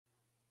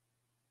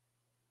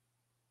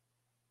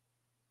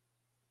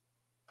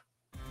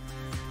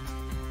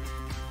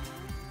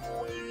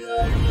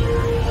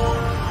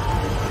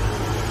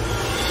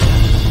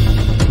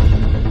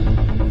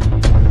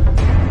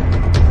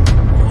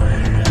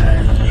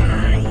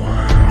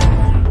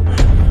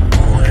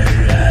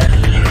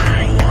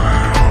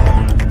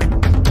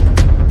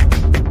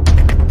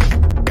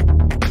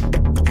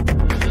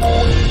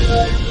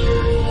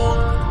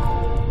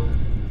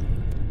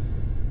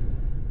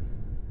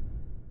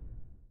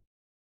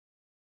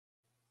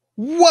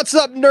What's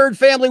up, nerd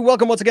family?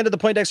 Welcome once again to the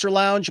Poindexter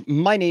Lounge.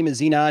 My name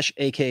is Enosh,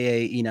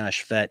 aka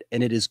Enosh Fett,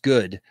 and it is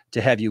good to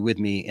have you with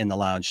me in the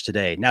lounge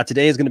today. Now,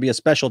 today is going to be a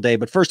special day,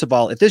 but first of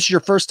all, if this is your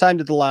first time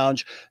to the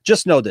lounge,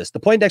 just know this. The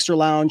Poindexter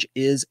Lounge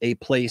is a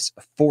place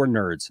for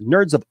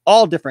nerds of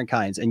all different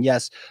kinds. And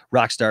yes,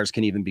 rock stars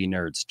can even be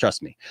nerds,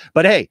 trust me.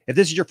 But hey, if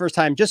this is your first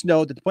time, just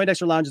know that the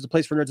Poindexter Lounge is a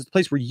place for nerds. It's a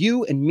place where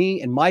you and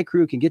me and my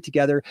crew can get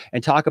together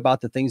and talk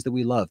about the things that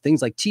we love.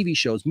 Things like TV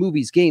shows,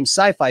 movies, games,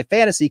 sci-fi,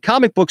 fantasy,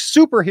 comic books,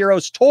 superheroes,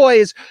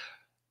 toys,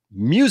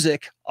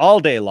 music all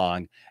day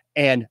long,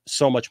 and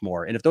so much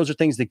more. And if those are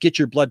things that get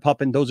your blood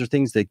pumping, those are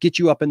things that get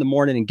you up in the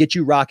morning and get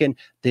you rocking,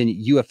 then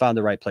you have found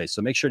the right place.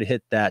 So make sure to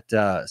hit that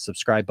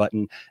subscribe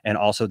button and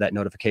also that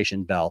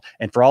notification bell.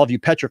 And for all of you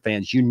Petra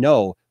fans, you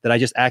know that I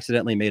just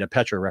accidentally made a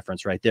Petra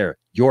reference right there.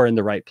 You're in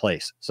the right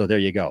place. So there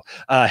you go.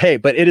 Hey,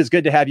 but it is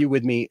good to have you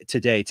with me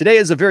today. Today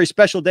is a very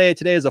special day.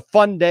 Today is a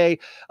fun day,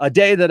 a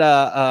day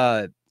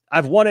that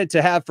I've wanted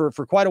to have for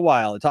quite a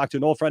while. I talked to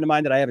an old friend of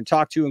mine that I haven't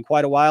talked to in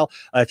quite a while.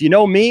 If you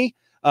know me,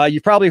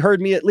 you've probably heard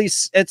me at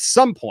least at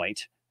some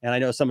point. And I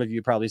know some of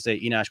you probably say,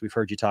 Enosh, we've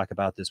heard you talk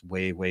about this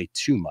way, way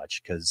too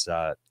much, because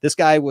this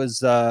guy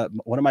was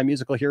one of my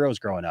musical heroes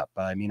growing up.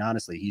 I mean,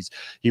 honestly,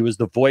 he was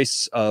the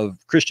voice of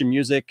Christian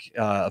music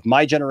of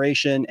my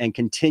generation and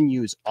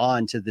continues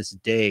on to this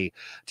day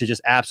to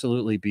just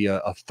absolutely be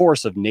a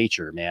force of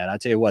nature, man. I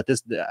tell you what,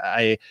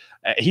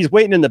 he's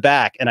waiting in the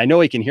back and I know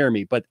he can hear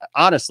me, but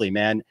honestly,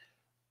 man,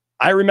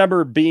 I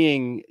remember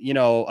being,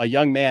 a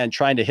young man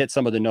trying to hit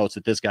some of the notes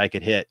that this guy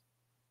could hit.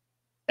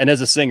 And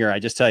as a singer, I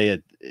just tell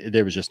you,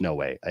 there was just no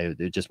way.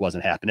 It just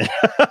wasn't happening.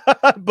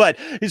 But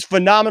he's a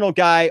phenomenal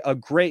guy, a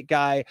great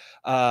guy,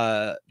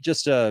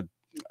 just a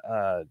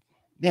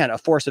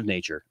force of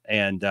nature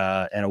and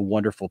a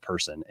wonderful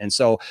person. And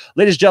so,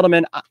 ladies and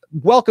gentlemen,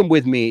 welcome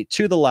with me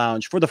to the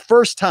lounge for the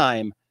first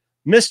time,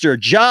 Mr.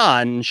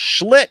 John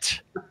Schlitt.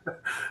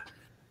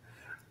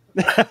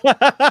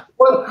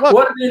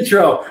 What an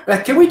intro.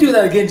 Can we do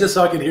that again just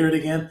so I can hear it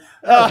again?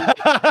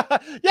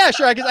 Yeah,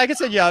 sure. I can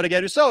send you out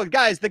again. So,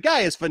 guys, the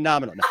guy is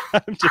phenomenal.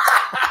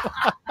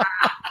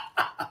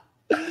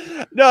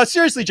 No,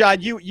 seriously,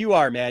 John, you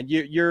are, man.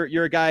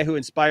 You're a guy who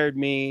inspired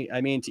me. I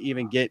mean, to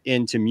even get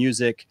into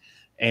music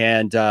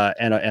and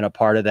a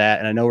part of that.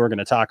 And I know we're going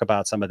to talk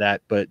about some of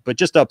that, but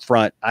just up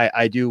front,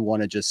 I do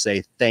want to just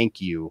say thank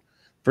you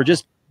for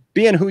just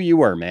being who you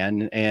were,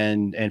 man,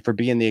 and for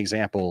being the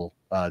example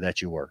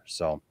that you were.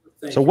 So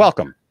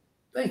welcome.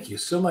 Thank you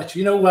so much.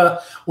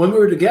 When we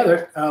were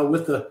together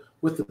with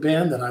the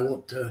band, and I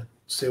won't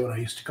say what I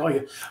used to call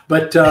you,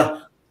 but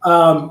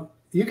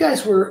you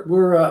guys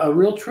were a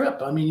real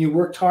trip. I mean, you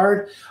worked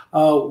hard.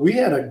 We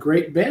had a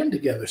great band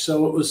together,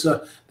 so it was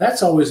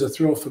that's always a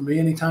thrill for me.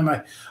 Anytime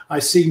I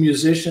see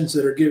musicians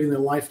that are giving their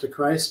life to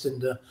Christ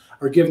and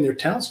are giving their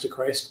talents to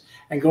Christ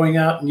and going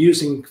out and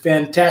using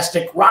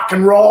fantastic rock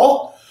and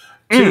roll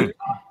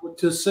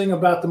to sing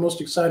about the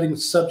most exciting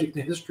subject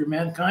in the history of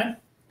mankind,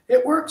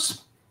 it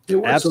works. It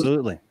works.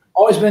 Absolutely. So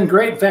always been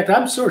great. In fact,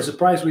 I'm sort of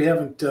surprised we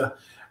haven't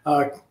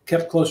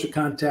kept closer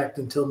contact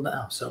until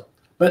now. So,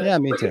 but yeah,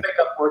 me too. Make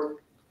up for it.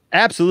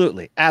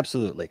 Absolutely.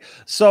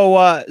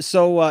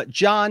 So,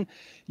 John,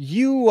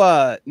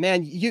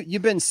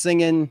 you've been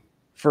singing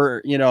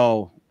for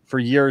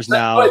years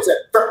now. What is it?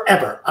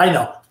 Forever. I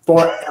know.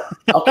 Forever.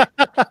 Okay.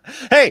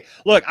 Hey,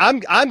 look,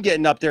 I'm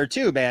getting up there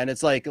too, man.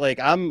 It's like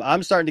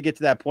I'm starting to get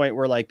to that point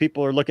where like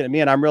people are looking at me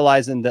and I'm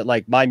realizing that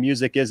like my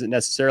music isn't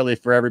necessarily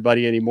for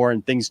everybody anymore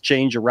and things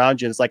change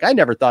around you. And it's like I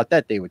never thought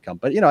that day would come.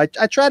 But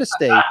I try to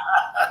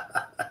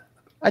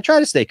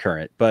stay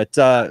current. But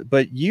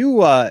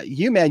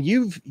you man,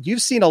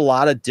 you've seen a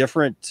lot of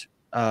different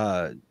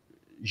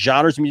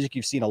genres of music.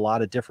 You've seen a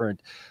lot of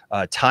different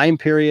time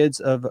periods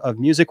of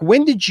music.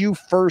 When did you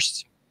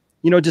first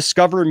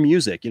discover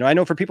music? I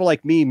know for people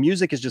like me,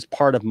 music is just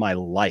part of my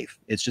life.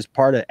 It's just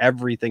part of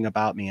everything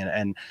about me.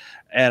 And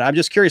I'm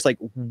just curious, like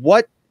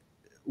what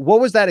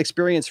was that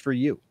experience for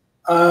you?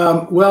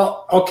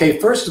 Well, okay.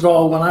 First of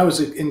all, when I was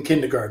in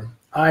kindergarten,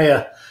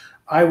 I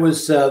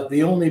was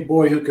the only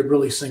boy who could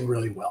really sing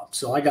really well.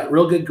 So I got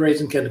real good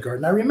grades in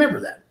kindergarten. I remember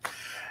that.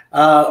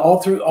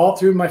 All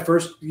through my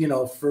first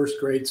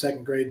grade,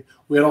 second grade,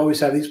 we'd always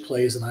have these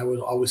plays and I would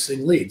always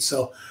sing lead.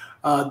 So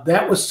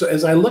that was,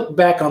 as I look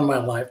back on my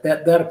life,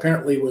 that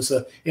apparently was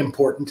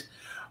important.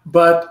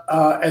 But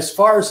as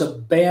far as a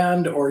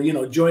band or,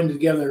 joining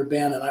together in a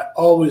band, and I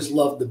always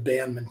loved the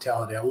band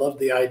mentality. I loved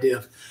the idea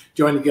of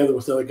joining together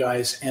with other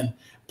guys and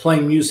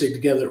playing music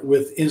together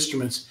with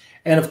instruments.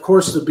 And of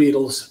course, the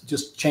Beatles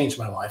just changed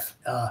my life.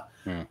 I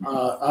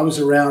was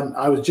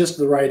just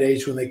the right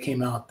age when they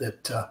came out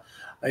that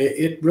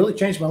it really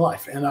changed my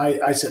life. And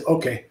I said,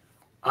 okay,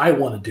 I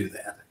want to do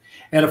that.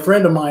 And a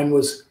friend of mine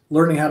was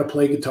learning how to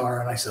play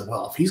guitar. And I said,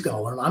 well, if he's going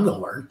to learn, I'm going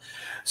to learn.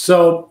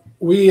 So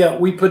we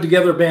put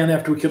together a band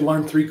after we could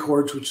learn 3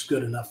 chords, which is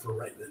good enough for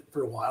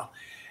a while.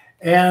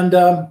 And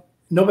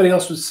nobody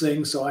else would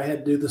sing, so I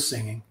had to do the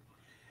singing.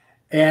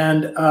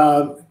 And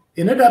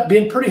ended up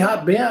being a pretty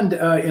hot band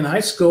in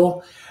high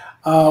school.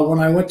 When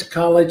I went to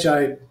college,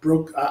 I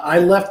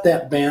left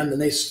that band,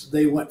 and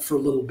they went for a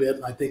little bit,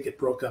 and I think it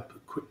broke up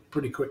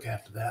pretty quick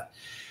after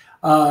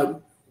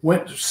that.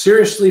 Went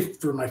seriously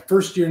for my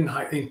first year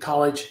in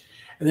college,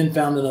 and then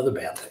found another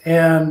band,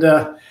 and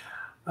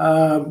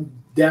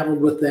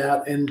dabbled with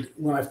that. And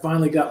when I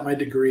finally got my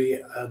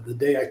degree, the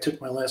day I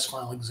took my last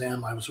final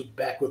exam, I was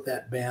back with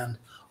that band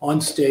on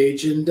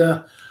stage, and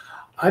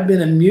I've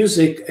been in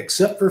music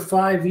except for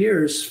 5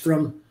 years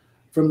from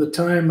the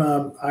time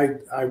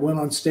I went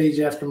on stage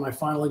after my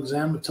final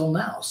exam until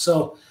now.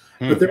 So,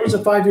 but there was a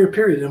 5-year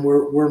period, and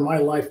where my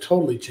life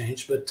totally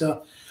changed. But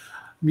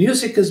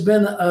music has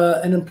been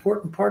an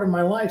important part of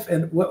my life.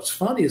 And what's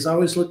funny is I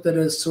always looked at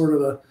it as sort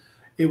of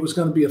it was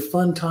going to be a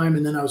fun time,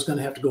 and then I was going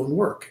to have to go and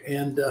work.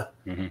 And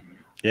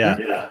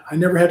yeah, I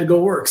never had to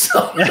go work.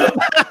 So.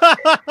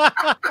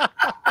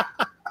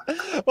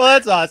 Well,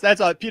 that's awesome.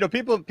 That's awesome. You know,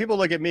 people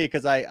look at me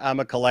because I'm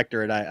a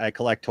collector, and I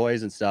collect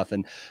toys and stuff.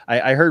 And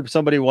I heard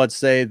somebody once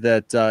say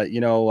that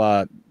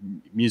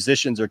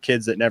musicians are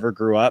kids that never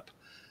grew up.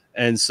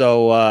 And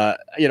so I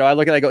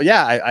look at it, I go,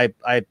 yeah,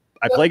 I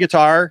play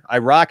guitar, I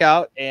rock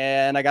out,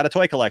 and I got a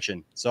toy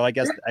collection. So I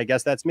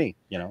guess that's me.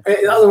 You know.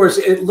 In other words,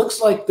 it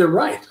looks like they're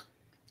right.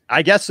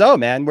 I guess so,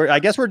 man. I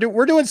guess we're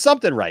doing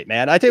something right,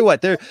 man. I tell you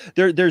what,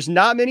 there's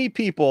not many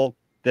people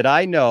that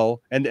I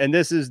know, and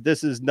this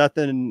is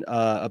nothing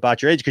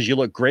about your age, because you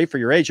look great for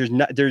your age.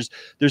 There's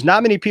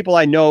not many people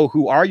I know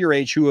who are your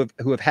age who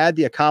have had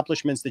the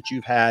accomplishments that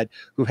you've had,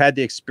 who've had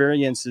the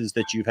experiences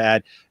that you've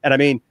had. And I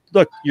mean,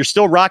 look, you're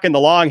still rocking the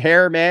long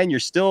hair, man. You're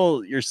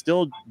still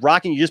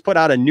rocking. You just put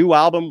out a new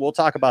album. We'll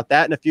talk about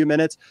that in a few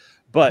minutes.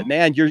 But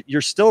man,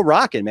 you're still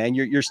rocking, man.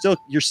 You're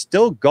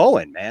still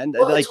going, man.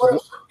 Well,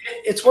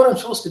 it's what I'm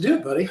supposed to do,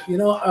 buddy. You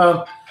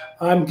know,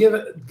 I'm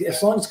given,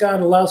 as long as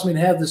God allows me to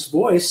have this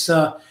voice,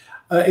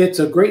 it's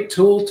a great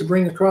tool to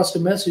bring across the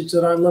message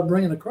that I love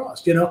bringing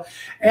across, you know.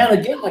 And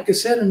again, like I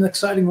said, in an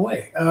exciting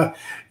way,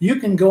 you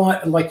can go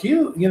on, like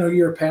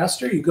you're a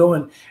pastor, you go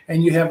and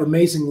you have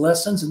amazing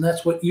lessons, and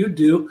that's what you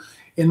do.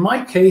 In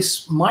my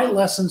case, my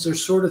lessons are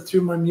sort of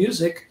through my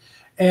music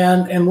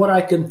and what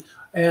I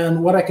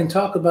can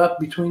talk about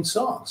between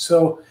songs.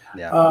 So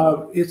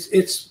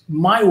it's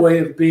my way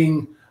of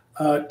being,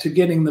 to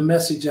getting the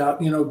message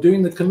out,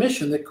 doing the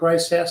commission that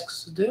Christ asks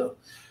us to do.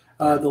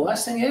 The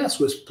last thing he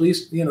asked was,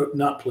 please,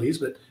 not please,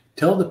 but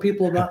tell the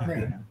people about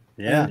me.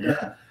 Yeah.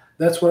 And,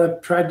 that's what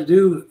I've tried to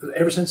do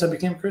ever since I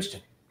became a Christian.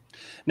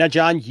 Now,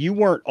 John, you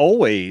weren't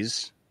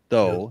always,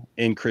 though,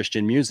 in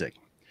Christian music.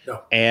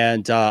 No.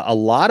 And a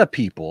lot of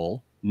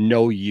people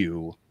know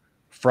you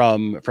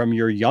from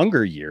your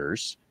younger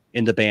years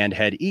in the band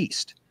Head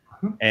East.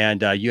 Mm-hmm.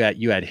 And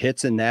you had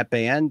hits in that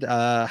band.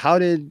 How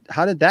did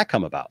that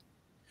come about?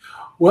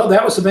 Well,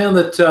 that was a band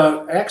that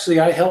actually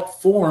I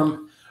helped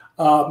form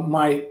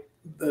the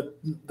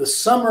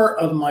summer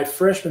of my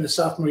freshman and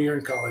sophomore year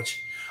in college.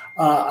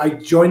 I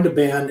joined a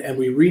band, and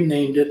we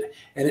renamed it,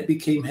 and it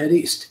became Head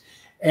East.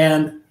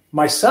 And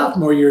my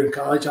sophomore year in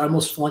college, I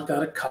almost flunked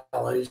out of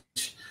college.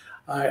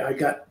 I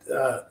got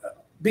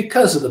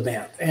because of the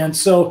band. And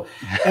so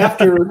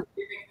after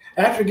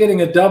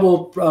getting a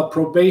double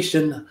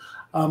probation,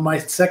 my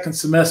second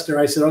semester,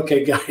 I said,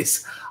 okay,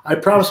 guys, I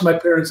promised my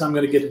parents I'm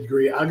going to get a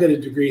degree. I'll get a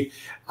degree.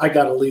 I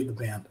got to lead the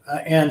band.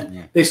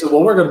 They said,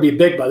 well, we're going to be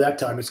big by that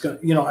time. It's going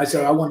to, I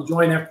said, I want to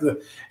join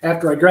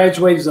after I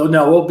graduate. He said, oh,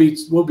 no, we'll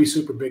be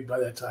super big by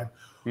that time.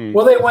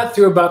 Well, they went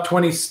through about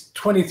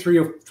 23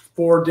 or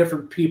 4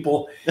 different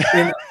people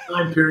in that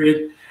time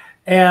period.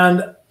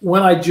 And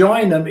when I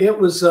joined them, it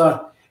was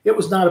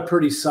not a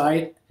pretty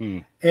sight.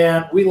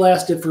 And we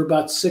lasted for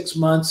about 6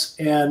 months,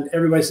 and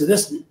everybody said,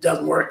 this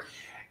doesn't work.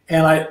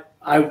 And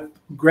I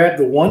grabbed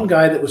the one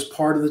guy that was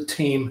part of the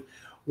team.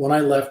 When I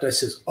left, I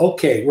says,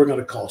 okay, we're going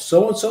to call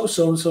so-and-so,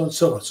 so-and-so, and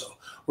so-and-so.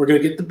 We're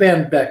going to get the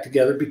band back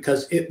together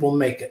because it will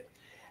make it.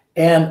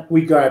 And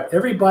we grabbed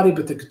everybody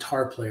but the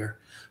guitar player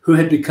who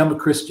had become a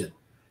Christian.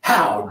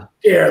 How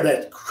dare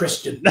that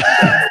Christian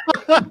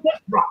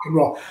rock and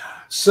roll.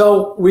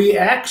 So we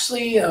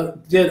actually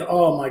did,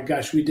 oh my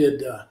gosh, we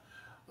did a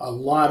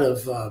lot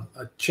of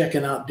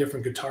checking out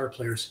different guitar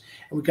players.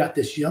 And we got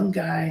this young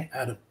guy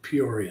out of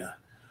Peoria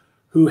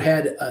who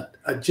had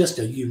just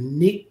a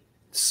unique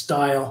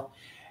style,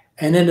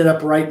 and ended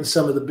up writing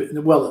some of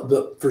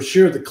for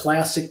sure the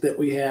classic that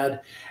we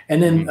had,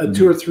 and then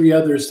 2 or 3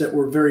 others that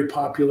were very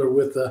popular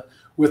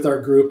with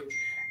our group.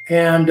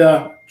 And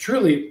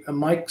truly,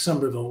 Mike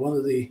Somerville, one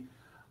of the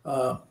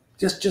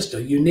just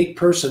a unique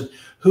person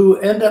who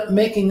ended up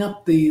making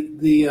up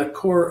the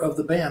core of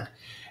the band.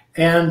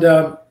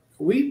 And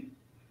we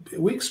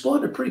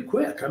exploded pretty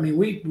quick. I mean,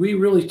 we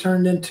really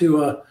turned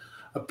into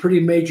a pretty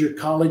major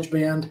college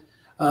band.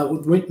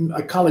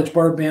 A college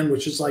bar band,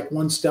 which is like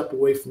one step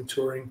away from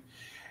touring.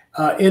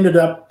 Ended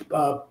up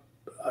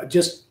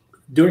just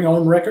doing our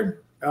own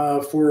record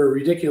for a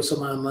ridiculous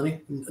amount of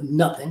money,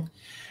 nothing.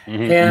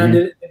 And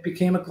it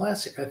became a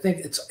classic. I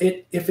think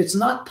if it's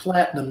not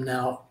platinum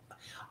now,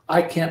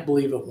 I can't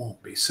believe it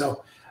won't be.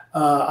 So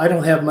I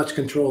don't have much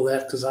control of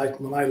that, because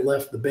when I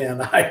left the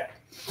band,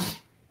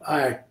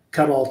 I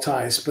cut all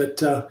ties.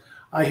 But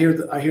I hear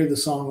the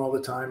song all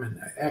the time, and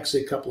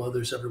actually a couple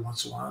others every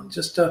once in a while.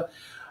 Just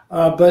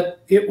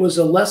but it was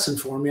a lesson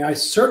for me. I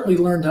certainly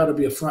learned how to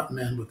be a front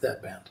man with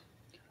that band.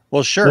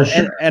 Well, sure.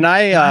 And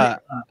I,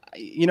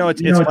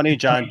 it's funny,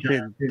 John,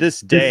 to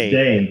this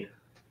day,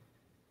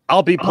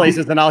 I'll be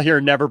places and I'll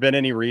hear Never Been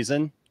Any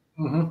Reason.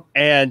 Mm-hmm.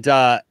 And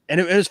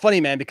it was funny,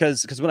 man,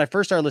 because when I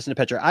first started listening to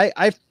Petra,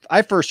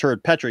 I first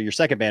heard Petra, your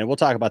second band, and we'll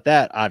talk about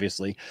that,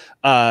 obviously.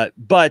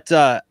 But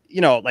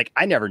like,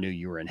 I never knew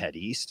you were in Head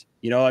East,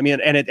 I mean,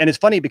 and it's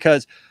funny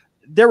because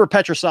there were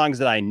Petra songs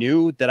that I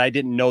knew that I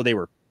didn't know they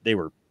were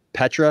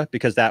Petra,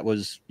 because that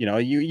was,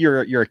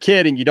 you're a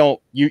kid and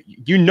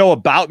you know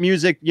about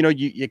music,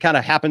 it kind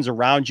of happens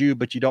around you,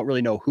 but you don't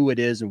really know who it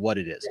is and what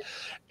it is.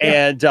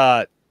 Yeah. And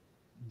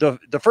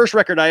the first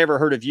record I ever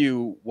heard of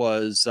you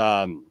was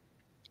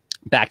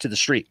Back to the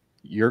Street,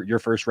 your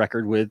first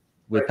record with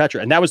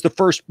Petra, and that was the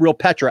first real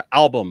Petra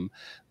album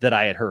that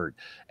I had heard.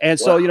 And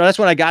so that's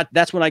when I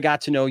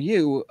got to know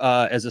you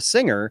as a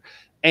singer.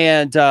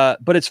 And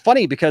but it's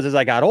funny because as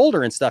I got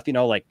older and stuff,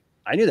 like,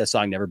 I knew that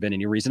song Never Been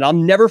Any Reason. I'll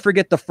never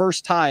forget the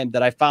first time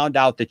that I found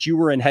out that you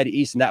were in Head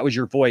East and that was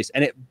your voice,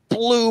 and it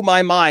blew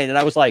my mind. And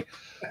I was like,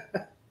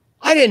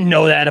 I didn't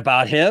know that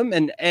about him.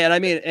 And I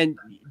mean, and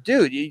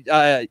dude,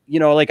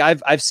 like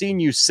I've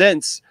seen you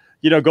since,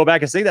 go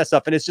back and sing that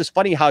stuff. And it's just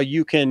funny how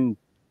you can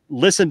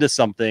listen to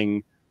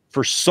something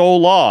for so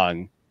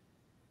long,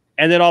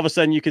 and then all of a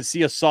sudden you can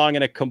see a song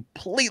in a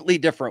completely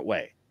different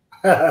way.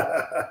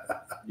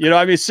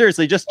 I mean,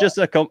 seriously, just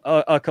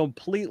a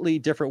completely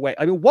different way.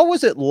 I mean, what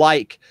was it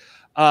like?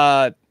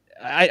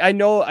 I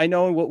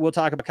know we'll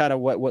talk about kind of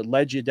what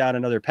led you down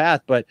another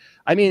path, but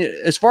I mean,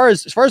 as far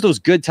as those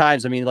good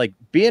times, I mean, like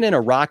being in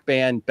a rock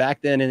band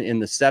back then in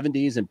the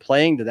 70s and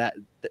playing to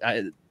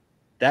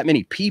that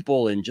many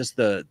people, and just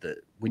the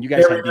when you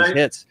guys had these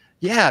hits.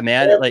 Yeah,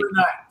 man. Every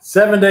night,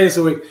 7 days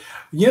a week.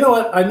 You know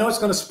what? I know it's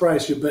going to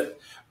surprise you,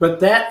 but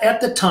that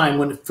at the time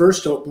when it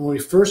first opened, when we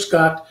first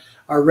got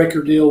our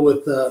record deal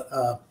with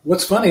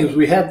what's funny is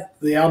we had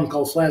the album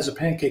called Flat as a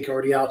Pancake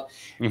already out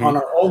on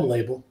our own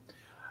label,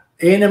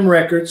 A&M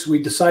Records. We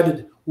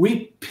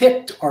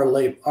picked our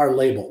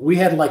label. We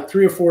had like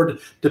 3 or 4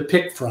 to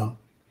pick from.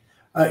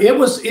 It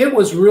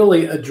was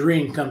really a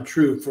dream come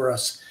true for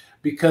us,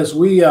 because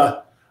we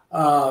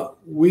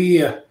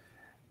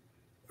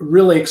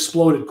really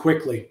exploded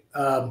quickly,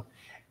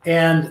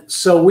 and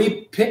so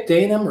we picked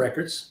A&M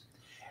Records,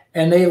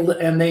 and they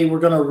were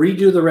going to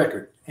redo the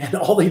record. And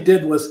all they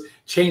did was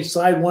change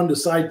side 1 to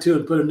side 2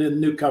 and put it in a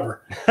new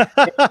cover.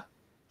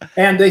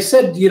 And they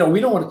said, we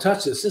don't want to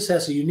touch this. This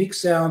has a unique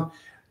sound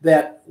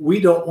that we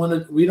don't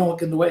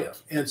get in the way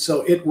of. And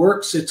so it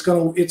works. It's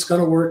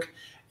gonna work.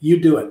 You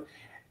do it.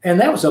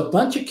 And that was a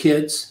bunch of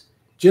kids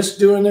just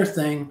doing their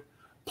thing,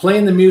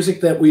 playing the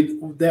music that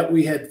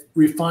we had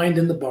refined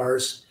in the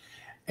bars.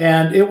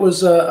 And it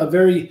was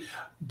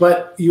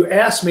but you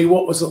asked me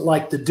what was it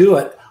like to do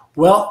it.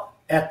 Well,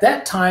 at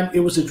that time,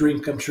 it was a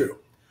dream come true.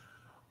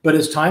 But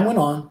as time went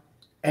on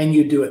and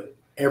you do it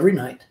every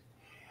night,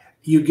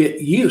 you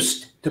get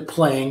used to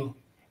playing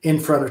in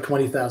front of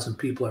 20,000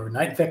 people every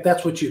night. In fact,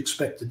 that's what you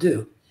expect to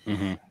do.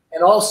 Mm-hmm.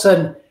 And all of a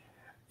sudden,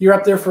 you're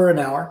up there for an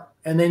hour,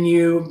 and then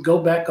you go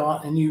back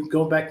on and you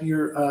go back to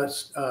your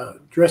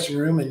dressing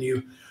room, and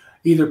you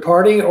either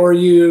party or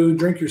you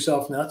drink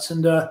yourself nuts.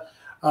 And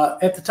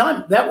at the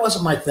time, that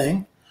wasn't my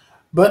thing,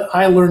 but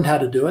I learned how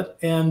to do it.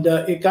 And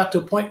it got to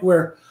a point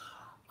where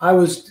I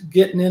was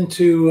getting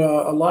into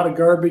a lot of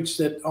garbage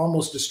that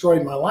almost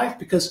destroyed my life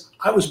because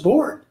I was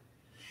bored.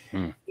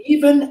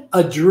 Even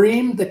a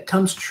dream that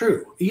comes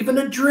true, even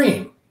a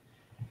dream,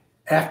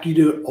 after you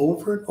do it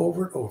over and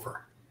over and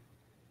over,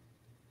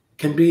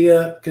 can be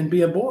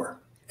a bore.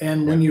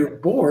 And when you're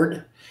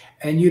bored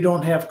and you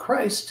don't have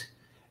Christ,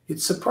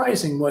 it's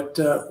surprising what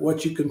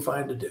you can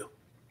find to do.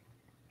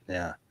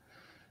 Yeah.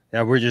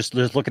 Yeah, we're just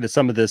looking at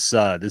some of this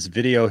this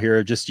video here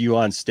of just you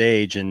on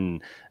stage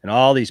and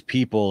all these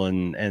people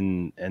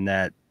and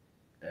that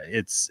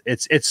it's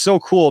so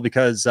cool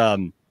because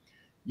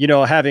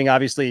having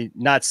obviously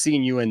not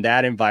seen you in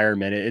that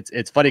environment,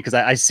 it's funny because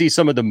I see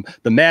some of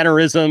the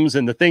mannerisms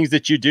and the things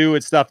that you do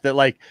and stuff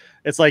that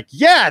it's like,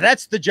 yeah,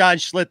 that's the John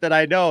Schlitt that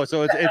I know.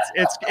 So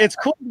it's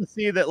cool to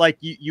see that like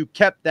you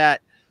kept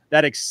that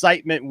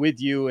excitement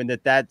with you, and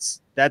that's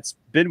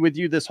been with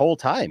you this whole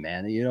time,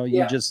 man.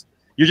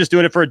 You're just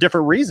doing it for a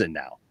different reason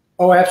now.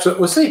 Oh,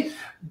 absolutely. Well, see,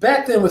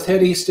 back then with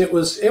Head East, it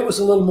was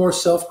a little more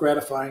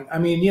self-gratifying. I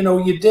mean,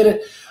 you did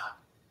it.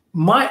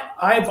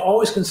 I've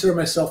always considered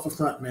myself a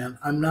front man.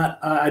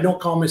 I don't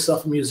call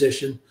myself a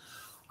musician.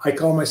 I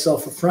call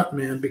myself a front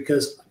man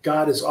because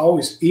God is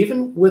always,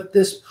 even with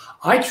this,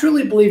 I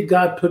truly believe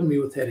God put me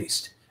with Head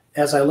East,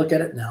 as I look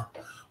at it now,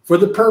 for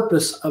the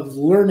purpose of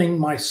learning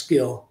my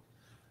skill.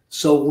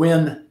 So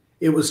when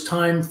it was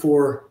time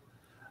for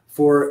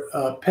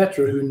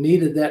Petra, who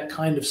needed that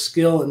kind of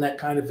skill and that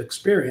kind of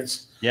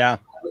experience, yeah,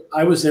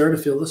 I was there to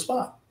fill the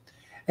spot.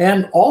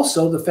 And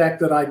also the fact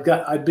that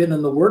I'd been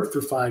in the Word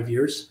for 5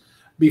 years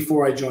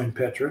before I joined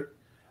Petra,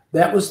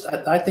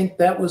 I think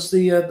that was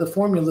the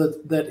formula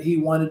that he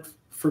wanted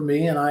for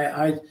me. And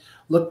I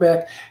look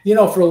back,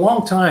 for a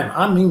long time,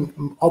 I mean,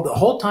 the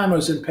whole time I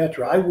was in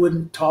Petra, I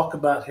wouldn't talk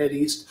about Head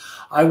East.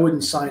 I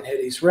wouldn't sign Head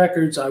East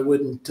records. I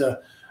wouldn't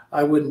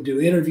do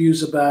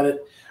interviews about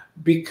it,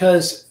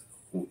 because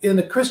in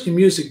the Christian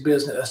music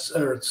business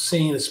or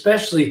scene,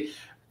 especially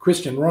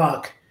Christian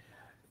rock,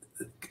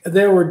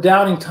 there were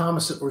doubting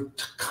Thomas that were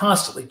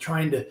constantly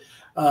trying to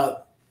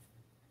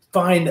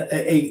find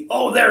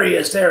oh, there he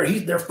is,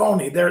 they're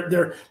phony,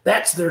 they're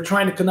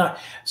trying to connect.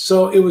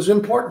 So it was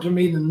important to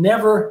me to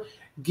never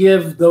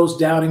give those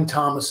doubting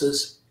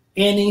Thomases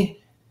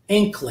any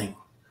inkling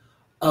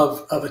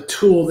of a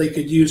tool they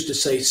could use to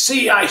say,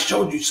 see, I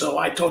showed you so,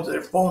 I told you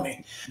they're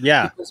phony.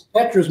 Yeah. Because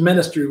Petra's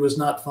ministry was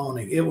not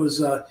phony. It was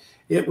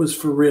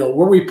for real.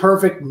 Were we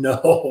perfect? No.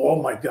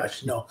 Oh my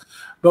gosh, no.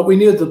 But we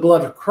knew the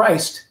blood of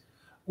Christ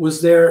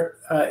was there,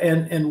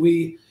 and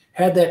we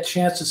had that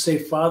chance to say,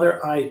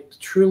 Father, I'm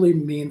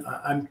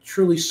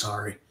truly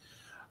sorry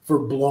for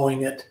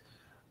blowing it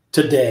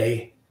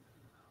today.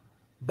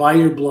 By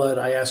your blood,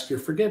 I ask your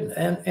forgiveness.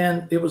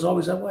 And it was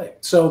always that way.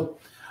 So,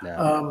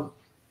 no.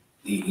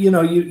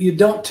 You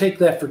don't take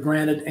that for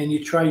granted, and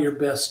you try your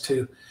best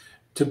to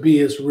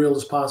be as real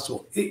as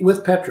possible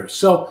with Petra.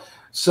 So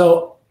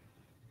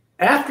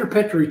after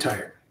Petra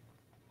retired,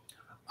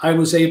 I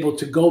was able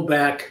to go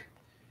back,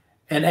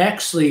 and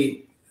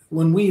actually,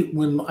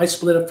 when I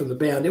split up from the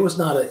band, it was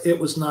not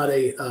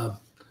a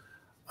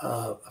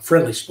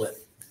friendly split.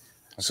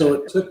 Okay.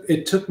 So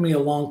it took me a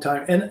long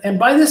time, and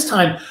by this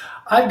time,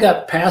 I've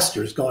got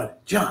pastors going,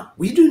 John,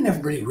 will you do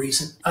Never Any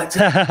Reason? I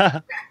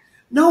said,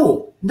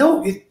 no,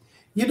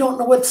 you don't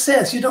know what it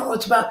says, you don't know what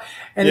it's about,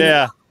 and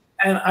yeah.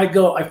 And I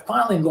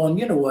finally am going,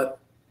 you know what?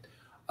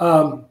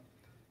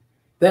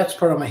 That's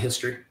part of my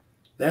history.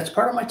 That's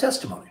part of my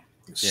testimony.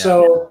 Yeah.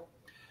 So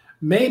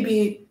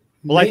maybe.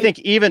 Well, I think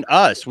even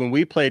us, when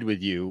we played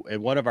with you at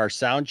one of our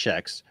sound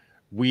checks,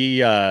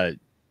 we,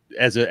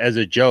 as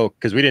a joke,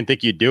 because we didn't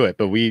think you'd do it,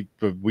 but we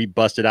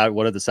busted out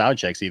one of the sound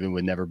checks, even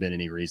with Never Been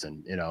Any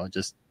Reason,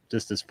 just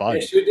as fun.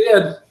 Yes, you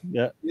did.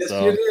 Yeah. Yes,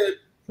 you did.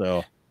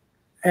 So.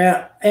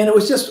 And it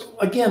was just,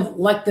 again,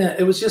 like that.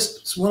 It was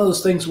just one of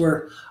those things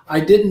where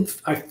I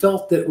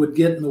felt that it would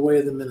get in the way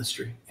of the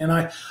ministry. And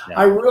I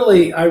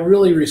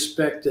really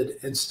respected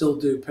and still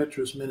do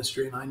Petra's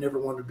ministry. And I never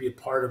wanted to be a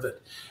part of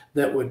it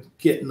that would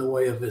get in the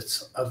way of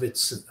its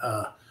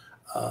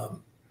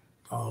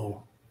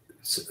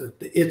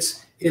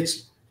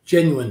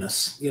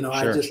genuineness.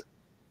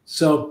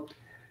 Sure.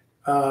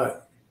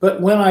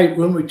 But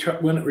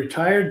when it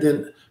retired,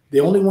 then the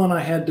only one I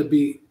had to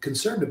be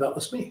concerned about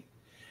was me.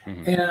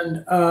 Mm-hmm.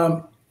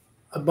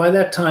 And by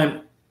that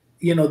time,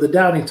 the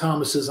doubting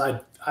Thomases,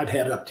 I'd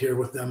had up here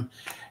with them,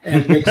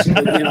 and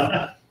basically,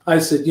 I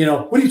said,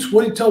 what do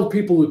you tell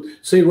people who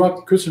say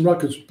Christian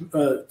rock is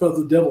of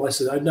the devil? I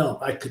said, I know.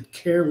 I could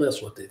care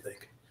less what they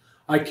think.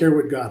 I care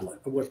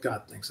what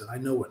God thinks, and I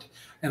know it,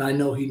 and I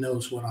know He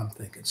knows what I'm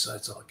thinking. So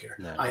that's all I care.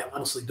 No. I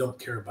honestly don't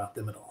care about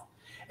them at all,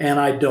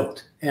 and I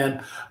don't.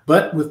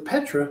 But with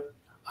Petra,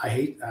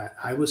 I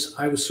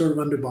was sort of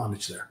under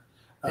bondage there,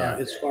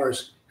 as far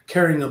as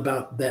caring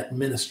about that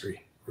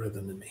ministry rather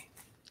than me.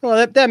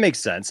 Well, that makes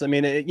sense. I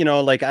mean,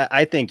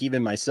 I think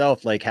even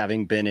myself, like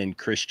having been in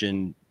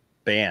Christian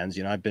bands,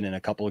 I've been in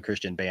a couple of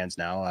Christian bands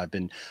now. I've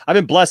been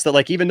blessed that,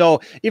 like, even though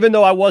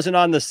I wasn't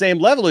on the same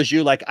level as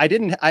you, like I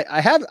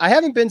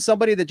haven't been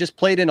somebody that just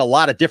played in a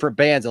lot of different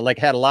bands and like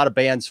had a lot of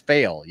bands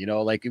fail,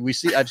 like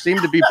I've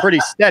seemed to be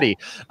pretty steady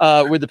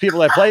with the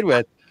people I played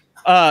with.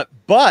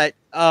 But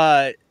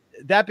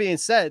that being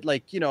said,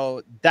 like,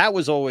 that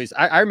was always,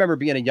 I remember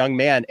being a young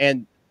man,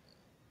 and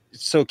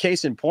so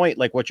case in point,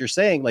 like what you're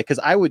saying, like, cause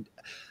I would,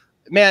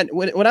 man,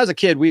 when I was a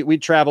kid, we'd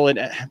travel,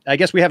 and I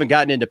guess we haven't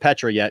gotten into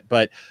Petra yet,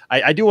 but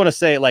I do want to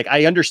say, like,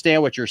 I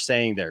understand what you're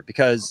saying there,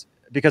 because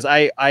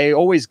I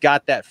always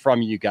got that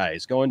from you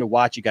guys going to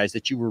watch you guys,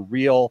 that you were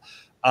real,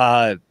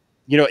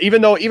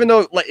 even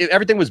though like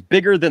everything was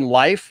bigger than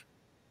life,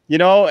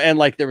 and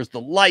like there was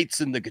the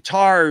lights and the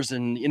guitars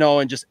and,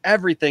 and just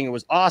everything. It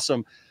was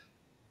awesome.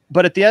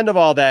 But at the end of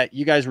all that,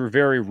 you guys were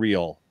very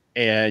real.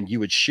 And you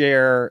would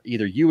share,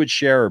 either you would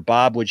share or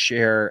Bob would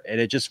share,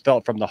 and it just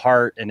felt from the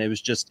heart, and it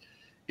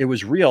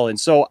was real. And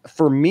so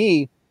for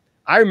me,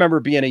 I remember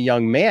being a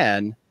young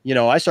man,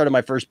 I started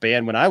my first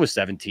band when I was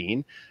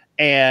 17,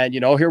 and,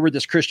 here we're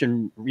this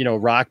Christian,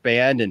 rock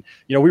band. And,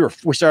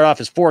 we started off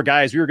as 4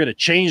 guys. We were going to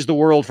change the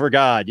world for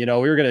God. We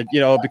were going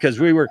to, because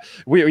we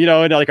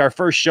and like our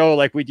first show,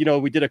 like we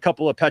did a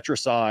couple of Petra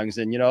songs,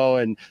 and,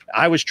 and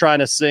I was trying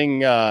to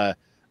sing,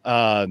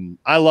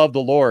 I Love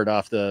the Lord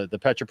off the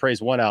Petra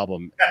Praise 1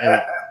 album.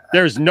 And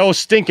there's no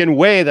stinking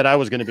way that I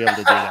was going to be able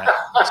to do that.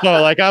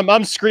 So like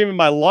I'm screaming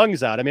my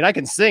lungs out. I mean, I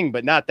can sing,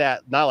 but not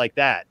like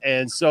that.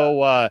 And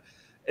so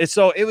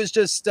it was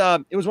just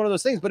it was one of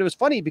those things. But it was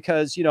funny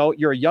because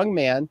you're a young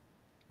man,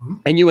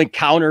 and you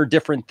encounter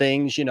different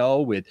things,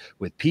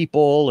 with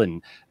people,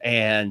 and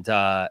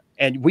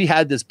and we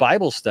had this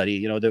Bible study,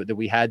 you know,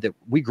 that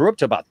we grew up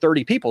to about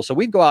 30 people. So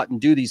we'd go out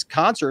and do these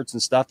concerts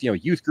and stuff, you know,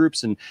 youth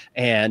groups and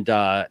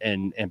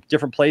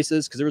different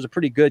places, because there was a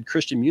pretty good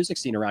Christian music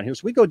scene around here.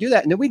 So we go do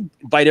that, and then we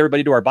invite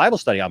everybody to our Bible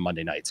study on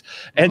Monday nights.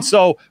 And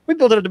so we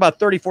built it up to about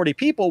 30, 40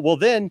 people. Well,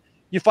 then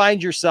you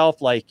find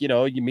yourself, like, you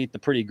know, you meet the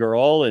pretty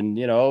girl, and,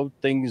 you know,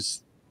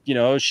 things, you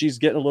know, she's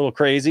getting a little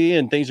crazy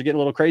and things are getting a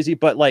little crazy.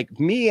 But like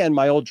me and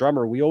my old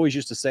drummer, we always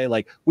used to say,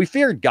 like, we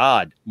feared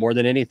God more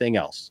than anything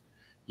else,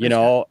 you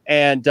know?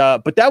 And,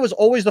 but that was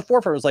always the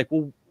forefront. It was like,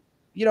 well,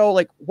 you know,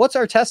 like, what's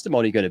our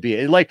testimony going to be?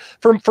 And like,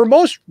 for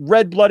most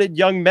red-blooded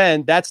young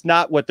men, that's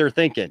not what they're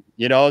thinking.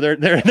 You know, they're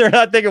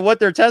not thinking what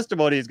their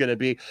testimony is going to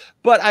be.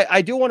 But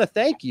I do want to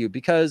thank you,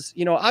 because,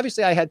 you know,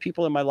 obviously I had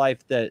people in my life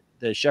that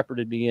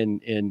shepherded me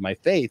in my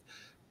faith.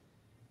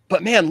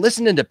 But man,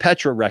 listening to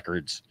Petra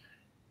records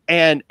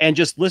and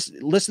just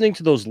listening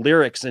to those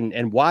lyrics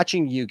and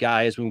watching you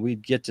guys when we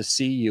get to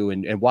see you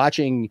and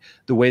watching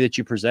the way that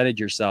you presented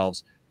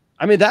yourselves,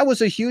 I mean, that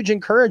was a huge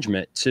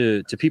encouragement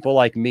to people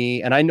like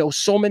me. And I know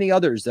so many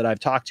others that I've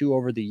talked to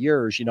over the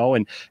years, you know,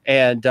 and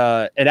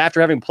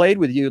after having played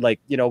with you, like,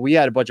 you know, we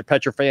had a bunch of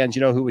Petra fans,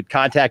 you know, who would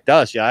contact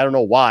us. Yeah. I don't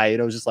know why,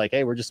 it was just like,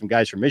 hey, we're just some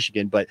guys from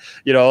Michigan, but,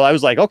 you know, I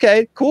was like,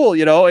 okay, cool.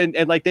 You know,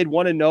 and like, they'd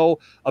want to know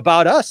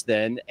about us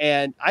then.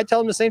 And I tell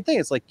them the same thing.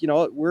 It's like, you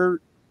know, we're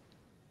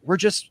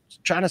just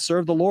trying to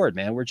serve the Lord,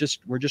 man. We're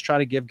just trying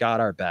to give God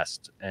our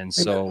best. And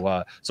so,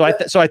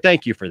 I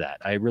thank you for that.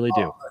 I really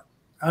do.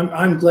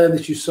 I'm glad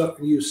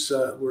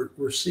that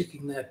we're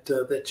seeking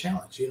that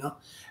challenge, you know,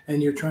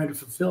 and you're trying to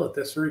fulfill it.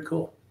 That's very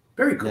cool.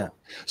 Very cool. Yeah.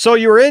 So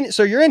you're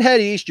in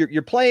Head East,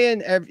 you're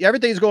playing,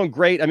 everything's going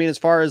great. I mean, as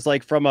far as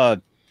like from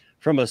a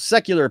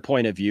secular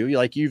point of view,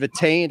 you've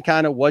attained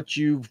kind of what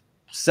you've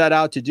set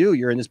out to do.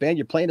 You're in this band,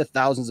 you're playing to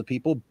thousands of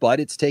people, but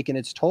it's taken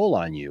its toll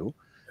on you.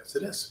 Yes,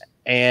 it is.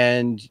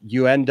 And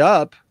you end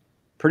up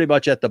pretty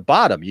much at the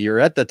bottom. You're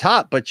at the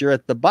top, but you're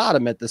at the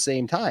bottom at the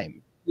same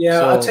time. Yeah,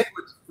 so, I'll tell you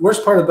what, the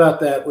worst part about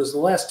that was the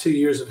last 2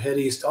 years of Head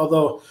East.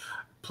 Although,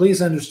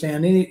 please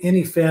understand,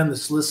 any fan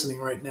that's listening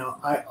right now,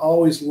 I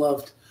always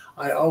loved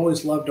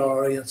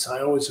our audience.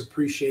 I always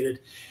appreciated.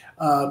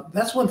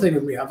 That's one thing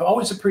with me. I've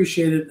always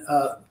appreciated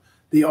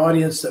the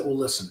audience that will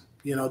listen.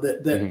 You know,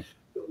 that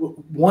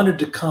wanted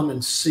to come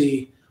and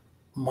see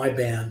my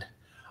band.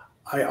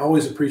 I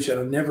always appreciate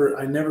it.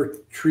 I never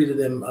treated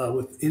them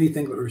with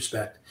anything but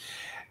respect.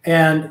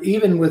 And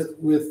even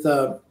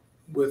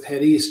with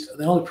Head East,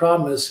 the only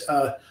problem is,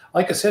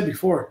 like I said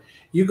before,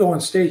 you go on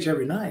stage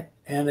every night,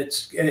 and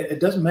it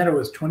doesn't matter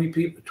with 20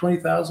 people,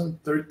 20,000,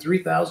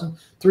 3,000,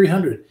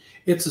 300.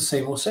 It's the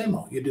same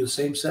old. You do the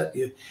same set,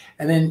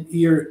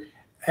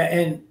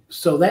 and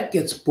so that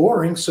gets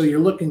boring. So you're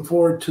looking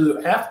forward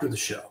to after the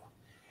show,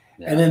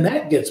 and then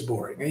that gets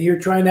boring, and you're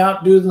trying to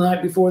outdo the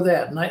night before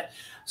that.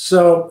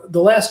 So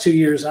the last 2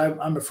 years,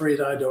 I'm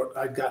afraid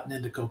I've gotten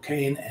into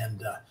cocaine,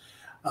 and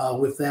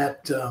with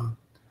that,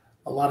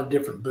 a lot of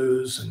different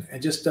booze,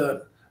 and just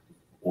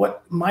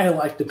what my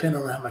life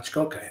depended on how much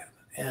coke I had,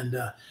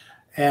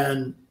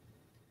 and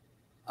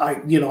I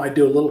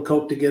do a little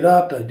coke to get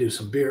up, I do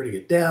some beer to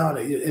get down,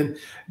 and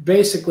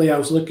basically I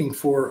was looking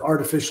for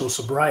artificial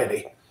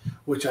sobriety,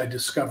 which I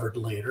discovered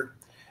later.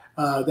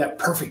 That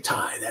perfect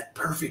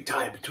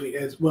tie between,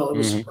 as well, it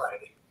was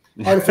sobriety,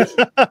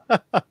 artificial.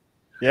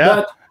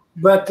 Yeah.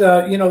 But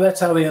that's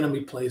how the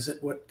enemy plays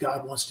it. What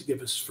God wants to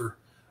give us for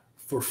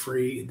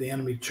free, the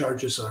enemy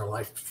charges our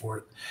life for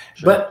it.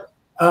 Sure.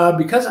 But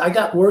because I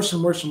got worse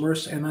and worse and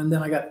worse, and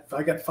then I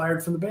got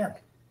fired from the band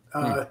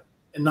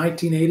in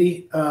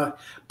 1980.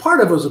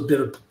 Part of it was a bit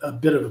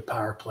of a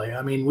power play.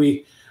 I mean,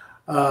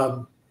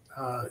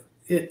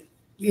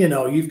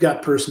 you've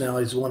got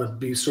personalities who want to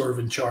be sort of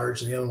in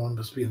charge, and the other one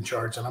must be in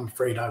charge. And I'm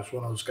afraid I was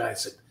one of those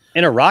guys that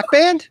in a rock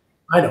band.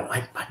 I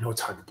know it's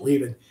hard to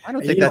believe in. I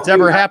don't think that's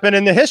ever happened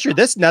in the history.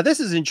 This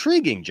is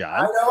intriguing,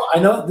 John. I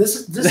know.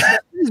 This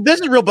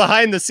is real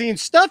behind the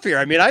scenes stuff here.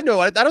 I mean, I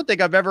don't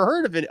think I've ever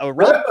heard of a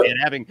rock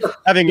band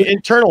having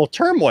internal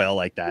turmoil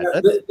like that.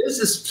 Yeah, this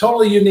is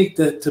totally unique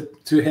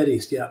to Head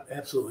East. Yeah,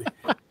 absolutely.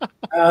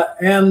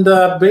 And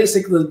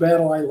basically the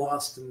battle I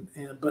lost,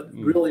 but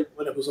really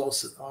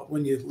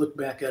when you look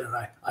back at it,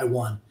 I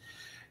won,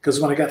 because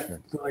when I got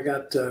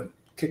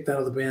kicked out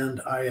of the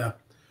band, I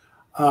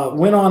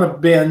went on a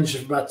binge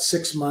of about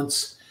 6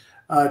 months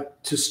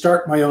to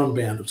start my own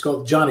band. It was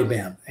called Johnny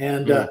Band.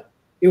 And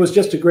it was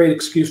just a great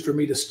excuse for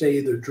me to stay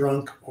either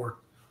drunk or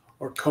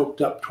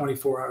coked up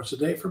 24 hours a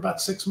day for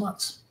about 6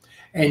 months.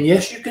 And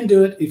yes, you can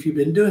do it if you've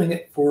been doing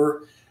it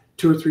for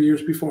 2 or 3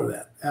 years before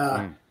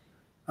that.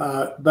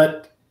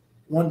 But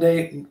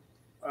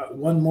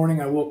one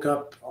morning I woke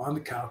up on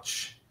the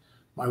couch.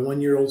 My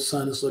 1-year-old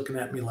son is looking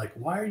at me like,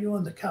 "Why are you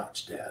on the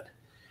couch, Dad?"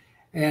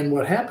 And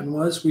what happened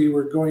was we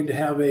were going to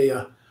have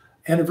a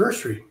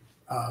anniversary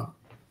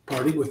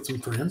party with some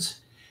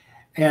friends.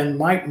 And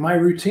my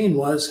routine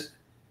was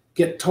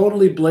get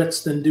totally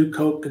blitzed, then do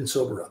coke and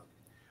sober up.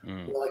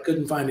 Well, I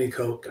couldn't find any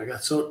coke. I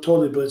got so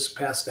totally blitzed,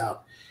 passed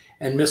out,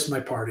 and missed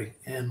my party.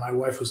 And my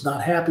wife was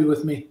not happy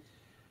with me.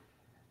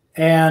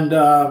 And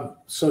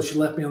so she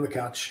left me on the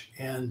couch,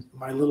 and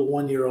my little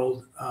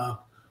 1-year-old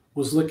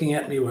was looking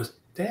at me with,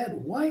 Dad,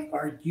 why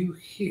are you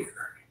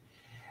here?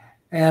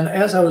 And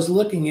as I was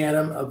looking at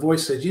him, a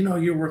voice said, you know,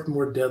 you're worth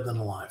more dead than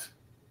alive.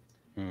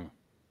 Hmm.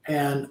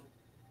 And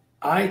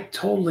I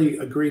totally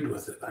agreed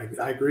with it.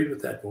 I agreed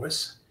with that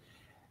voice.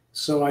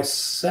 So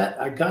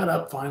I got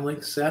up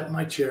finally, sat in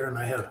my chair, and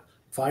I had a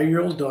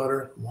 5-year-old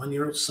daughter,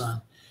 1-year-old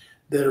son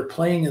that are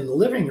playing in the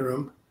living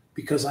room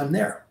because I'm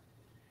there.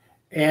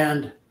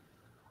 And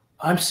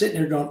I'm sitting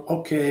here going,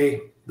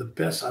 okay,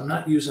 I'm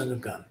not using a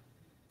gun.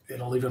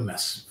 It'll leave a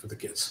mess for the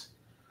kids.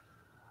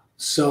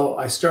 So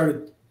I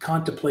started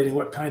contemplating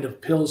what kind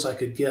of pills I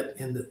could get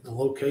in the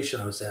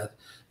location I was at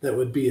that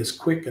would be as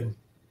quick and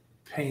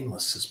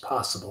painless as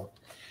possible.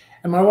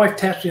 And my wife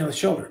tapped me on the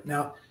shoulder.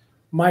 Now,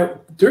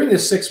 during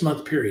this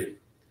 6-month period,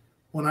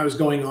 when I was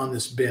going on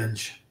this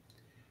binge,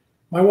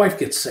 my wife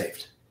gets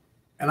saved.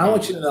 And I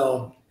want you to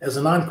know, as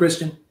a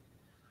non-Christian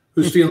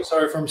who's feeling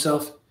sorry for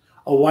himself,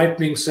 a wife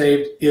being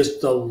saved is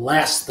the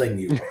last thing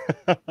you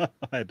want.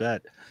 I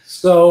bet.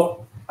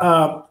 So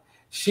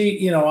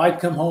I'd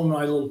come home to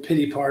my little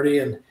pity party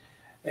and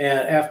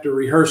after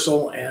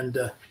rehearsal,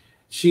 and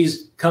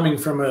she's coming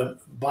from a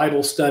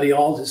Bible study,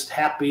 all just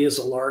happy as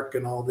a lark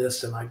and all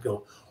this. And I'd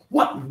go,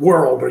 what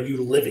world are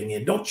you living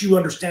in? Don't you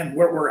understand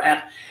where we're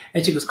at?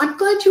 And she goes, I'm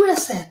glad you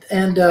asked that.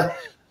 And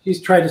she's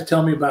trying to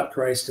tell me about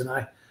Christ. And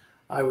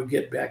I would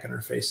get back in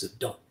her face and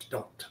don't.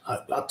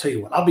 I'll tell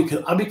you what, I'll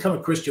become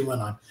a Christian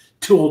when I'm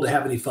too old to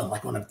have any fun,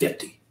 like when I'm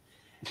 50.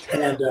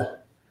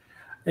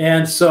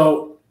 And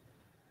so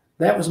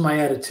that was my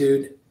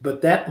attitude.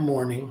 But that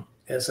morning,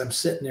 as I'm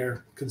sitting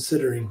there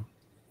considering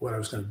what I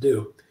was going to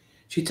do,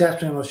 she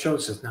taps me on the shoulder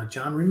and says, now,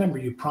 John, remember,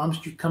 you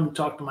promised you'd come and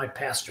talk to my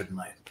pastor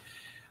tonight.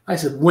 I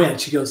said, when?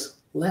 She goes,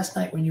 last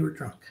night when you were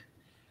drunk.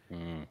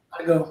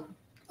 I go,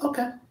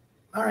 okay,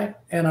 all right.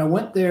 And I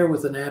went there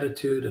with an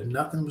attitude of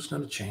nothing was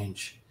going to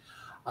change.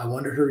 I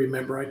wanted her to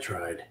remember I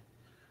tried.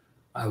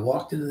 I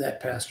walked into that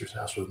pastor's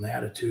house with an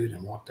attitude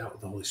and walked out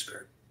with the Holy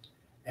Spirit.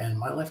 And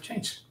my life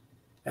changed.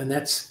 And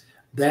that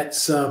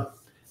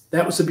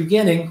was the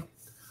beginning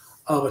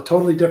of a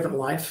totally different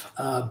life.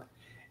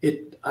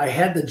 I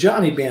had the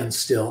Johnny band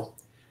still.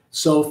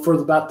 So for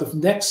about the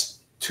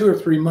next 2 or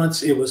 3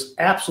 months, it was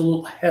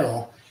absolute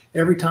hell.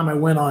 Every time I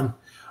went out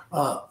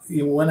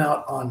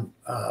on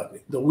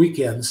the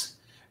weekends,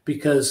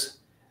 because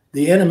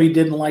the enemy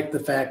didn't like the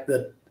fact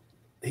that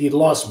he'd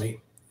lost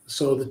me.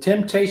 So the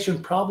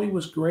temptation probably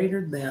was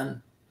greater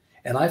than,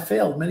 and I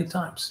failed many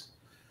times,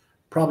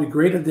 probably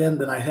greater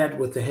than I had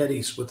with the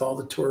Headies, with all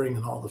the touring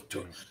and all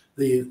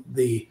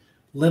the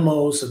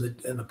limos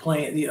and the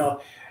plane. You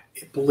know,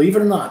 believe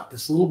it or not,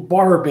 this little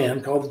bar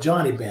band called the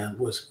Johnny Band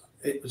was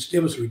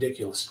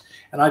ridiculous.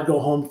 And I'd go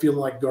home feeling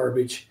like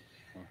garbage.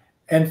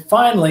 And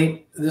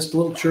finally, this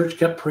little church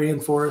kept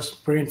praying for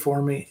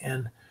me.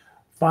 And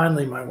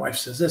finally, my wife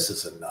says, this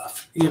is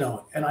enough,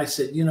 and I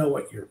said, you know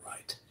what, you're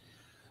right.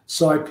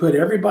 So I put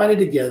everybody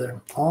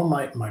together, all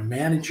my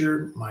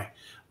manager, my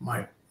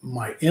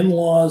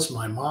in-laws,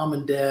 my mom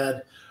and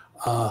dad,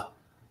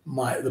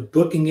 the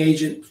booking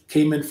agent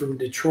came in from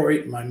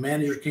Detroit. My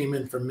manager came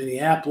in from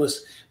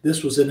Minneapolis.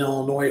 This was in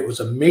Illinois. It was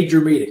a major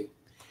meeting.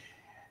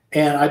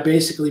 And I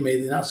basically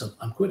made the announcement,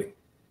 I'm quitting.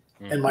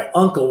 And my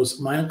uncle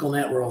and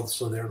aunt were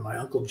also there. My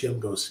Uncle Jim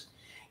goes,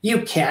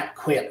 you can't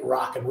quit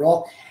rock and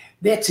roll.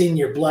 That's in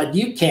your blood.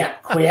 You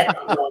can't quit.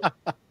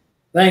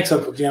 Thanks,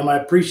 Uncle Jim. I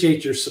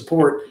appreciate your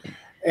support.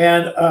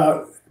 And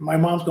my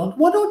mom's going,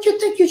 well, don't you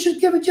think you should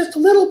give it just a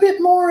little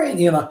bit more? And,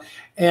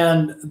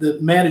 and the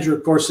manager,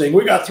 of course, saying,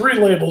 we got 3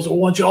 labels that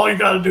want you. All you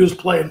got to do is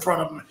play in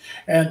front of them,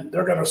 and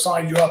they're going to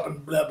sign you up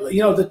and blah, blah.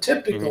 The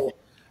typical.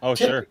 Oh,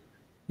 sure.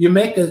 You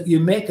make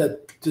a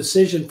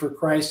decision for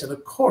Christ, and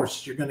of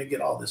course, you're going to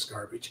get all this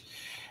garbage.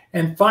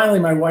 And finally,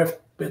 my wife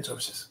bends over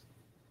and says,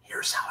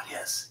 here's how it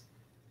is.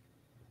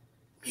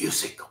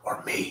 Music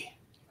or me.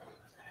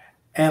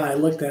 And I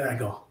looked at it and I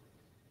go,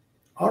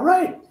 all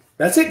right,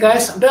 that's it,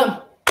 guys. I'm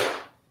done.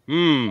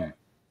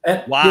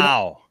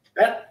 Wow.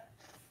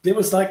 It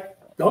was like,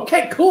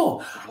 okay,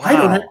 cool. Wow. I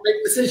don't have to make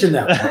a decision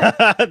now.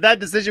 That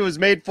decision was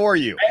made for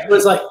you. It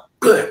was like,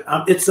 good.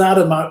 It's out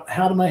of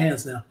my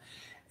hands now.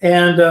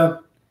 And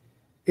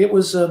it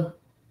was an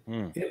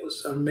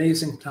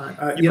amazing time.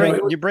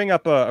 You bring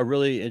up a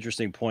really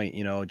interesting point,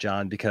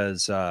 John,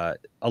 because a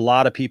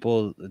lot of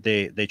people,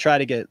 they try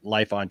to get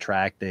life on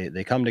track.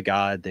 They come to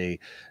God.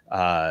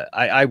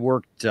 I've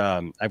worked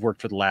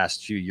for the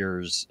last few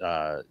years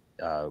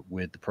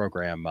with the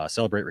program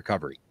Celebrate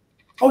Recovery.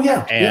 Oh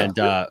yeah. And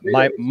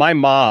my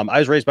mom, I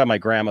was raised by my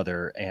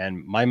grandmother,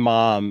 and my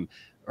mom,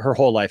 her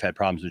whole life had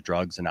problems with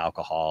drugs and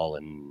alcohol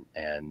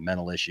and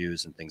mental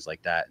issues and things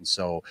like that. And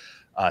so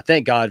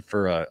thank God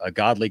for a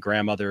godly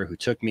grandmother who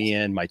took me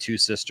in, my 2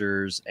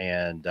 sisters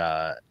and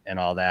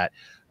all that.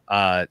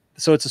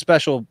 So it's a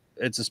special,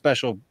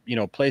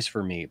 place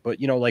for me. But,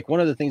 like one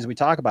of the things we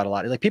talk about a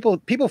lot, like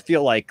people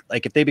feel like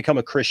if they become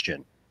a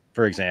Christian,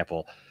 for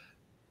example,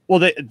 well,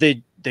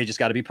 they just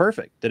got to be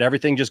perfect, that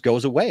everything just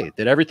goes away,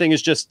 that everything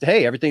is just,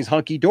 hey, everything's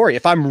hunky dory.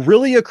 If I'm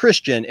really a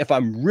Christian, if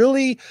I'm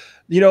really,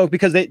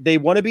 because they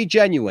want to be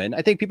genuine.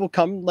 I think people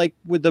come like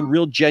with the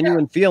real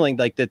genuine feeling,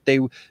 like that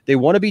they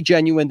want to be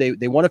genuine.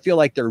 They want to feel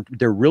like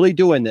they're really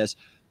doing this.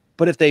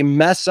 But if they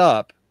mess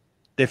up,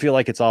 they feel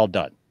like it's all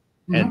done.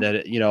 And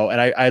that,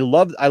 and I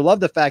love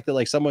the fact that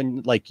like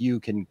someone like you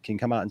can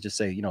come out and just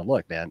say,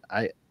 look, man,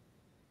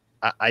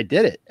 I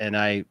did it, and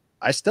I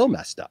still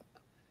messed up.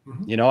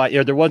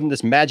 There wasn't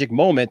this magic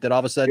moment that all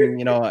of a sudden,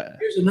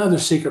 here's another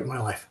secret in my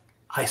life.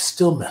 I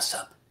still mess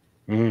up.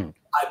 I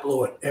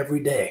blow it every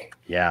day.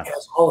 Yeah.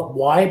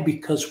 Why?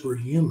 Because we're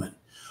human.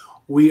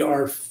 We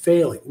are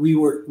failing.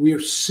 We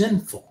are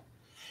sinful.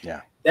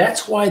 Yeah.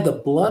 That's why the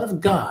blood of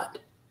God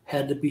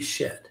had to be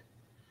shed.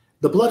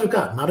 The blood of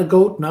God, not a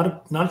goat, not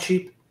a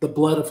sheep. The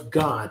blood of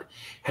God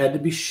had to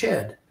be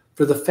shed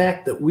for the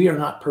fact that we are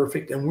not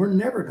perfect, and we're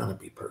never going to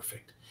be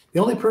perfect. The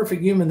only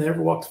perfect human that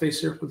ever walked the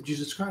face of the earth was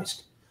Jesus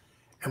Christ.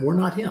 And we're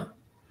not him.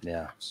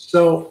 Yeah.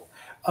 So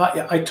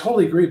I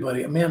totally agree,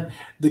 buddy. Man,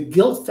 the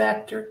guilt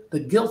factor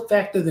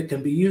that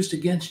can be used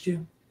against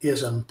you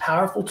is a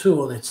powerful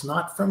tool, and it's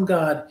not from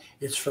God,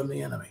 it's from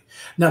the enemy.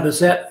 Now, does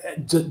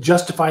that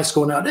justify us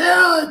going out?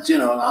 Yeah,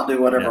 I'll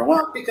do whatever I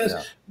want, because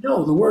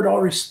no, the word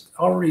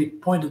already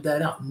pointed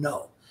that out.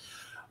 No.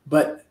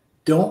 But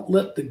don't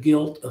let the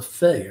guilt of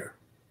failure,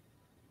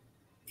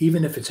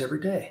 even if it's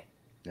every day,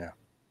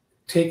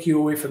 take you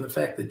away from the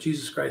fact that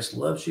Jesus Christ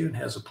loves you and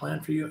has a plan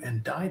for you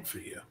and died for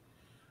you.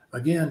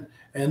 Again,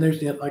 and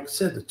there's, like I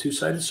said, the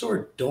two-sided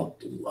sword. Don't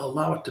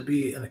allow it to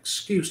be an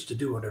excuse to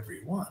do whatever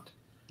you want.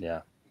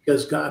 Yeah.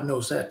 Because God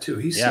knows that too.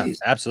 He sees.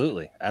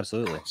 Absolutely.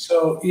 Absolutely.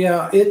 So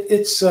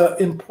it's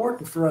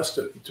important for us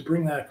to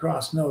bring that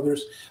across. No,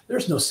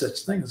 there's no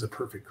such thing as a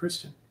perfect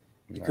Christian,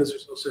 because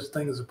there's no such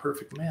thing as a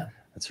perfect man.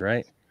 That's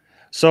right.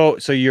 So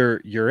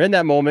you're in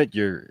that moment.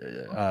 Your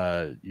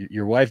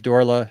wife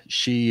Dorla,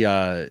 she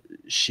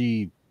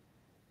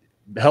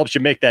helps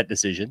you make that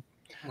decision.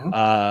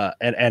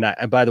 And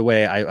by the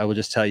way, I will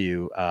just tell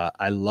you,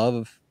 I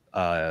love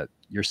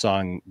your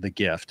song "The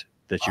Gift"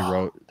 that you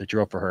wrote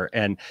for her.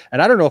 And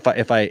I don't know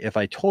if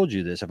I told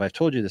you this, if I've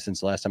told you this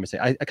since the last time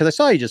because I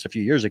saw you just a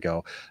few years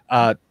ago.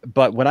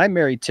 But when I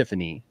married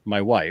Tiffany,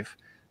 my wife,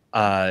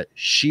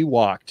 she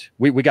walked.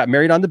 We got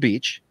married on the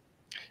beach.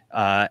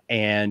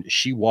 And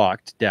she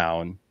walked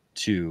down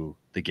to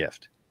 "The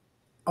Gift."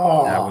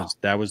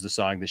 That was the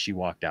song that she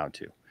walked down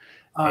to.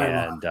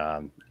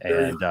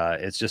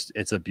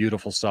 It's a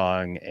beautiful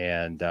song.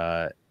 And,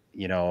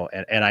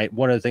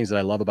 one of the things that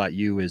I love about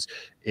you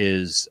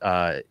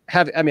I've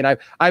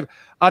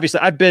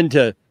been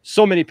to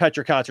so many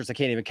Petra concerts I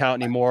can't even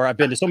count anymore. I've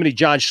been to so many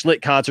John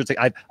Schlitt concerts.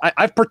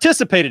 I've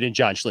participated in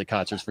John Schlitt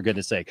concerts, for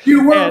goodness sake.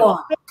 You were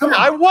one. Come on.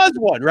 I was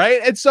one,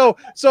 right? And so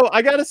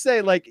I gotta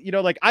say,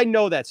 I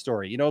know that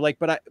story,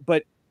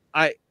 but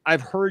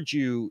I've heard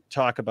you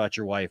talk about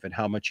your wife and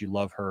how much you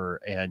love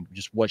her and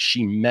just what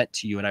she meant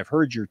to you. And I've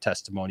heard your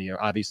testimony.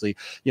 Obviously,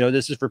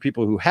 this is for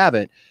people who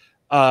haven't.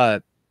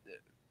 But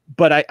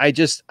I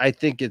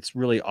think it's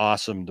really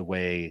awesome the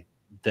way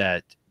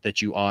that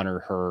you honor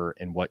her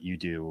and what you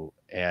do.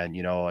 And,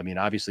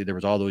 obviously there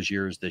was all those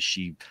years that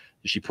she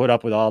put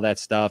up with all that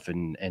stuff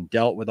and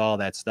dealt with all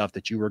that stuff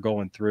that you were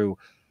going through.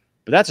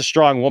 But that's a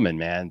strong woman,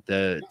 man,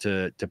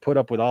 to put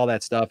up with all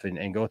that stuff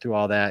and go through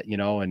all that,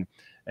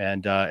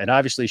 and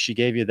obviously she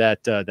gave you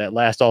that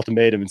last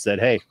ultimatum and said,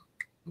 "Hey,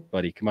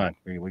 buddy, come on,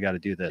 we got to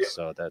do this."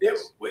 So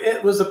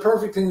it was the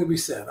perfect thing to be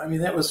said. I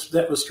mean, that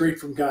was straight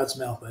from God's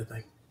mouth, I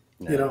think.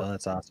 Well,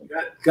 that's awesome.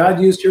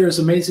 God used her as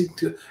amazing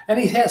too, and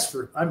He has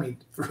for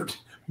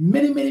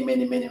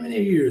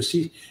many years.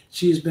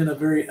 She's been a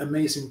very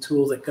amazing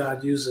tool that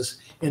God uses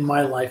in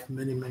my life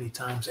many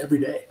times, every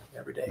day.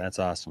 That's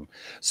awesome.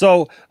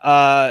 So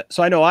I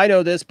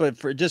know this, but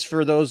for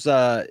those,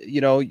 so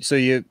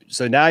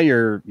now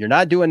you're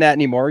not doing that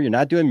anymore. You're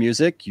not doing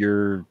music.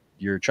 You're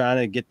trying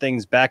to get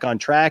things back on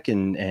track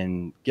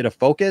and get a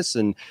focus.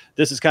 And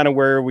this is kind of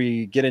where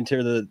we get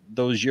into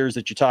those years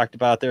that you talked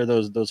about there,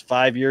 those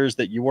 5 years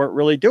that you weren't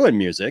really doing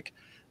music.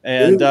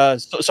 And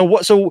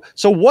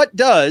so what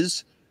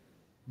does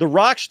the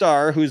rock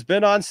star who's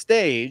been on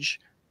stage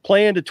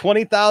playing to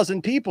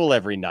 20,000 people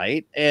every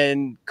night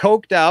and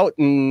coked out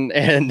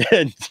and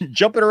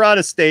jumping around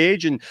a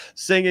stage and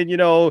singing,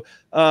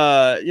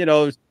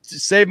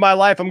 "Save My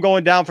Life, I'm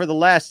Going Down for the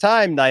Last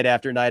Time," night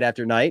after night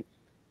after night.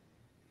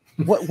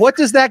 What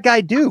does that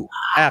guy do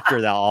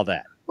after all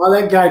that? Well,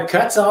 that guy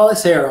cuts all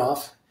his hair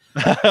off,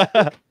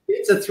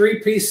 gets a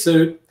 3-piece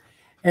suit,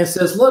 and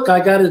says, "Look, I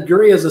got a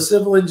degree as a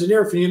civil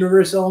engineer from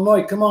University of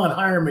Illinois. Come on,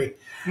 hire me."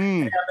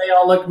 And they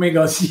all look at me and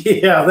go,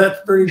 "Yeah,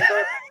 that's pretty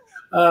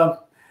fun.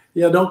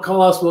 Don't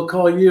call us, we'll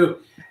call you."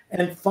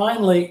 And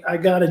finally, I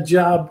got a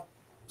job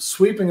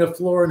sweeping a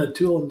floor in a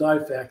tool and die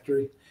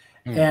factory.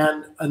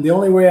 And the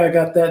only way I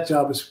got that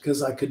job is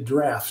because I could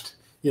draft,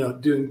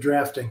 doing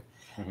drafting.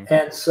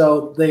 And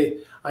so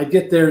I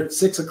get there at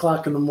 6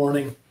 o'clock in the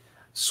morning,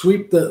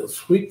 sweep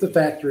the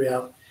factory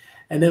out.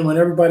 And then when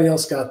everybody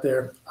else got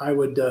there, I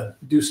would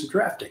do some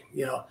drafting.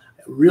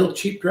 real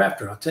cheap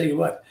drafter, I'll tell you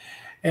what.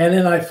 And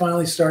then I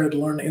finally started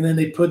learning, and then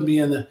they put me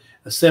in the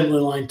assembly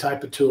line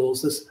type of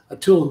tools. A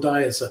tool and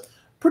die is a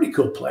pretty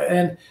cool play.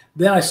 And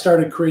then I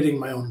started creating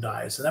my own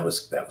dies, and that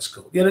was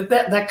cool. Yeah,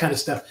 that kind of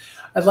stuff.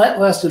 That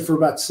lasted for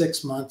about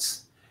 6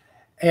 months.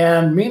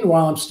 And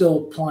meanwhile, I'm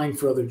still applying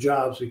for other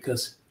jobs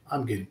because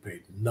I'm getting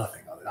paid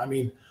nothing on it.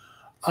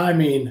 I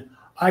mean,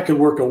 I could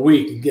work a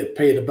week and get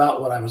paid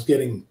about what I was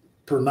getting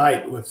per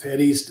night with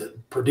At East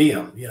per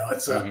diem.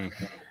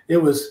 It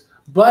was,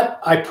 but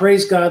I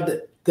praise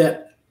God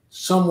that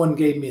someone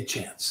gave me a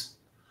chance.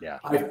 Yeah.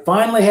 I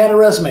finally had a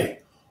resume,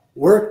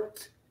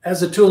 worked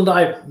as a tool and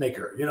die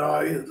maker,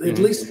 at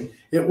least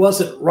it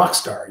wasn't rock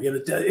star,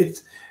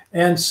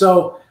 and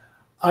so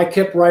I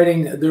kept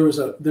writing. There was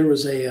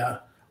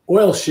a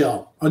oil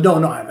shell. And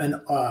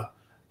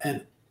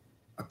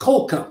a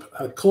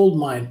coal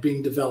mine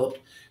being developed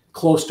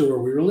close to where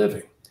we were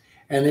living.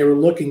 And they were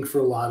looking for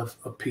a lot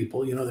of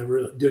people, they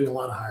were doing a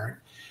lot of hiring.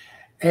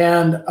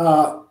 And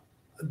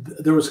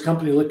there was a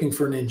company looking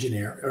for an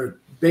engineer, or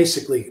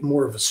basically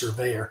more of a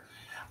surveyor,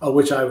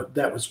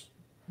 that was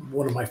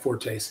one of my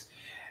fortes.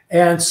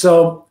 And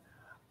so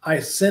I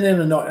sent in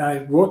a note, and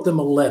I wrote them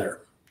a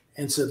letter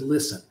and said,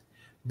 listen,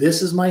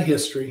 this is my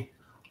history.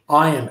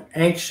 I am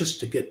anxious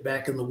to get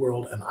back in the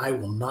world, and I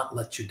will not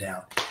let you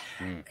down.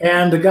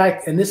 And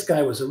this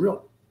guy was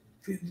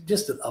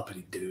just an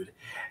uppity dude.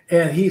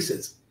 And he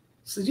says,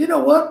 you know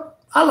what?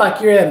 I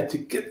like your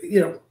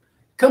attitude.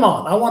 Come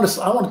on, I want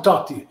to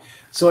talk to you.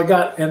 So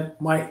and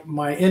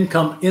my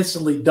income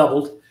instantly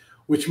doubled,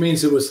 which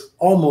means it was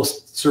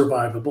almost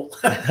survivable.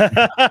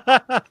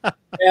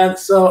 And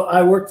so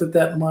I worked at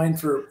that mine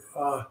for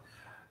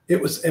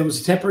it was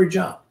a temporary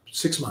job,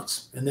 6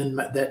 months, and then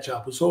that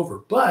job was over.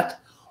 But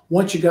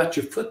once you got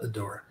your foot in the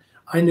door,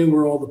 I knew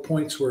where all the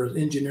points were,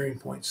 engineering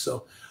points.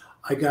 So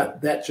I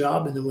got that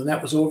job, and then when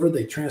that was over,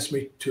 they transferred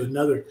me to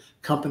another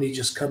company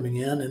just coming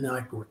in, and then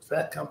I worked for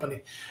that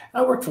company.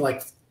 I worked for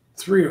like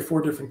 3 or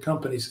 4 different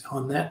companies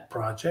on that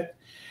project.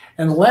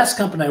 And the last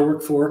company I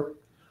worked for,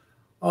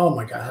 oh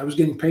my God, I was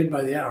getting paid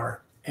by the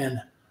hour, and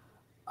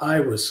I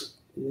was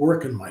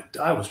working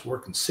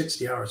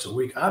 60 hours a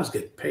week. I was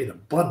getting paid a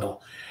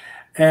bundle.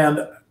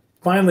 And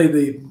finally,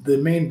 the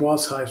main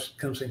boss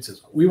comes in and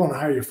says, we want to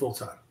hire you full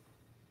time.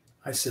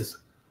 I says,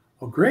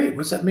 oh, great.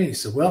 What's that mean? He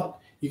said, well,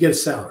 you get a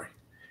salary.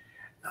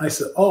 I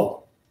said,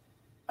 oh,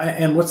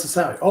 and what's the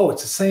salary? Oh,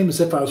 it's the same as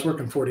if I was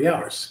working 40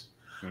 hours.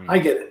 I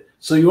get it.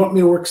 So you want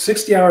me to work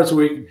 60 hours a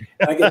week,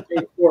 and I get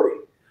paid 40.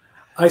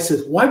 I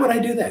said, why would I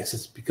do that? He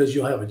says, because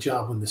you'll have a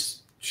job when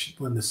this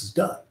is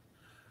done.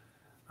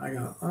 I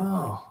go,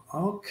 oh,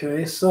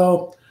 okay.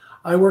 So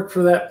I worked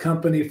for that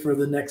company for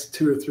the next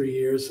 2 or 3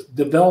 years,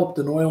 developed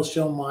an oil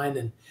shale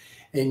mine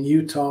in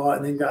Utah,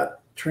 and then got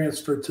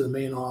transferred to the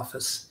main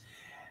office.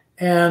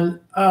 And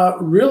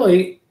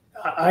really,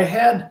 I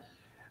had,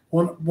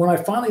 when I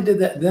finally did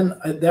that, then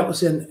that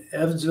was in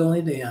Evansville,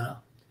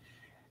 Indiana.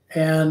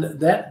 And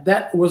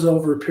that was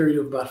over a period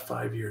of about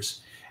 5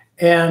 years.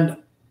 And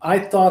I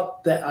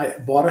thought that I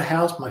bought a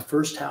house, my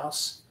first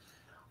house,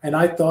 and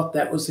I thought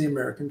that was the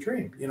American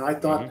dream. I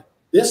thought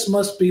this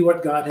must be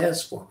what God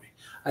has for me.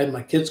 I had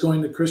my kids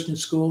going to Christian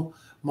school.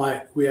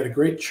 We had a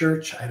great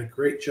church. I had a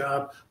great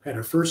job. I had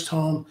our first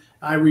home.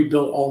 I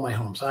rebuilt all my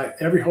homes.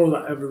 Every home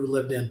I ever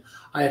lived in,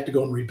 I had to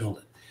go and rebuild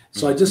it.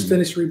 So I just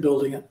finished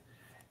rebuilding it.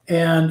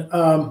 And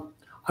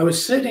I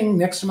was sitting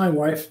next to my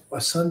wife a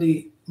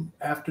Sunday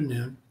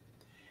afternoon,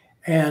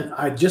 and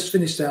I just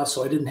finished the house,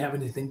 so I didn't have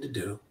anything to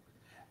do.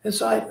 And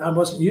so I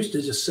wasn't used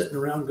to just sitting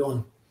around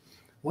going,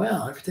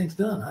 well, everything's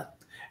done.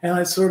 And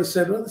I sort of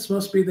said, well, this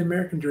must be the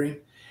American dream.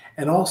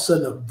 And all of a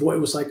sudden, it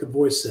was like a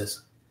voice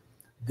says,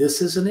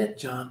 this isn't it,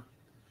 John.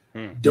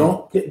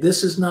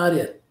 This is not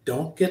it.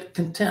 Don't get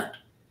content.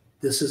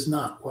 This is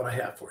not what I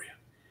have for you.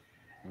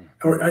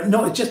 Or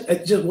no, it just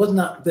was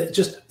not that.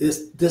 Just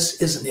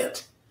this isn't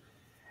it.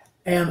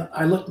 And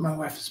I looked at my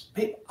wife and said,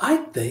 babe, I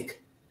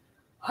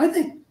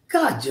think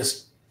God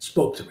just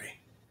spoke to me.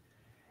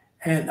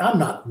 And I'm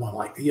not one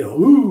like,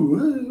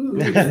 ooh.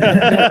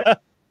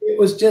 It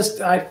was just,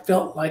 I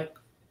felt like,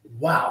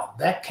 wow,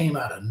 that came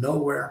out of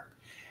nowhere.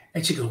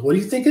 And she goes, what do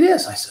you think it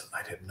is? I said,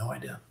 I have no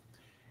idea.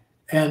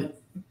 And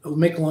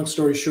make a long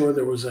story short,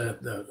 there was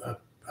a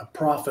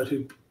prophet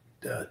who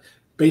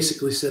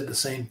basically said the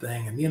same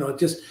thing. And,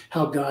 just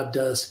how God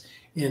does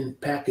in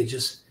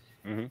packages.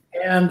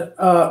 And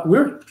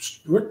we're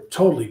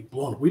totally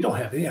blown. We don't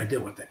have any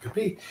idea what that could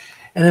be.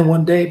 And then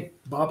one day,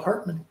 Bob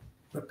Hartman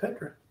of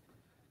Petra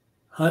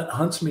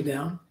hunts me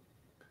down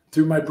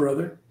through my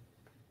brother.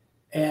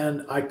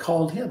 And I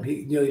called him.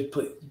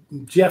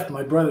 Jeff,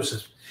 my brother,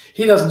 says,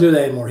 he doesn't do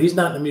that anymore. He's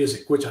not in the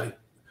music, which I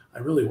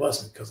really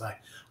wasn't, because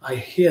I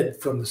hid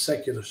from the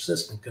secular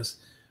system, because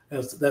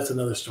that's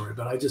another story.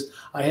 But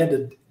I had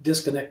to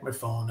disconnect my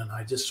phone, and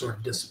I just sort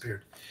of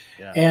disappeared.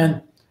 Yeah.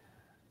 And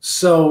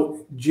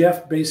so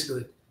Jeff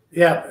basically,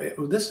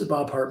 this is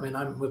Bob Hartman.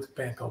 I'm with a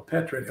band called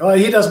Petra. Oh,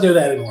 he doesn't do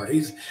that anymore.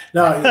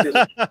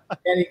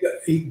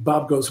 And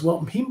Bob goes,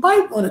 well, he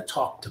might want to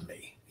talk to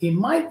me.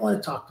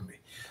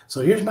 So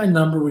here's my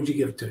number. Would you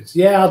give it to me?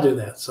 Yeah, I'll do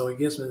that. So he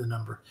gives me the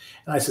number.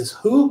 And I says,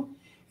 who?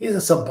 He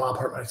says, some Bob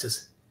Hartman. I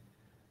says,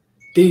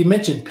 did he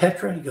mention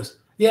Petra? He goes,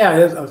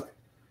 yeah.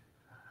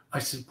 I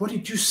said, what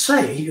did you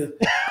say? He goes,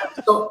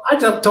 so I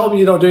just told him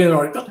you don't do anything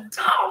wrong.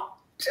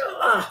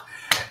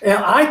 And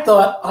I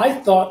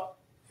thought,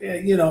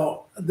 you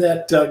know,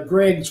 that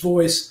Greg's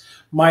voice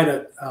might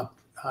have,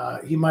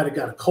 he might have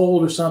got a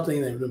cold or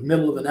something in the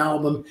middle of an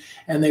album,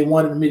 and they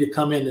wanted me to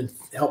come in and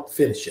help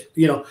finish it.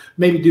 You know,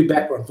 maybe do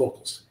background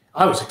vocals.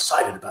 I was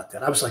excited about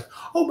that. I was like,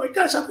 oh my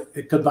gosh,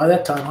 because by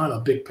that time I'm a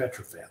big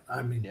Petra fan.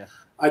 I mean, yeah.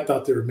 I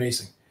thought they were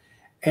amazing.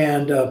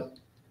 And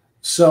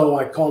so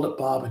I called up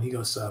Bob, and he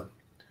goes,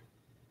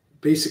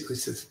 basically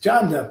says,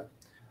 John,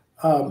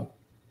 are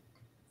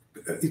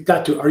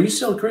you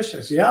still a Christian?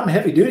 I said, yeah, I'm a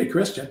heavy duty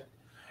Christian.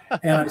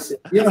 And I said,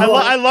 you know,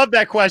 I love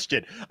that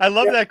question. I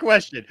love that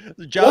question.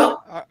 John,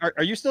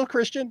 are you still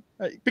Christian?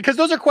 Because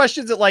those are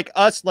questions that like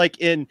us,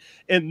 like in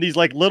these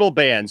like little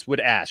bands would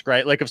ask,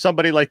 right? Like if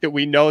somebody like that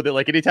we know that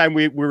like anytime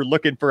we were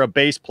looking for a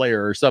bass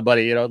player or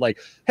somebody, you know, like,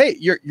 hey,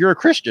 you're a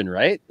Christian,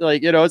 right?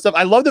 Like, you know, stuff.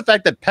 I love the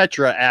fact that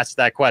Petra asked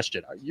that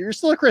question. You're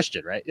still a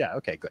Christian, right? Yeah.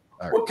 Okay, good.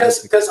 All right. Well,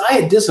 because I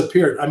had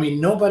disappeared. I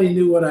mean, nobody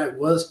knew what I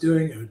was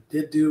doing or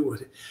did do.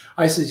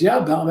 I says, yeah,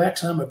 Bob,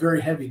 actually, I'm a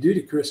very heavy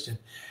duty Christian.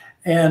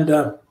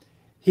 And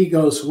he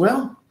goes,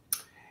 well,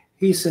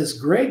 he says,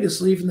 Greg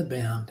is leaving the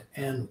band,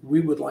 and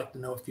we would like to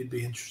know if you'd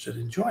be interested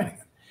in joining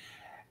it.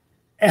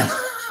 And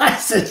I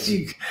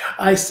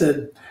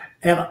said,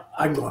 and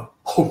I'm going,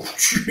 oh,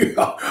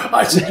 yeah.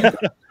 I said,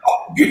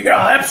 oh,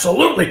 yeah,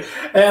 absolutely.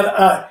 And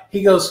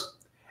he goes,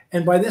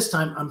 and by this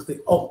time I'm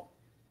thinking, oh,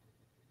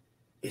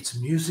 it's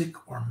music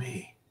or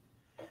me.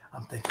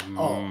 I'm thinking,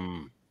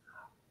 and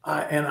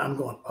I'm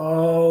going,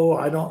 oh,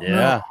 I don't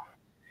know.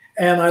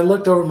 And I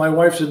looked over, my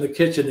wife's in the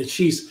kitchen, and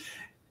she's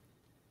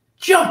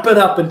jumping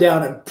up and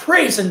down and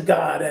praising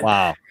God. And,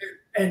 wow.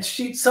 And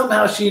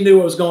somehow she knew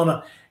what was going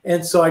on.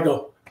 And so I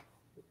go,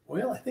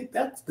 well, I think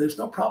there's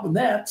no problem in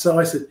that. So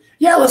I said,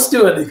 yeah, let's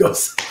do it. And he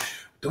goes,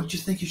 don't you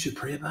think you should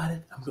pray about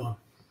it? I'm going,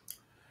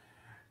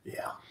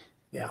 yeah.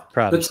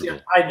 But yeah,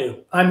 I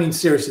knew. I mean,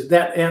 seriously,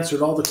 that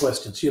answered all the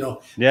questions. You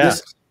know,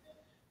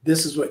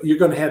 this is what you're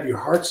going to have, your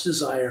heart's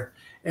desire.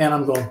 And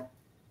I'm going,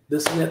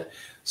 this is it.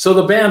 So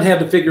the band had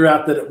to figure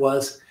out that it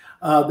was.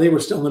 They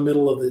were still in the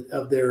middle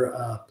of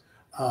their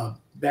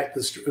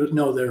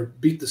their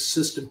Beat the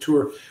System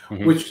tour,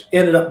 which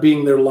ended up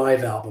being their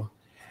live album.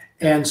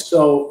 And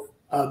so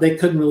they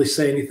couldn't really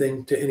say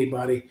anything to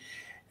anybody.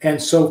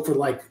 And so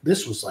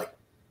this was like,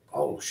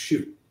 oh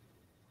shoot,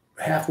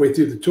 halfway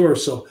through the tour.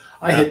 So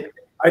I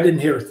didn't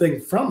hear a thing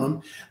from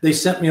them. They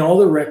sent me all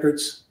the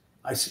records.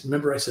 I said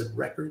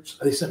records.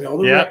 They sent me all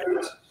the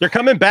records. They're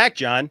coming back,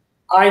 John.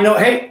 I know.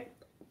 Hey,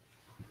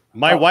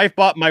 my wife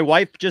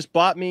just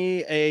bought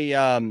me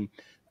a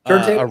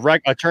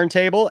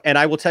turntable, and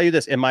I will tell you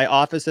this: in my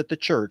office at the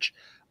church,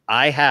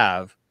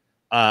 I've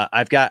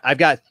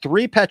got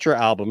 3 Petra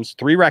albums,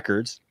 3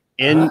 records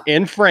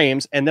in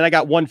frames, and then I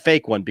got 1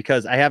 fake one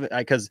because I haven't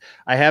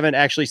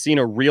actually seen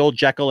a real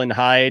Jekyll and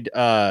Hyde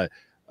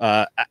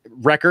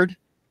record.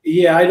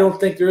 Yeah, I don't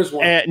think there is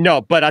one. No,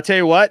 but I'll tell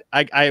you what,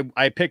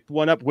 I picked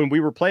one up when we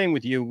were playing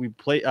with you. We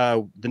played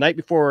the night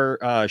before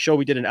show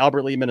we did in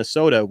Albert Lee,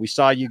 Minnesota. We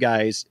saw you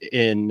guys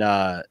in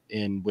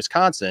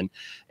Wisconsin,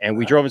 and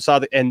we drove and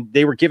saw and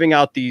they were giving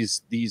out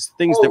these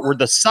things that were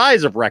the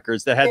size of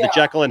records that had the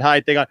Jekyll and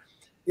Hyde thing on.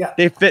 Yeah,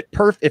 they fit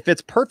it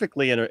fits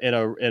perfectly in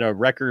a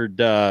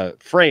record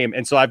frame,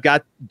 and so I've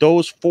got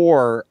those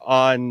 4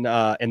 on.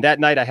 And that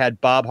night I had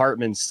Bob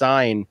Hartman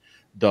sign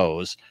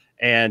those,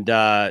 and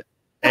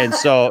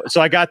so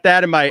I got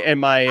that in my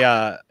and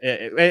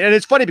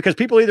it's funny because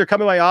people either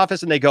come in my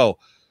office and they go,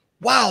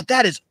 wow,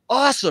 that is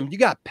awesome. You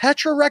got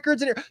Petra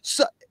records in here.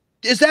 So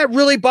is that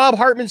really Bob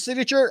Hartman's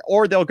signature?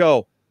 Or they'll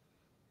go,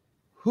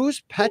 who's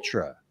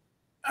Petra?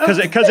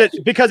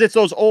 Because it's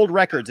those old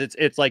records.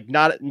 It's like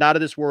not of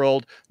this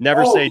world,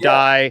 Never Say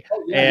Die.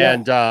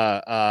 And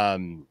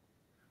okay,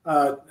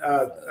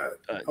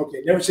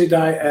 Never Say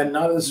Die and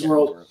Not of This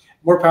World.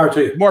 More power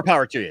to you. More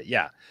power to you.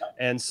 Yeah.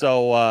 And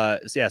so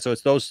so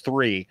it's those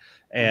 3,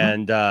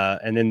 and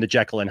then the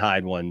Jekyll and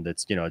Hyde one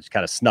that's, you know, it's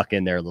kind of snuck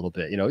in there a little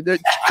bit. You know,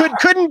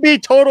 couldn't be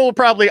total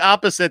probably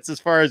opposites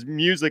as far as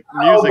musically.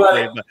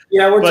 But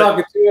we're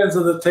talking 2 ends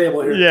of the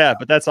table here. Yeah,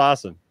 but that's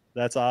awesome.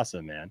 That's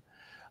awesome, man.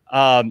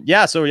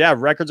 So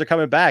records are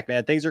coming back,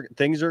 man. Things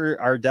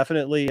are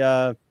definitely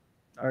are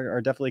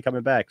definitely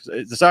coming back.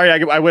 Sorry,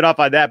 I went off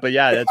on that, but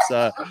yeah,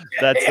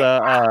 that's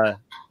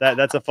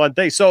a fun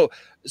thing. So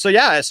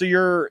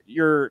you're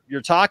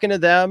talking to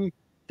them.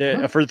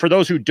 For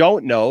those who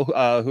don't know,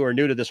 who are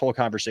new to this whole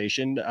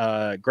conversation,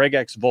 Greg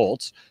X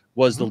Volts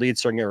was the lead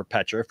singer of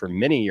Petra for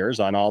many years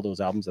on all those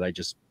albums that I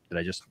just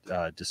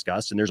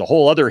discussed. And there's a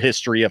whole other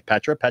history of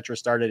Petra. Petra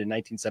started in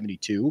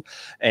 1972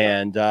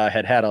 and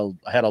had a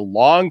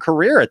long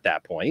career at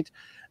that point.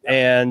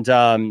 And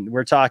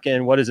we're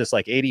talking, what is this,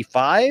 like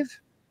 85?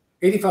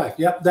 85.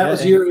 Yep. That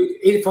was year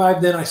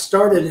 85. Then I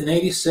started in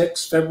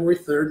 86, February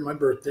 3rd, my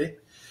birthday.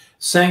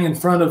 sang in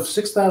front of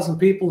 6,000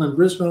 people in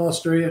Brisbane,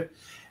 Australia,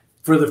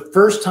 for the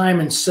first time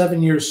in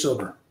 7 years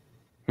sober.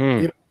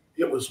 It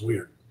was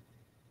weird.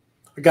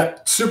 I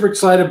got super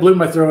excited, blew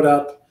my throat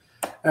out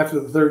after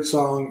the third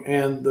song,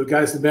 and the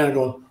guys in the band are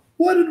going,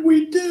 "What did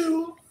we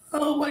do?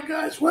 Oh my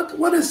gosh,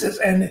 what is this?"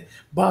 And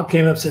Bob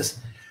came up and says,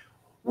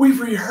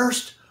 "We've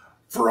rehearsed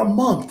for a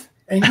month,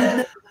 and you never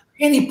had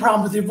any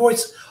problem with your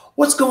voice.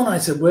 What's going on?" I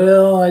said,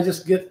 "Well, I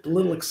just get a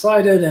little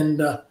excited."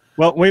 And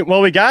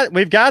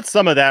we've got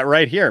some of that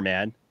right here,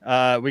 man.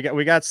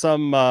 We got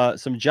some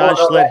John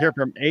Schlitt here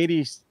from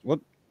 80s.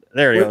 Whoop,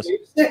 there he goes.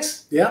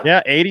 86, yeah.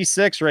 Yeah,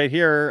 86 right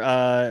here,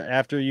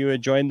 after you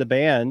had joined the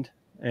band.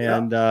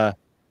 And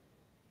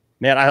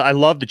man, I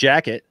love the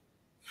jacket.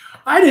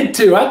 I did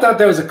too. I thought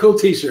that was a cool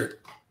t-shirt.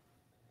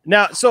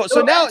 Now, so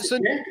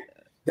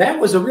that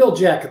was a real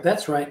jacket.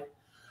 That's right.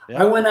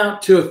 Yeah. I went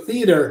out to a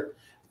theater,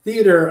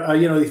 you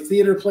know, the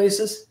theater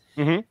places,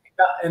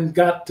 and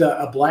got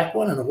a black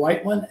one and a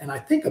white one, and I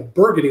think a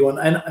burgundy one.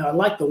 And I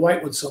like the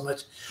white one so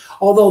much,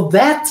 although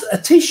that's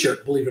a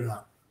t-shirt, believe it or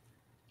not.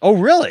 Oh,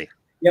 really?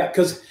 Yeah,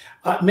 because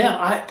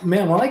man,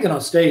 when I get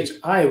on stage,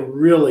 I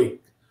really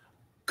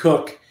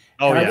cook.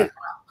 Oh, yeah.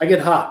 I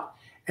get hot,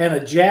 and a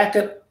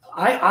jacket.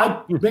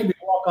 I maybe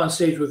walk on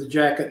stage with a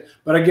jacket,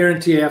 but I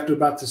guarantee you, after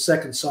about the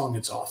second song,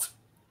 it's off.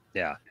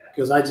 Yeah,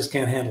 because I just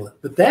can't handle it.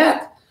 But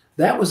that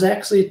was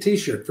actually a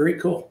t-shirt. Very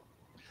cool.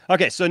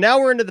 Okay, so now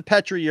we're into the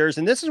Petra years,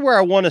 and this is where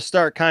I want to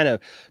start kind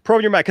of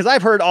probing your mind, because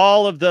I've heard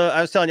all of the,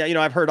 I was telling you, you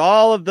know, I've heard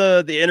all of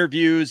the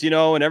interviews, you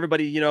know, and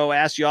everybody, you know,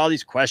 asks you all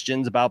these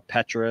questions about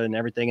Petra and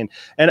everything.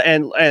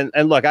 And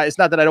look, it's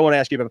not that I don't want to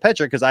ask you about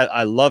Petra, because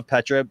I love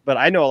Petra, but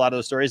I know a lot of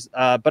those stories.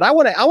 But I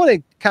want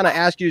to kind of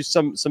ask you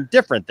some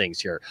different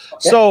things here.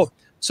 Okay.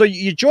 So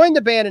you joined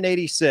the band in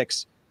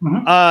 '86.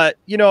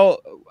 You know,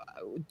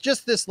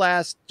 just this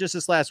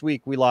last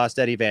week, we lost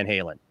Eddie Van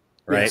Halen,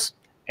 right? Yes.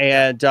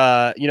 And,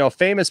 you know,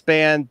 famous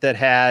band that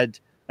had,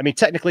 I mean,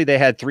 technically they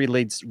had three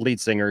lead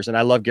singers, and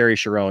I love Gary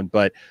Cherone,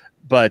 but,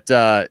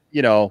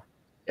 you know,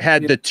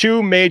 had the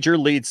two major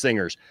lead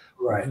singers.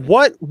 Right.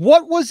 What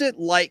was it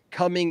like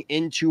coming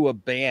into a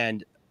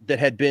band that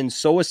had been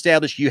so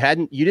established? You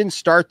didn't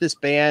start this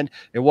band.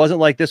 It wasn't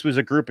like this was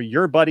a group of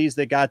your buddies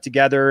that got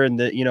together, and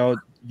that, you know,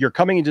 you're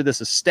coming into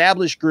this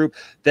established group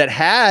that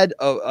had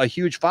a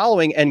huge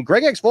following, and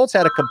Greg X Volz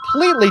had a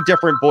completely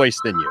different voice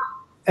than you.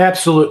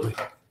 Absolutely.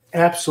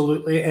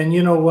 Absolutely. And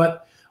you know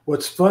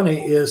what's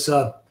funny is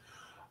I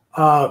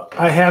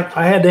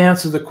had to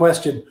answer the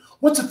question,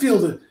 what's it feel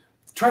to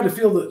try to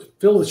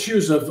fill the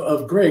shoes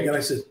of Greg? And I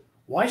said,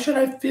 why should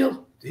I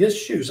feel his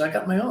shoes? I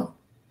got my own.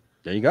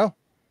 There you go.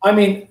 I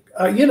mean,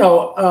 you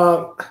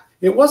know,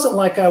 it wasn't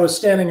like I was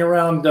standing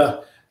around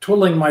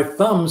twiddling my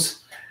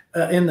thumbs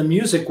in the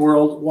music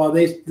world while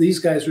these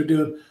guys were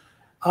doing,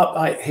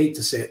 I hate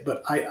to say it,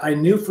 but I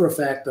knew for a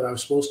fact that I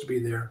was supposed to be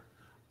there.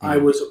 I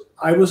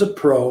was a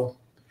pro.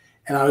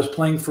 And I was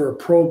playing for a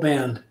pro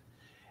band,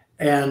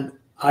 and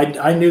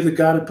I knew that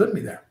God had put me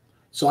there,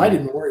 so I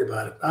didn't worry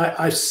about it.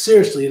 I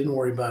seriously didn't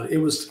worry about it.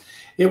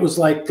 It was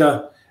like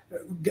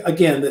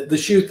again the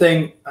shoe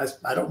thing.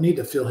 I don't need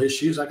to fill his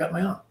shoes. I got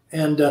my own,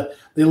 and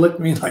they looked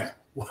at me like,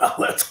 "Wow,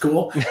 that's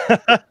cool."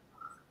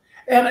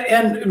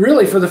 and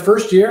really, for the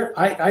first year,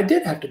 I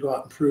did have to go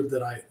out and prove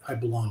that I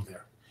belonged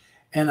there,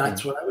 and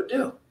that's what I would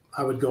do.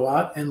 I would go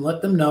out and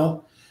let them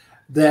know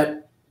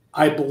that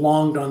I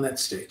belonged on that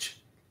stage.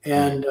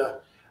 And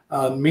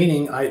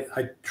meaning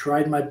I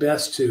tried my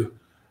best to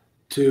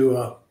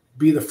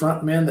be the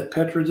front man that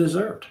Petra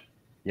deserved.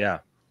 Yeah.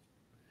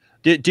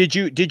 Did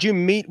you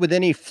meet with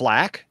any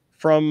flack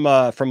from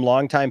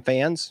longtime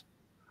fans?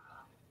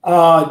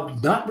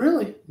 Not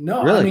really.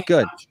 No. Really? I mean,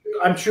 good.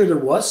 I'm sure there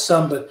was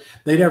some, but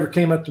they never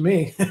came up to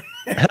me.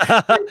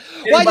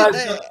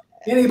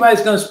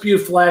 Anybody's going to spew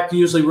flack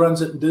usually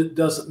runs it and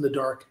does it in the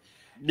dark.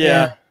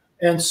 Yeah.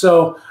 And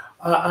so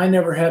I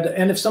never had to.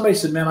 And if somebody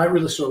said, "Man, I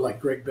really sort of like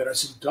Greg better," I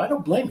said, "I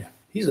don't blame you.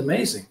 He's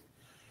amazing."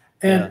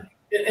 And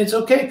it's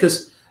okay,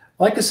 because,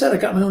 like I said, I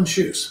got my own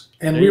shoes,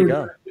 and we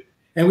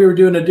were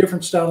doing a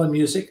different style of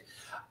music.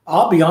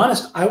 I'll be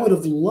honest, I would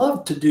have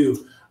loved to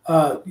do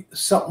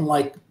something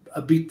like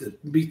a Beat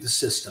the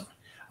System.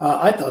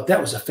 I thought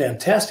that was a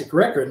fantastic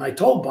record, and I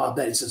told Bob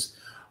that. He says,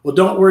 "Well,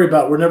 don't worry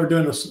about it. We're never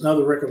doing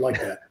another record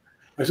like that."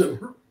 I said,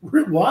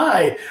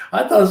 "Why?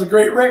 I thought it was a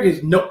great record." He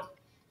said, "Nope.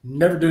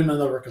 Never doing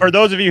another record." For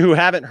those of you who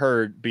haven't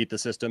heard Beat the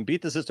System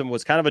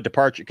was kind of a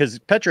departure, because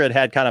Petra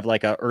had kind of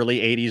like a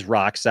early 80s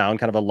rock sound,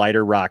 kind of a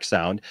lighter rock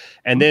sound.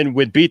 And then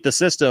with Beat the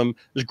System,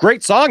 there's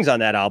great songs on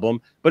that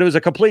album, but it was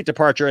a complete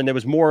departure, and there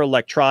was more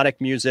electronic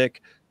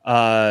music,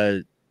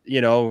 you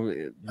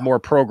know, more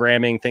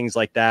programming, things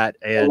like that.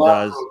 And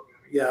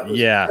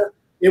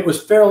it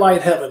was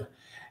Fairlight Heaven.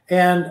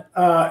 And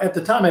at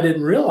the time I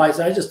didn't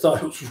realize, I just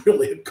thought it was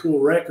really a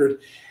cool record.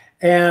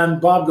 And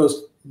Bob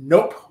goes,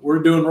 "Nope, we're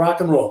doing rock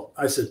and roll."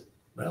 I said,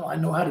 "Well, I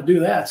know how to do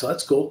that, so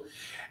that's cool."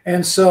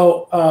 And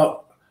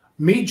so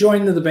me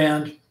joining the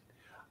band,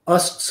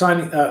 us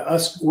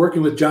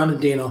working with John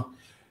and Dino,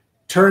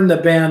 turned the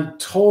band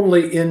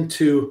totally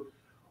into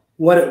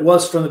what it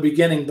was from the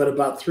beginning, but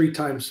about 3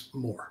 times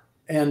more.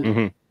 And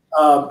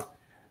Mm-hmm.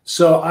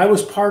 So I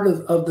was part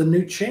of the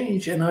new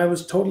change, and I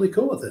was totally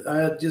cool with it.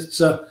 I just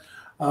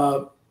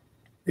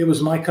it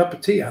was my cup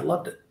of tea. I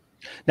loved it.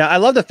 Now, I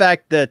love the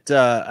fact that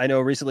I know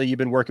recently you've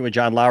been working with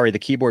John Lowry, the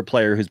keyboard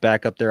player who's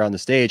back up there on the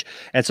stage.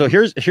 And so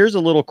here's a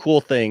little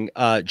cool thing.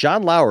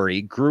 John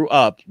Lowry grew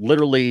up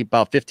literally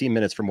about 15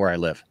 minutes from where I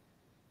live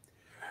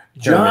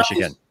here in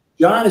Michigan.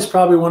 John is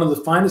probably one of the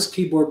finest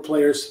keyboard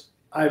players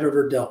I've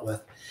ever dealt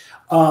with,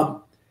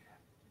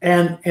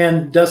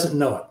 and doesn't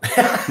know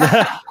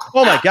it.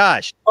 Oh my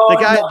gosh,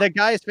 the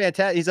guy is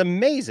fantastic. He's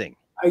amazing.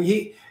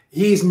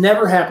 He's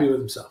never happy with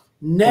himself.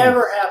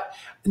 Never happy.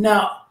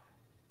 Now,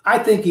 I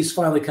think he's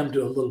finally come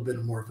to a little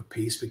bit more of a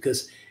peace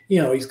because,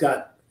 he's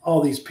got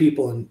all these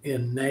people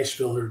in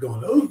Nashville that are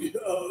going,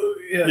 oh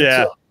yeah.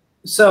 Yeah.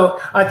 So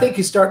I think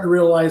he's starting to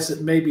realize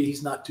that maybe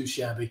he's not too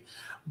shabby,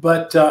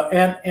 but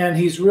and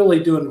he's really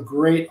doing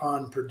great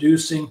on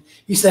producing.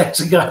 He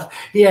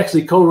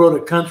actually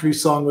co-wrote a country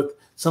song with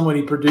someone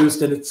he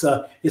produced, and it's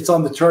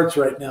on the charts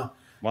right now.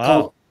 Wow.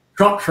 Called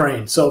Trump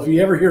Train. So if you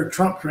ever hear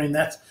Trump Train,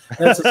 that's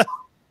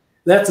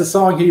a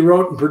song he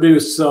wrote and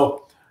produced.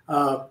 So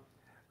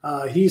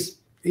he's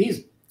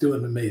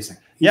doing amazing.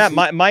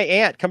 My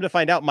aunt, come to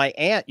find out, my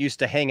aunt used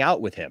to hang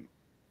out with him,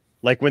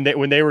 like when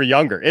they were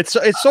younger. It's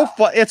so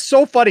fun. It's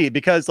so funny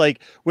because like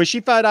when she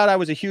found out I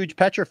was a huge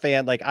Petra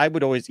fan, like I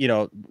would always,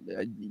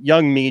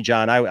 young me,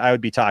 John, I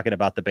would be talking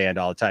about the band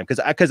all the time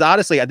because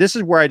honestly, this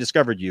is where I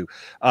discovered you.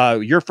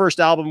 Your first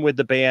album with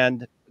the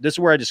band. This is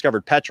where I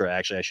discovered Petra.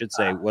 Actually, I should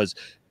say was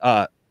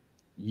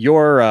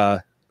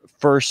your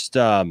first.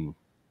 I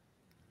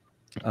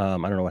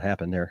don't know what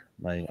happened there.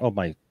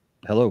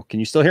 Hello, can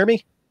you still hear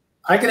me?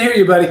 I can hear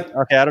you, buddy.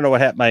 Okay, I don't know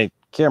what happened. My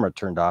camera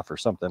turned off or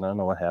something. I don't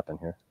know what happened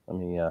here. Let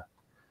me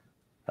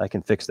I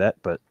can fix that,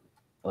 but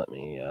let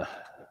me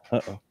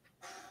uh-oh.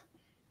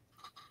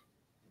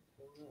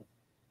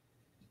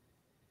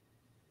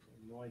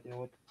 No idea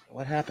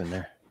what happened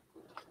there.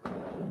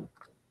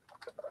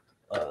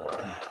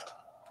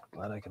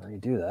 Glad I can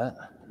redo that.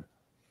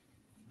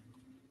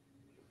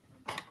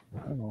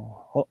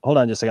 Oh, hold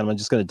on just a second. I'm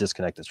just going to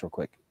disconnect this real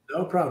quick.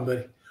 No problem,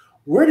 buddy.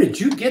 Where did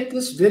you get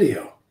this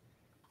video?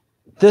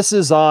 This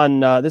is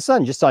on just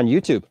on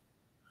YouTube.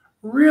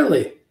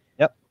 Really?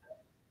 Yep.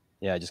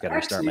 Yeah, I just got to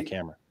restart my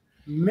camera.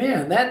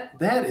 Man,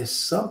 that is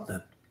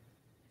something.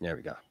 There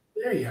we go.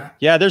 There you are.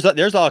 Yeah, there's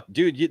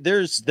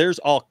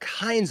all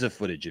kinds of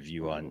footage of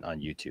you on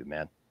YouTube,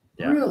 man.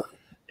 Yeah. Really?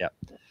 Yeah.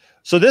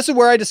 So this is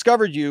where I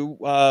discovered you.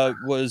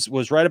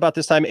 Was right about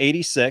this time,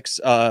 86.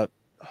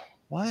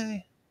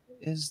 Why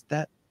is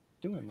that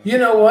doing that? You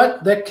know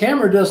what? That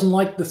camera doesn't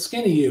like the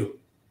skinny you.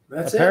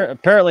 That's it.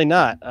 Apparently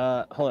not.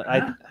 Hold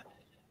on.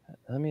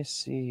 Let me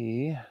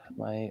see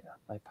my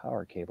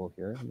power cable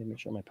here. Let me make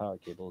sure my power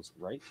cable is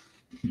right.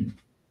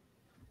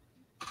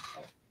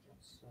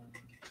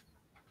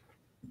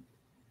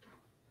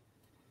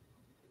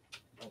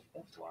 Oh,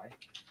 that's why.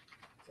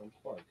 It's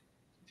unplugged.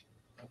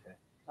 Okay,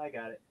 I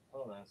got it.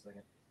 Hold on a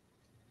second.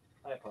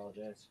 I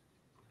apologize.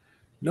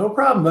 No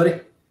problem,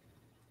 buddy.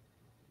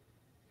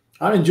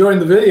 I'm enjoying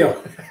the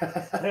video.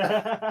 That's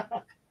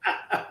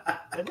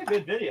a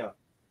good video.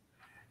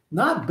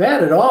 Not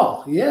bad at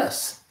all.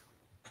 Yes.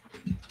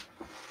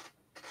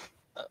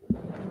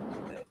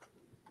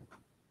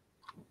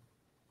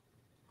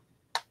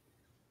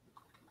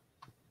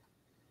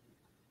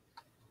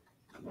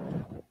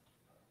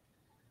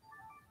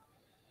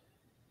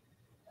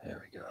 There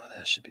we go.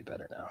 That should be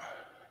better now.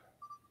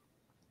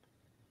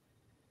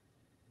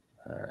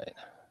 All right.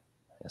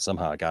 Yeah,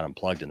 somehow I got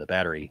unplugged and the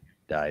battery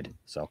died.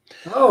 So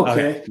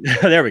okay.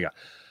 There we go.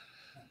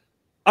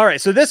 All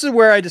right. So this is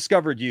where I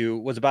discovered you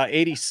was about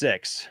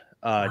 86.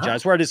 John,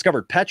 it's where I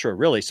discovered Petra,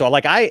 really. So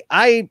like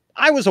I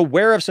was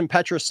aware of some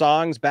Petra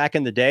songs back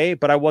in the day,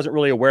 but I wasn't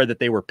really aware that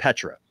they were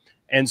Petra.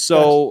 And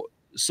so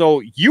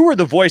so you were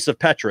the voice of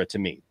Petra to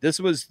me. This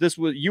was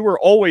you were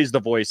always the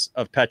voice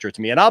of Petra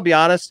to me. And I'll be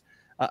honest,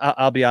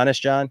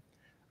 John.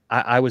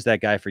 I was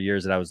that guy for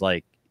years that I was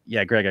like,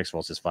 yeah, Greg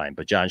Exfolds is fine,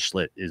 but John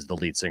Schlitt is the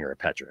lead singer of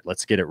Petra.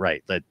 Let's get it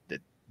right.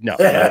 No.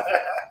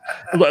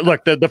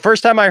 Look, the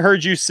first time I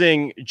heard you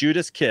sing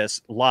Judas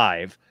Kiss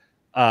live,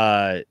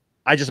 I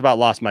just about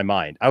lost my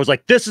mind. I was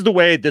like, this is the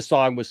way this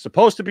song was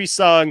supposed to be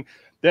sung.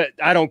 That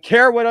I don't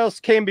care what else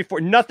came before.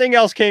 Nothing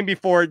else came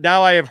before.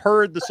 Now I have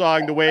heard the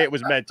song the way it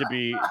was meant to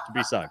be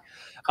sung.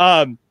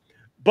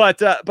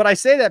 But I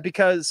say that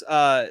because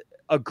a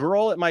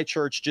girl at my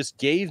church just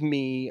gave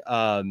me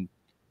a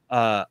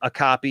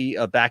copy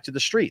of Back to the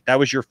Street. That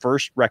was your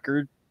first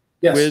record.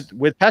 Yes.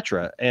 with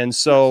Petra. And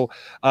so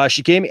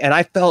she gave me, and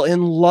I fell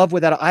in love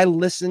with that. I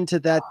listened to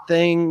that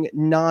thing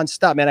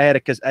nonstop, man. I had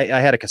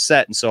a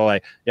cassette. And so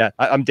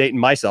I'm dating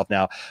myself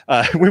now.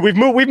 We've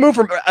moved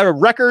from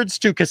records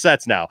to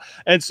cassettes now.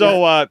 And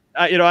so, I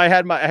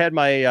had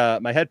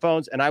my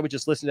headphones and I would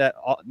just listen to that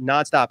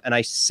nonstop. And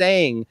I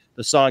sang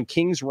the song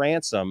King's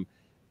Ransom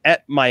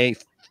at my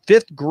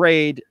 5th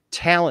grade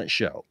talent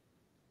show.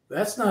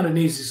 That's not an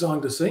easy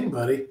song to sing,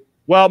 buddy.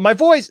 Well, my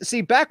voice,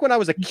 see, back when I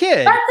was a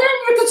kid, Back then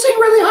you could sing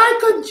really high,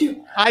 couldn't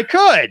you? I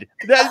could.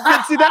 See,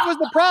 that was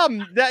the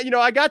problem. That, you know,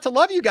 I got to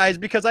love you guys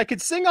because I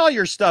could sing all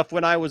your stuff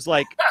when I was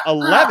like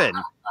 11.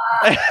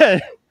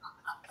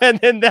 And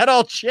then that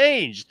all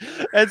changed.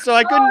 And so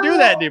I couldn't do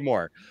that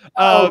anymore.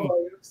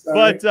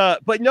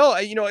 But no,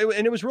 you know,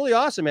 and it was really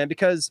awesome, man,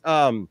 because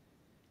the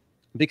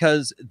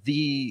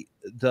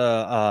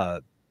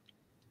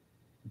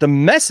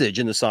message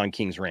in the song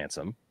King's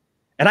Ransom,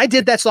 and I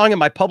did that song in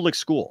my public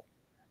school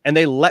and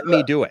they let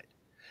me do it.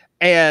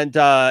 And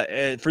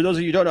for those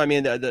of you who don't know, I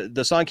mean,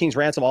 the song King's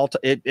Ransom,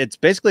 it's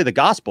basically the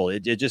gospel.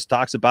 It just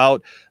talks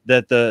about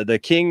that the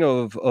king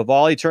of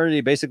all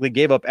eternity basically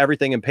gave up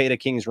everything and paid a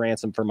king's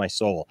ransom for my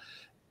soul.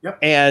 Yep.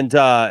 And,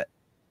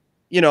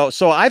 you know,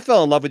 so I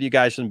fell in love with you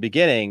guys from the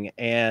beginning.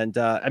 And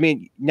I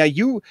mean, now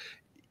you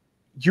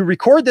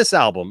record this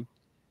album,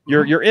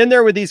 you're in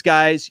there with these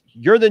guys,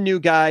 you're the new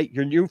guy,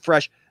 you're new,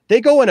 fresh. They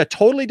go in a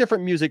totally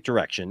different music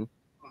direction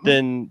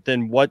than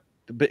what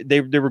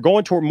they were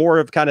going toward, more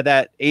of kind of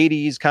that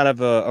 80s kind of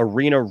a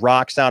arena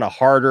rock sound, a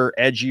harder,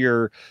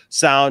 edgier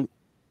sound,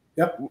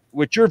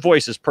 which your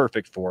voice is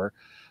perfect for.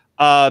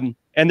 And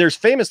there's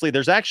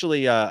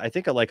actually I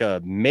think like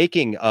a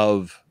making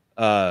of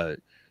Back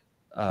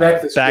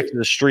to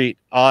the Street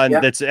on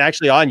that's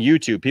actually on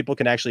YouTube. People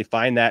can actually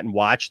find that and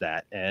watch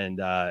that. And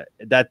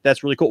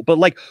that's really cool. But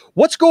like,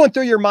 what's going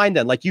through your mind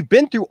then? Like, you've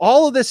been through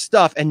all of this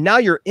stuff and now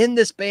you're in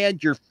this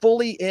band, you're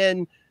fully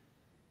in.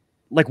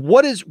 Like,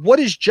 what is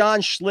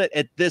John Schlitt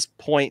at this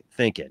point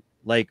thinking?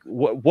 Like,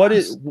 where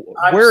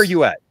are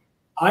you at?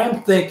 I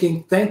am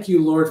thinking, thank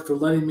you, Lord, for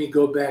letting me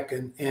go back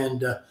and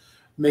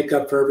make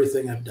up for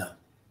everything I've done.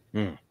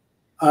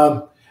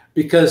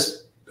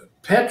 Because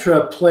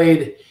Petra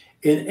played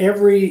in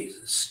every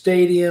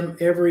stadium,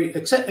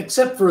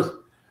 except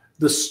for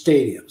the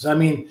stadiums. I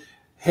mean,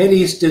 Head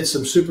East did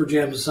some super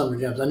jams and summer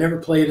jams. I never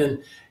played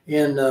in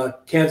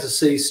Kansas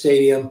City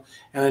Stadium,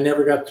 and I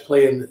never got to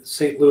play in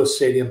St. Louis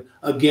Stadium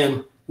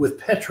again with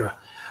Petra.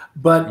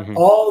 But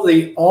all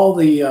the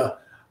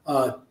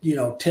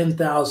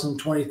 10,000,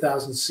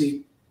 20,000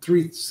 seat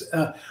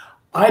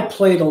I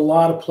played a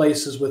lot of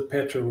places with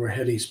Petra where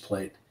Head East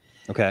played.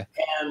 Okay.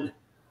 And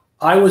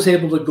I was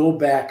able to go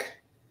back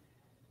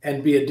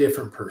and be a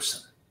different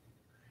person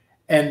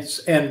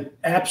and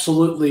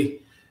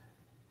absolutely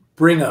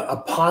bring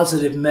a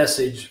positive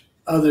message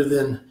other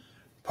than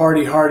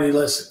party hardy,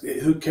 less,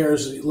 who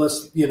cares,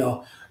 less,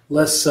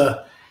 less,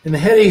 in the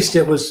Head East,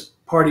 it was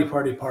party,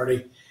 party,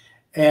 party,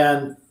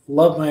 and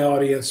love my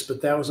audience.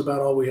 But that was about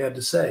all we had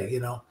to say,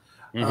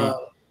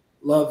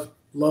 love,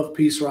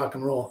 peace, rock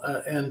and roll.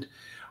 And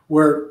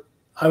where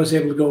I was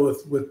able to go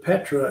with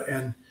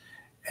Petra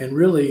and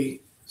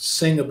really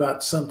sing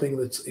about something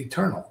that's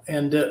eternal.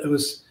 And it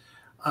was,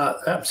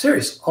 I'm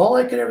serious. All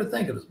I could ever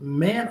think of is,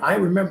 man, I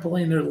remember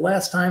playing there the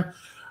last time.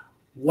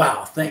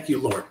 Wow. Thank you,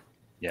 Lord.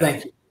 Yeah.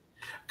 Thank you.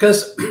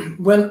 Because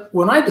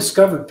when I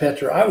discovered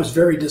Petra, I was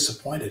very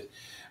disappointed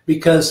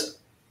because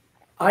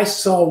I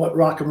saw what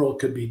rock and roll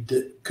could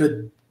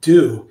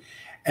do.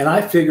 And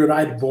I figured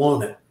I'd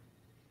blown it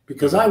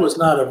because I was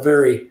not a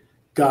very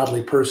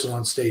godly person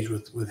on stage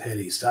with Head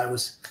East. I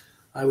was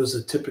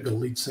a typical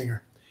lead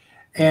singer.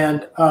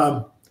 And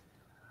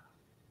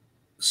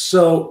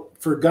so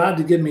for God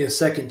to give me a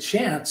second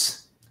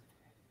chance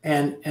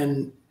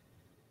and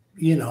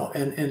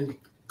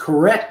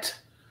correct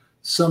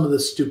some of the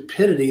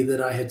stupidity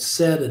that I had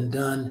said and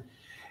done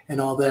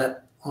and all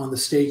that on the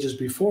stages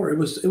before, it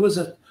was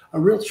a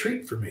real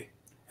treat for me.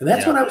 And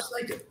that's what I was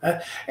thinking.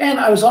 And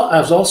I was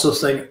also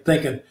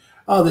thinking,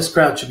 oh, this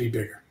crowd should be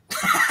bigger.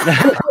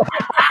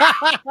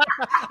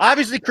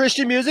 Obviously,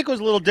 Christian music was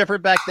a little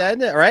different back then,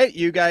 right?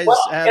 You guys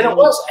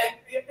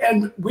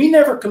and we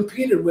never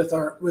competed with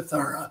our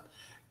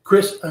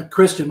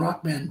Christian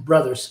rock band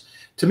brothers.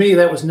 To me,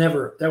 that was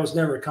never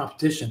a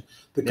competition.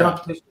 The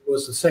competition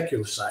was the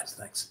secular side of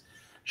things.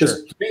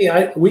 Because to me,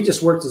 we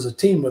just worked as a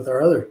team with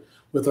our other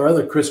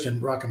Christian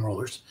rock and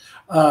rollers.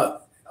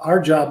 Our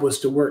job was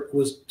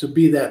to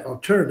be that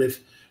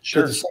alternative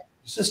to the secular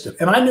system,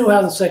 and I knew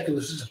how the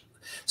secular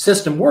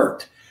system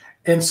worked,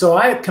 and so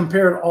I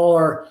compared all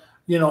our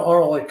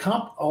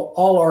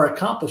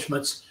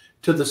accomplishments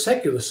to the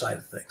secular side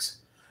of things.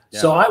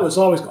 Yeah. So I was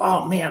always,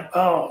 oh man,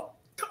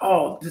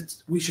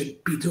 we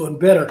should be doing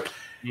better,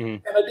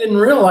 and I didn't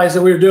realize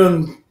that we were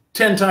doing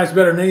 10 times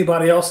better than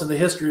anybody else in the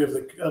history of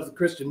the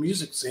Christian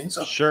music scene.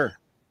 So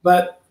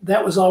but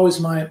that was always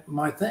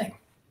my thing.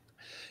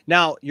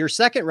 Now, your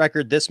second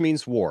record, This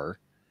Means War,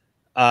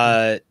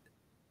 that's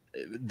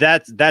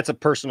a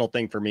personal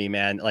thing for me,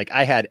 man. Like,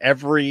 I had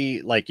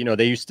every,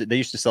 they used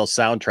to sell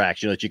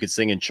soundtracks, that you could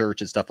sing in church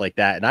and stuff like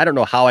that. And I don't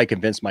know how I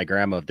convinced my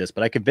grandma of this,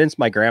 but I convinced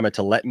my grandma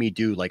to let me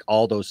do like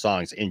all those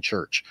songs in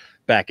church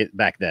back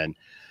then.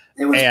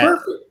 It was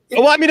perfect.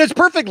 Well, I mean, it's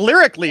perfect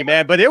lyrically,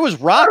 man, but it was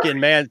rocking,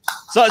 man.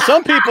 So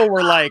some people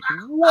were like,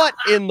 what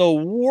in the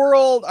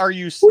world are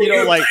you,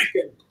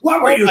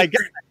 what were you thinking?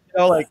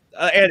 know, like,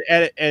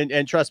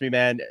 and trust me,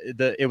 man,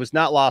 it was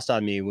not lost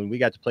on me when we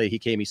got to play He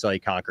Came, He Saw, He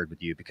Conquered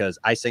with you, because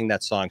I sang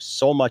that song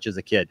so much as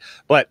a kid.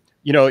 But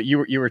you know,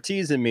 you were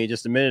teasing me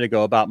just a minute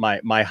ago about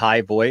my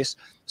high voice.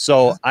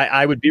 So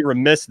I would be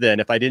remiss then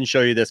if I didn't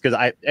show you this, because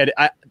I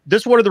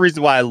this is one of the reasons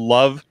why I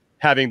love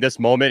having this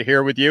moment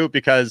here with you,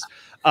 because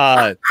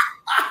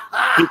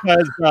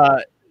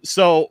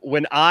so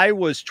when I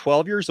was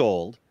 12 years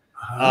old,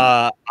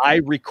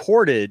 I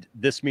recorded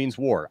This Means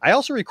War. I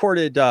also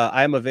recorded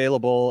I Am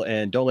Available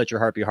and Don't Let Your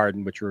Heart Be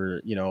Hardened, which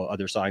were, you know,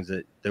 other songs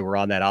that were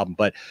on that album.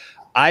 But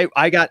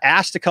I got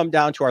asked to come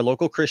down to our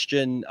local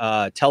Christian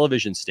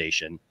television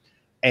station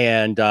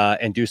and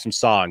do some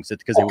songs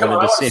because they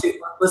wanted to see.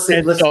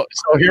 Listen. So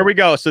here we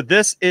go. So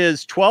this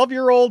is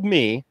 12-year-old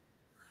me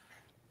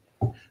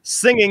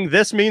singing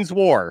This Means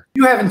War.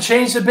 You haven't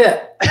changed a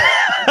bit.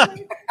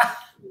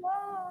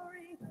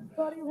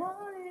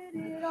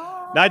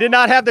 Now, I did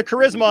not have the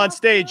charisma on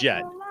stage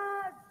yet.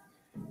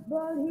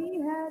 But he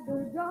had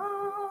the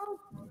dog.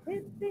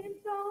 It seemed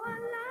so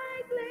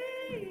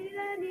unlikely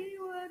that he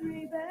would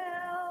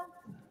rebel.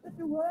 But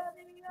the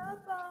worthy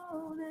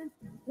opponent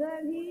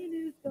that he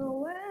knew so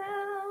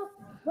well.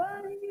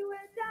 But he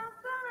went down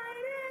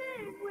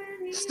fighting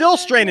when he still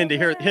straining to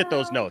hit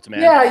those notes,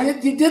 man. Yeah,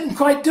 you didn't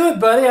quite do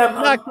it, buddy.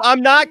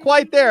 I'm not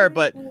quite there,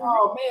 but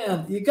oh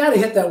man, you got to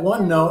hit that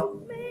one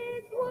note.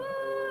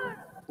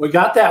 We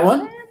got that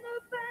one.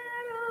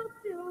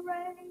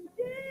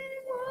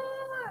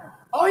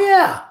 Oh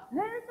yeah.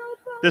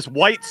 This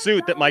white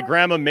suit that my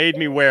grandma made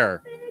me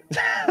wear.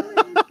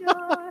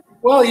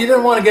 Well, you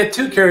didn't want to get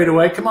too carried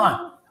away. Come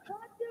on.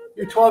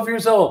 You're 12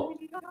 years old.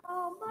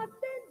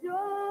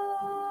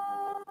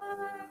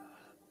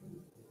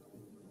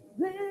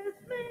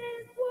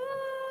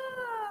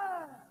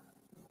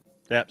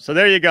 Yeah, so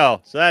there you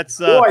go. So that's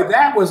boy,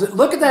 that was it.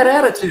 Look at that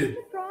attitude.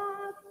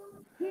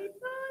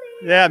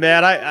 Yeah,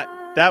 man.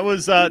 That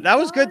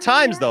was good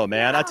times though,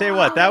 man. I tell you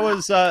what, that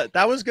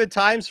was good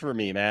times for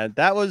me, man.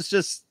 That was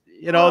just,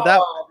 you know,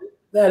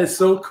 that is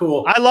so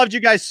cool. I loved you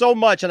guys so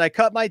much, and I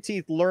cut my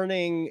teeth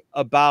learning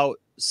about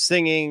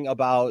singing,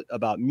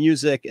 about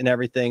music and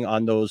everything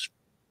on those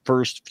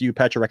first few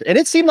Petra records. And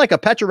it seemed like a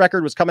Petra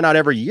record was coming out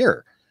every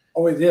year.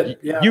 Oh, it did.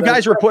 Yeah, you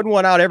guys were putting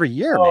one out every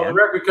year, man. The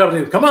record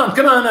company, come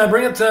on,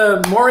 bring it to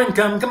more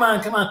income. Come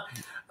on.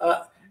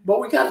 But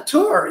we got a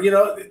tour. You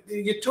know,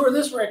 you tour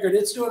this record,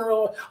 it's doing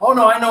real well. Oh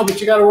no, I know, but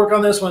you got to work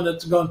on this one.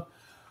 That's going.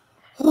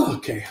 Oh,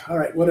 okay, all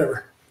right,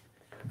 whatever.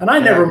 And I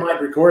never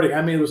mind recording.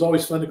 I mean, it was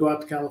always fun to go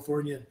out to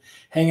California and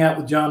hang out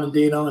with John and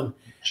Dino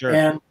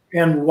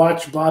and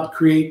watch Bob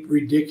create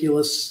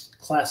ridiculous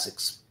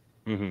classics.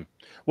 Mm-hmm.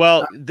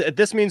 Well,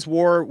 This Means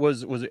War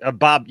was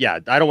Bob. Yeah,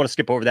 I don't want to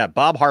skip over that.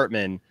 Bob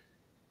Hartman,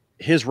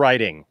 his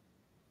writing,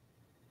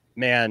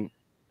 man,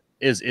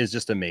 is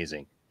just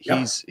amazing.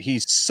 Yep.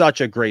 He's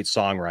such a great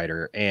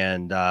songwriter,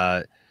 and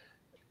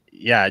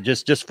yeah,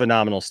 just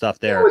phenomenal stuff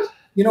there.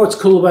 You know what's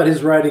cool about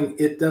his writing?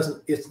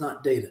 It's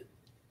not dated.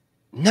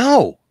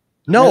 No.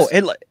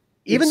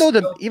 Even though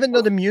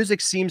the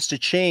music seems to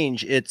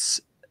change,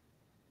 it's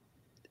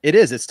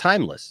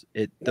timeless.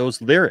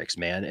 Those lyrics,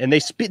 man, and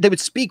they would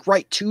speak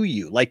right to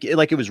you, like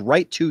it was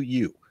right to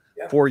you,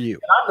 for you.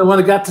 And I'm the one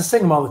that got to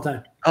sing them all the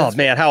time. Oh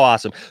man, how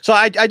awesome! So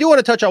I do want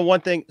to touch on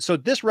one thing. So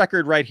this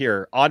record right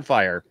here, On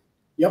Fire.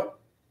 Yep.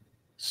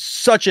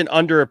 Such an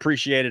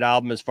underappreciated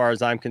album as far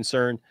as I'm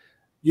concerned.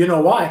 You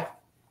know why?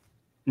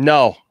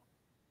 No.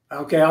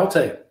 Okay, I'll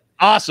tell you.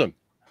 Awesome.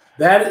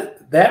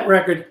 That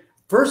record,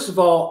 first of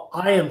all,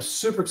 I am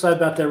super excited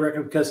about that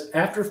record because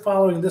after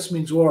following This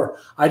Means War,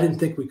 I didn't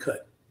think we could.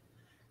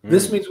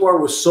 This Means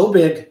War was so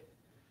big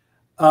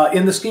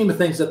in the scheme of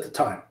things at the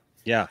time.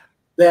 Yeah.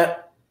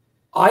 That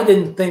I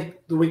didn't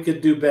think that we could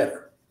do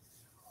better.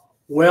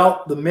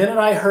 Well, the minute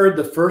I heard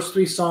the first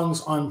 3 songs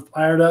on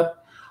Fired Up,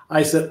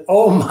 I said,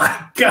 oh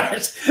my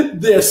gosh,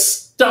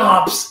 this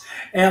stomps.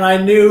 And I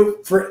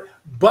knew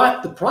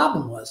but the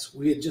problem was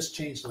we had just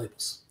changed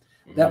labels.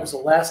 That was the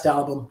last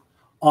album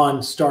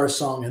on Star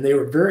Song, and they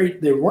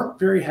weren't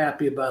very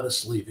happy about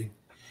us leaving.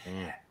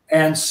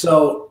 And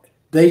so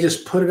they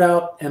just put it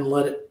out and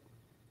let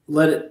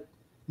it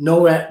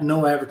no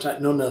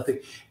advertising, no nothing,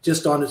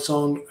 just on its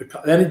own.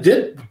 And it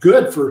did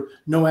good for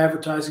no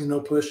advertising,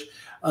 no push.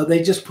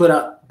 They just put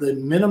out the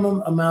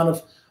minimum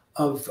amount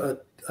of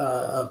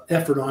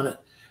effort on it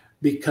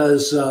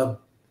because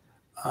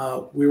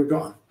we were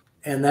gone,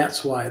 and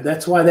that's why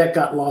that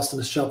got lost in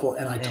the shuffle.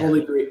 And I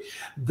totally agree.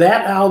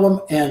 That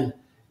album and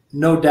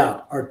No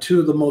Doubt are 2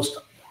 of the most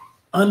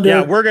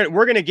Yeah,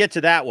 we're gonna get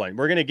to that one.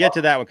 We're gonna get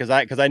to that one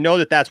because I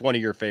know that's one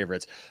of your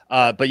favorites.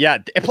 But yeah,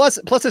 plus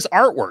this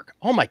artwork.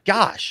 Oh my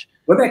gosh,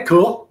 wasn't that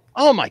cool?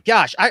 Oh my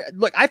gosh.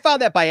 I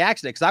found that by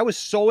accident because I was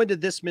so into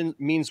This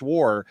Means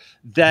War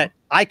that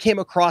I came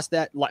across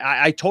that.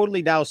 I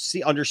totally now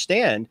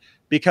understand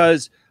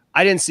because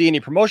I didn't see any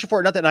promotion for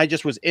it, nothing. I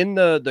just was in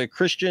the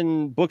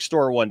Christian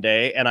bookstore one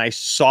day and I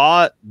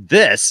saw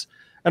this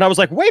and I was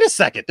like, wait a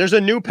second, there's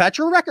a new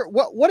Petra record.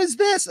 What is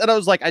this? And I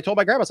was like, I told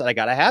my grandma, I said, I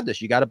got to have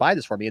this. You got to buy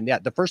this for me. And yeah,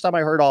 the first time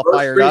I heard All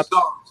Fired Up.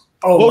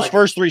 Oh, those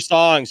first three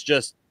songs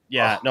just,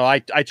 yeah, no, I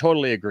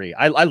totally agree.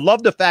 I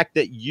love the fact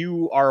that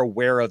you are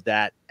aware of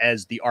that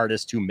as the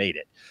artist who made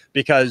it,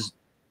 because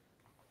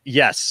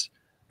yes,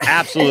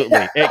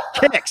 absolutely. It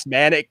kicks,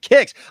 man. It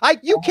kicks.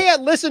 You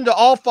can't listen to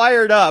All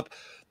Fired Up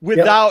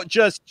without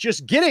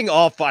just getting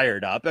all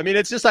fired up. I mean,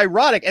 it's just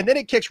ironic. And then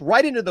it kicks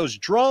right into those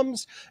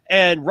drums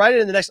and right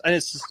into the next, and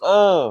it's just,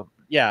 oh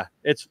yeah,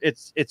 it's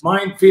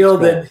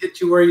Minefield that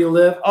hit you where you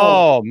live.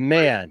 Oh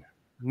man.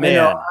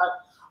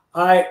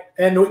 I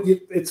know,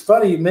 it's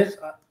funny you mentioned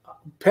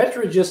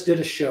Petra just did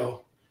a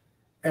show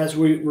as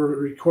we were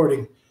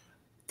recording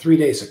 3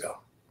 days ago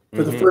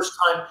for the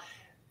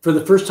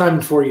first time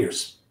in 4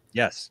 years.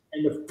 Yes.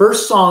 And the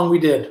first song we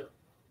did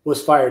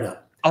was Fired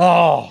Up.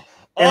 Oh.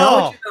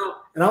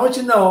 And I want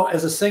you to know,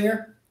 as a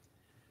singer,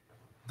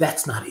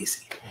 that's not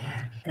easy.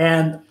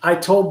 And I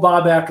told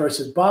Bob after, I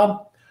said,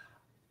 Bob,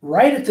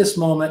 right at this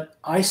moment,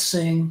 I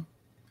sing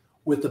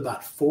with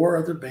about 4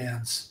 other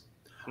bands.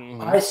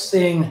 I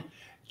sing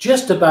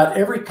just about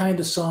every kind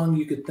of song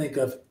you could think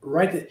of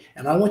right there.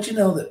 And I want you to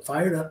know that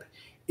Fired Up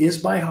is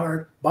by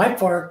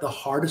far the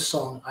hardest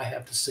song I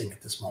have to sing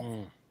at this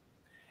moment.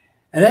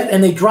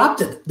 And they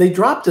dropped it. They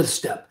dropped it a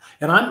step.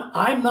 And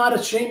I'm not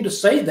ashamed to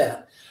say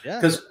that.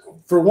 Because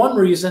for one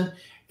reason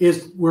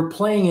is we're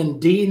playing in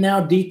D now,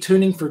 D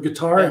tuning for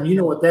guitar. And you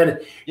know what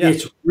that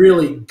is? It's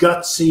really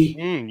gutsy.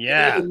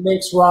 It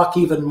makes rock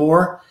even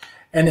more.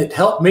 And it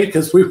helped me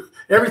because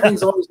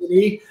everything's always in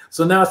E.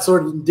 So now it's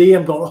sort of in D.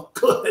 I'm going, oh,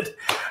 good.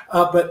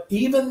 But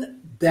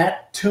even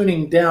that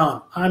tuning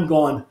down, I'm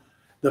going,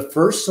 the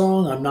first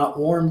song, I'm not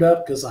warmed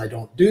up because I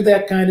don't do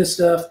that kind of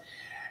stuff.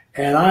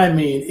 And I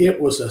mean,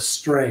 it was a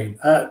strain.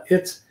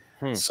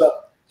 So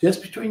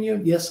just between you,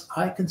 yes,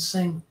 I can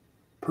sing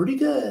pretty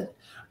good.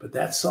 But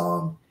that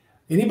song,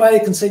 anybody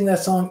can sing that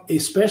song,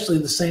 especially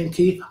in the same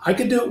key. I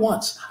could do it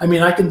once. I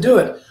mean, I can do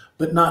it,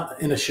 but not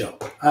in a show.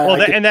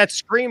 And that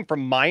scream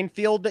from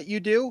Minefield that you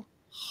do?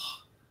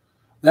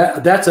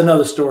 That's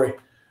another story.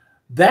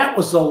 That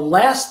was the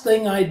last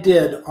thing I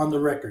did on the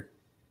record.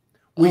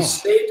 We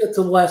saved it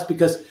to the last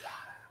because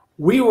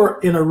we were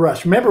in a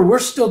rush. Remember, we're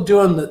still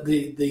doing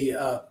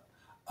the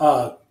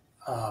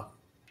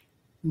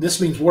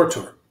This Means War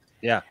tour.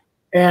 Yeah.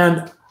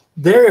 And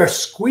they are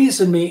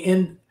squeezing me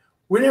in.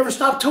 We never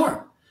stopped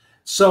touring.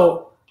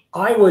 So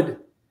I would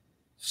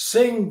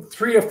sing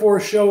 3 or 4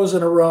 shows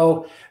in a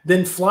row,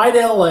 then fly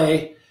to LA,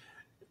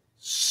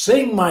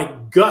 sing my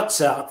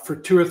guts out for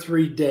 2 or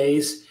 3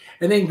 days,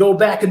 and then go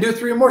back and do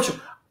 3 more shows.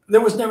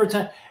 There was never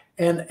time.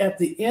 And at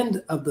the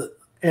end of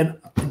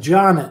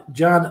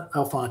John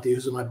Alfonte,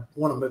 who's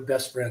one of my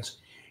best friends,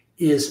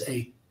 is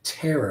a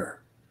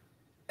terror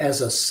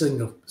as a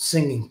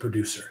singing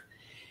producer.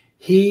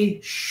 He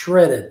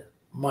shredded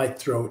my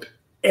throat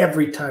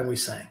every time we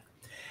sang.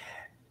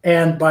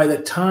 And by the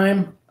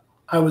time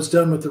I was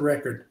done with the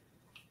record,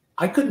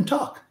 I couldn't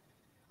talk.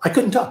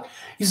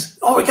 He says,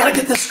 oh, we got to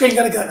get this screen.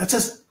 I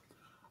says,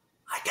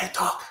 I can't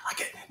talk.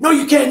 No,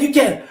 you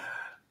can.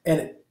 And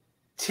it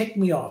ticked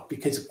me off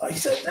because he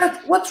said,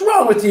 what's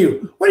wrong with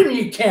you? What do you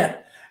mean you can't?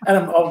 And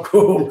I'm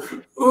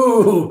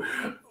ooh.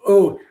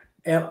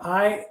 And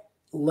I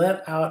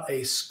let out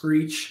a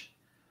screech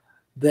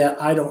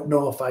that I don't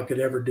know if I could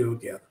ever do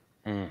again.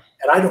 And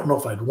I don't know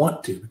if I'd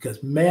want to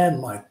because, man,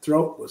 my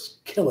throat was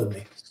killing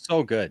me.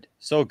 So good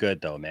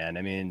though, man.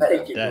 I mean,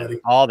 buddy.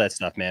 All that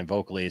stuff, man,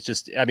 vocally, it's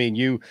just, I mean,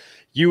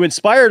 you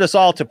inspired us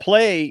all to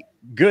play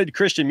good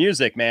Christian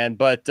music, man,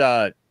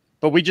 but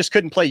we just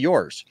couldn't play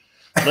yours.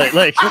 Like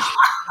you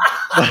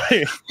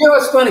know,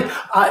 it's funny.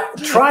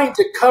 Trying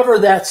to cover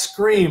that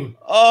scream.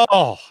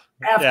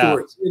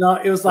 Afterwards, you know,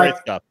 it was like,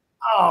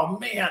 oh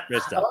man.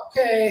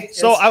 Okay.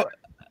 So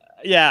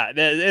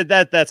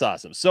that's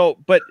awesome. So,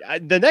 but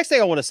the next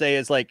thing I want to say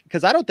is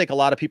because I don't think a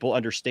lot of people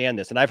understand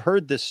this, and I've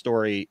heard this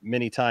story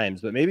many times,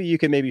 but maybe you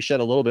can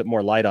shed a little bit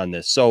more light on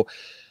this. So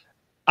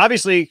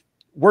obviously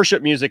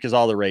worship music is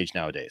all the rage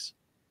nowadays.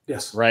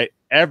 Yes. Right.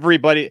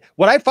 Everybody.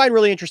 What I find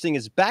really interesting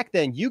is back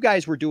then you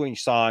guys were doing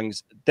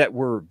songs that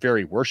were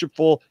very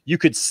worshipful. You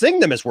could sing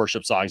them as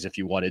worship songs if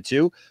you wanted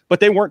to, but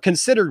they weren't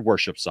considered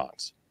worship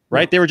songs,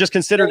 right? No. They were just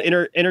considered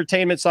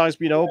entertainment songs,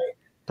 you know,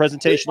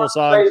 presentational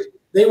songs.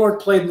 They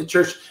weren't played in the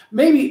church.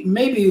 Maybe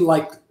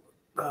like,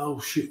 oh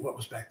shoot, what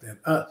was back then?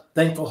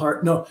 Thankful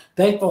Heart. No,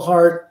 Thankful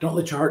Heart. Don't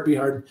Let Your Heart Be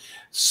Hardened.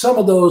 Some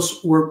of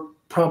those were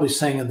probably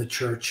sang in the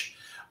church,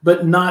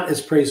 but not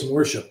as praise and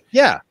worship.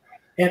 Yeah.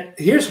 And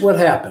here's what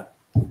happened.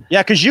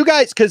 Yeah, because you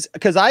guys,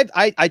 because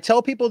I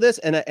tell people this,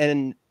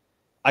 and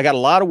I got a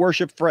lot of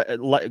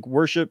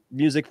worship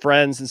music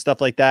friends and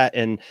stuff like that,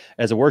 and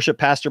as a worship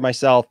pastor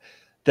myself,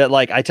 that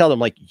I tell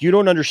them you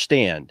don't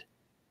understand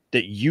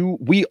that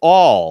we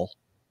all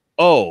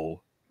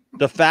owe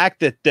the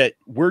fact that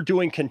we're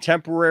doing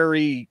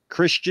contemporary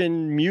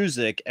Christian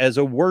music as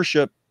a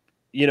worship,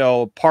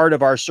 part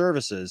of our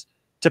services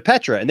to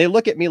Petra, and they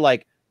look at me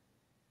like,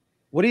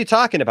 "What are you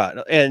talking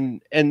about?"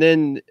 And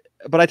then,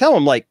 but I tell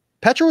them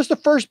Petra was the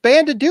first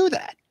band to do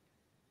that.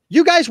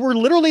 You guys were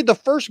literally the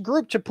first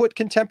group to put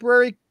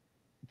contemporary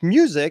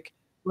music.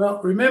 Well,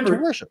 remember,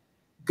 to worship.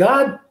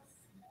 God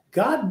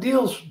God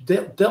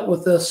dealt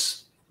with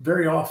us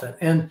very often.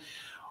 And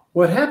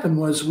what happened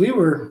was we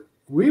were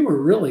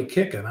really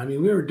kicking. I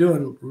mean, we were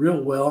doing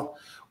real well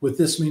with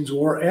This Means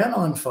War and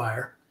On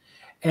Fire.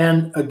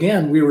 And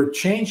again, we were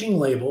changing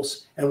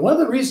labels. And one of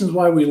the reasons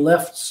why we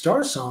left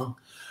Star Song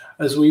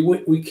is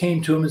we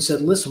came to him and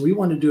said, listen, we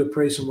want to do a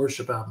praise and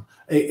worship album,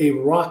 a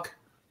rock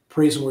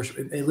praise and worship.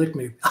 And they looked at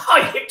me,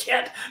 oh, you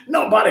can't,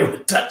 nobody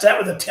would touch that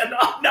with a 10.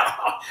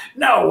 Oh,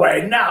 no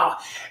way, no.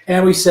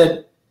 And we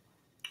said,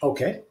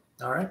 okay,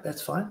 all right,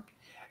 that's fine.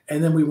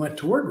 And then we went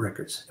to Word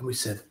Records and we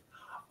said,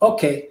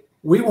 okay,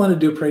 we want to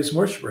do a praise and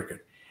worship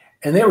record.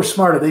 And they were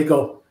smarter. They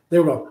were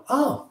going,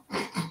 oh,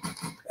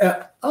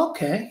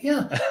 okay,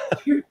 yeah.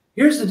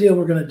 Here's the deal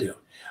we're going to do.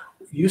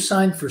 You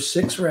signed for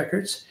 6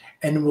 records,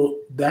 and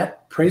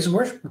that praise and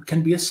worship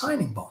can be a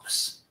signing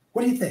bonus.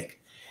 What do you think?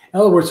 In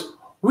other words,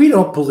 we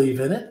don't believe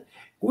in it.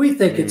 We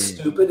think it's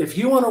stupid. If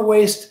you want to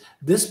waste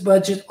this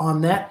budget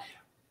on that,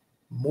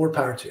 more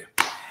power to you.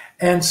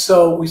 And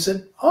so we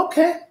said,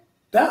 okay,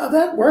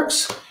 that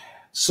works.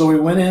 So we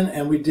went in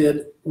and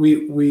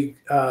we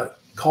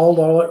called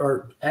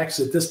or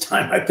actually at this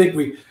time, I think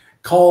we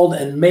called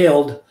and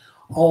mailed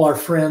all our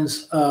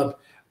friends,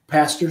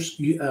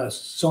 pastors,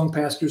 song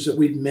pastors that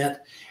we'd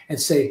met, and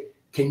say,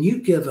 can you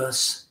give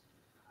us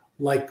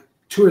like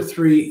 2 or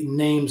 3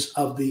 names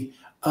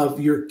of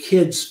your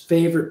kids'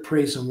 favorite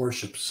praise and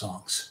worship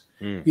songs,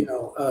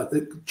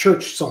 the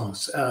church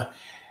songs.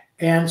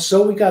 And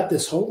so we got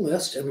this whole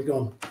list and we're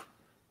going,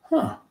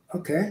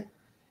 okay.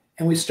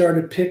 And we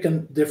started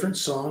picking different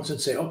songs and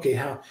say, okay,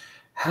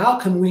 how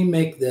can we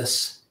make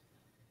this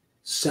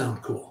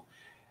sound cool?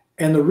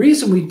 And the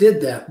reason we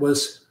did that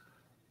was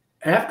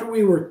after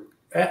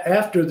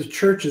the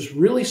churches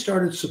really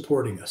started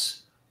supporting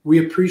us,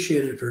 we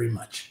appreciated it very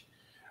much.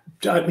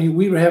 I mean,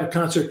 we would have a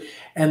concert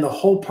and the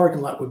whole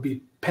parking lot would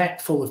be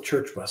packed full of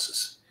church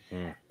buses.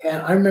 And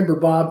I remember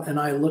Bob and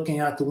I looking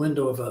out the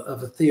window of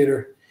a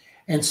theater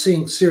and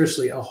seeing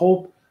seriously a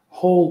whole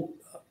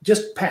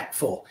just packed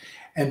full.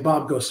 And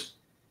Bob goes,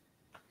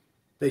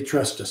 they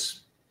trust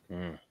us.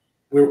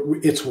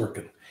 It's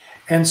working.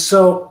 And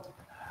so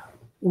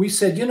we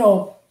said,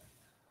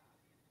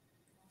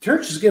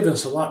 church is giving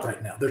us a lot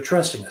right now. They're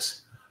trusting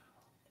us.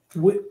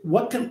 We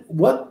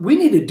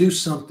need to do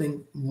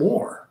something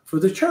more for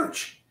the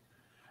church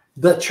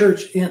in,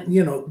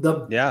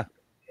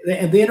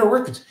 the inner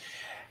workings.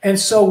 And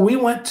so we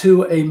went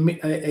to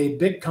a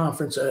big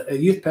conference, a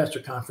youth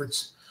pastor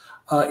conference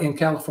in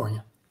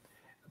California,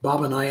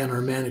 Bob and I and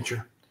our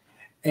manager.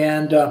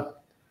 And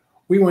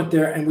we went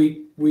there and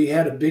we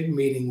had a big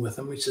meeting with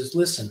him. We says,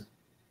 listen,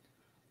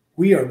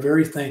 we are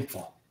very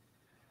thankful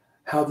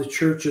how the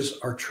churches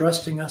are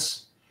trusting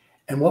us.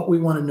 And what we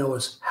want to know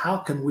is how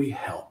can we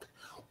help?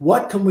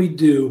 What can we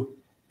do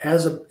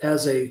as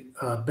a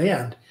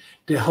band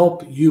to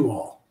help you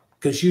all?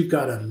 Because you've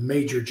got a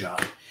major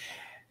job.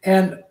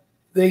 And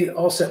they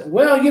all said,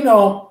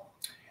 well,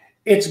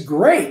 it's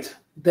great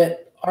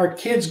that our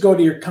kids go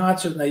to your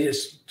concert and they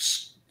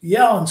just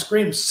yell and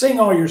scream, sing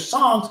all your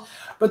songs.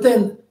 But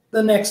then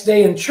the next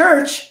day in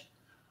church,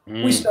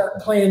 we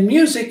start playing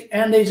music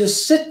and they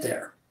just sit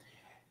there.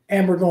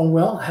 And we're going,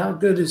 well, how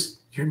good is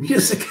your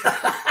music?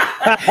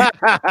 They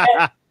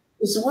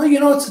said,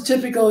 well, it's a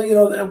typical,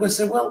 we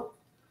said, well,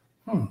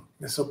 And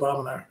so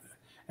Bob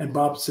and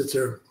Bob sits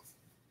there.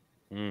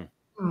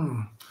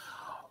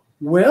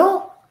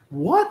 Well,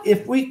 what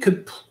if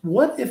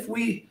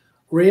we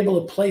were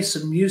able to play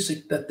some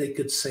music that they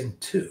could sing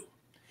too?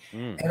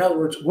 In other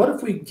words, what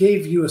if we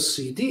gave you a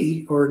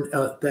CD or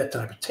that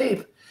type of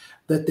tape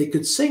that they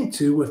could sing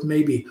to with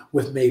maybe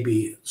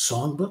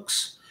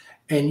songbooks,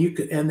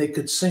 and they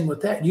could sing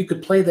with that. You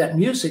could play that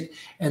music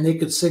and they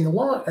could sing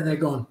along, and they're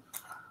going,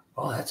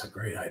 "Oh, that's a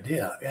great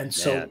idea." And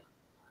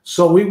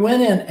so we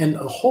went in, and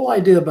the whole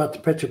idea about the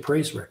Petra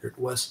Praise record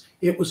was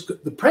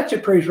the Petra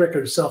Praise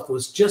record itself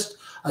was just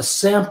a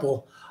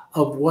sample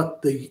of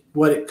what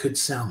it could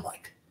sound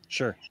like.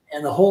 Sure.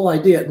 And the whole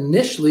idea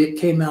initially it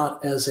came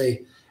out as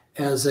a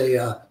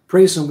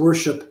praise and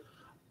worship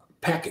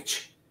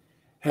package.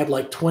 Had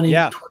like 20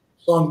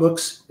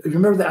 songbooks. You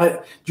remember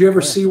that? Did you ever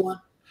see one?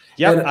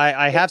 Yeah,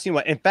 I have seen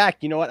one. In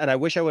fact, you know what? And I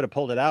wish I would have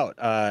pulled it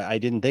out. I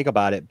didn't think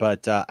about it,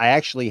 but I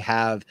actually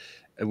have.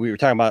 We were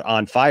talking about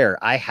On Fire.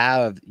 I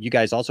have. You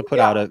guys also put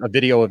out a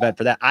video event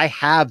for that. I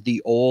have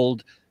the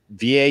old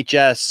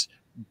VHS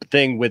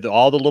thing with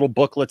all the little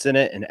booklets in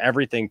it and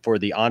everything for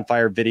the On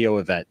Fire video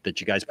event that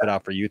you guys put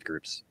out for youth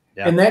groups.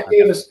 Yeah. And that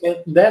gave us.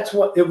 That's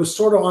what it was,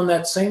 sort of on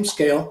that same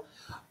scale,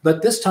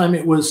 but this time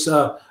it was.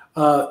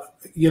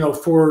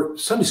 For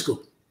Sunday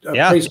school.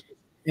 Praise.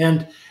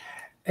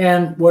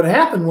 And what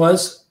happened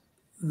was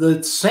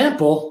the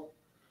sample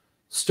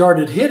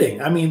started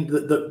hitting. I mean,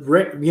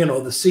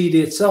 the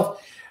CD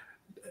itself,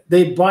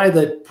 they buy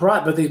the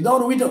product, but we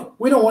don't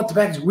want the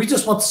package. We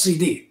just want the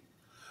CD.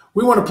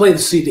 We want to play the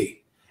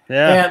CD.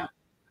 Yeah. And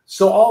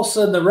so all of a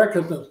sudden the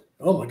record,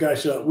 oh my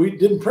gosh, we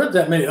didn't print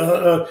that many.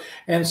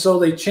 And so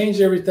they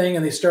changed everything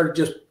and they started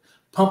just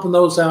pumping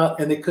those out,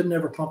 and they could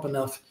never pump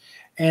enough.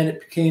 And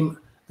it became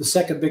the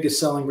second biggest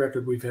selling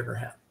record we've ever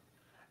had.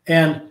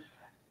 And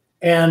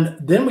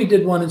then we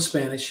did one in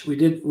Spanish. At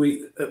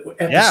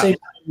the same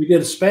time we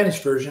did a Spanish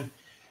version,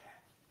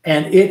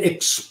 and it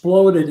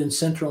exploded in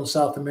Central and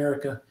South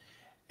America,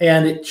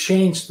 and it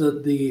changed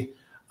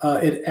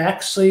it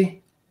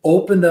actually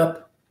opened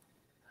up.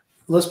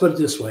 Let's put it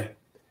this way: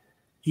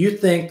 you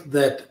think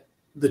that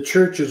the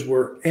churches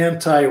were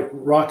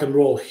anti-rock and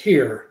roll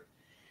here.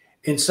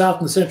 In South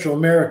and Central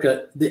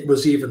America, it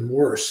was even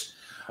worse.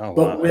 Oh,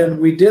 but wow. When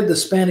we did the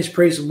Spanish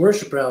Praise and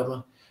Worship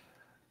album,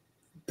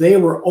 they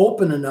were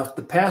open enough,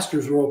 the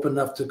pastors were open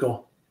enough to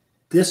go,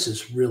 this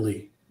is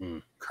really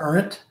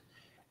current,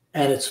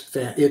 and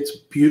it's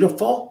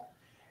beautiful,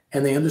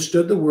 and they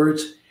understood the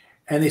words,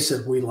 and they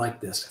said, we like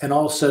this. And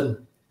all of a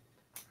sudden,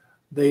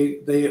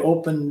 they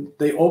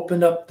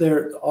opened up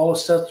all of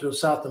Central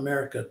South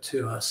America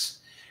to us.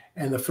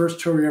 And the first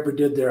tour we ever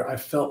did there, I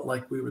felt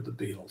like we were the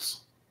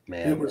Beatles.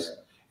 Man, it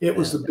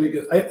was the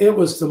biggest. It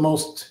was the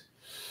most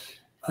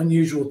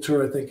unusual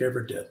tour I think I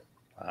ever did.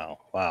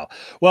 Wow.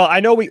 Well, I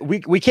know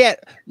we can't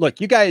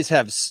look. You guys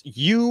have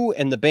you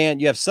and the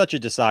band. You have such a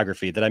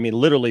discography that I mean,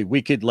 literally,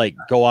 we could like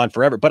go on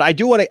forever. But I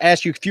do want to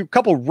ask you a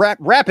couple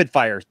rapid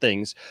fire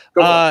things.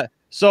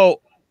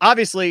 So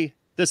obviously,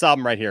 this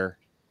album right here,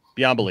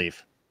 Beyond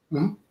Belief,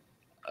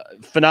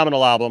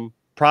 phenomenal album.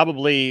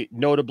 Probably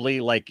notably,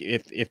 like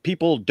if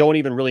people don't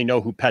even really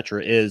know who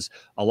Petra is,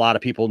 a lot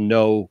of people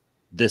know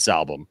this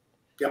album,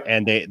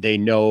 and they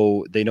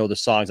know the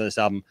songs on this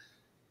album.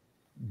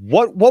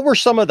 What were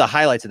some of the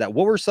highlights of that?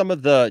 What were some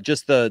of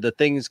the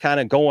things kind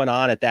of going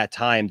on at that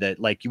time that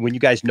like when you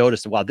guys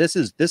noticed, wow, this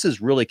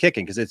is really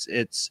kicking, because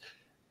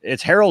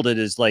it's heralded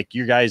as like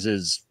you guys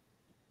is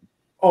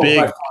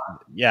big.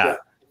 Yeah.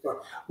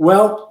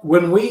 Well,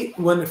 when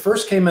it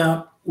first came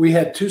out, we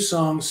had two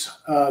songs.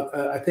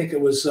 I think it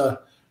was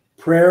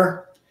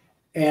Prayer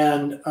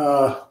and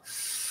I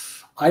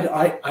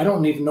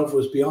don't even know if it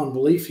was Beyond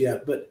Belief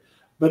yet, but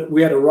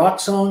we had a rock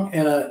song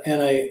and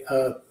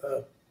a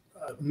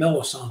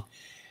mellow song,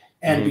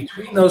 and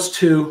between those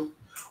two,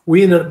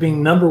 we ended up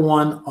being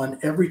 #1 on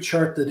every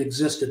chart that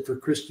existed for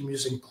Christian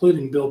music,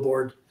 including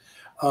Billboard.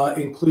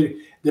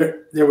 Including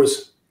there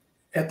was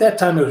at that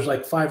time there was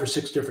like 5 or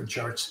 6 different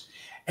charts,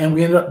 and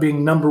we ended up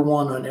being #1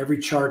 on every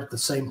chart at the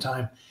same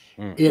time.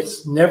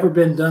 It's never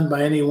been done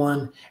by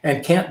anyone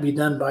and can't be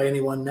done by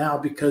anyone now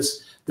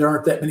because there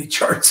aren't that many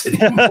charts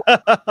anymore.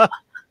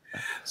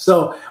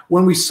 So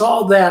when we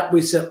saw that,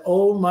 we said,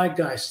 oh my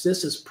gosh,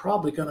 this is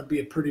probably going to be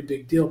a pretty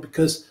big deal,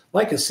 because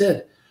like I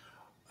said,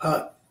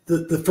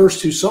 the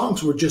first 2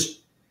 songs were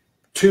just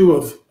 2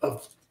 of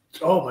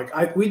oh my God.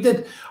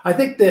 I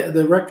think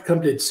the record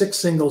company did 6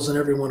 singles and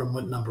every one of them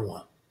went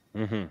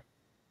 #1.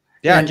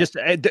 Yeah.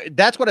 And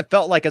that's what it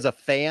felt like as a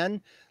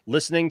fan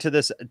listening to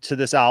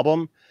this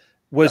album.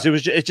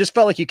 It just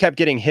felt like you kept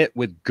getting hit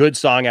with good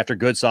song after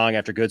good song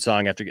after good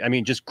song after, I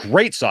mean, just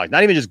great songs,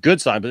 not even just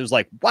good song, but it was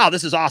like, wow,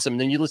 this is awesome. And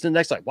then you listen to the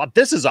next song, wow,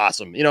 this is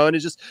awesome. You know, and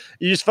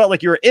you just felt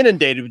like you were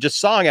inundated with just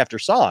song after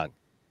song.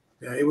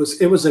 Yeah, it was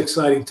an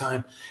exciting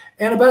time.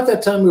 And about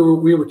that time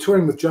we were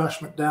touring with Josh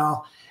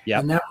McDowell.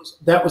 Yeah. And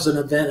that was an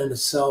event in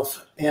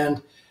itself.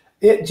 And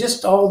it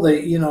just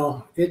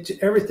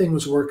everything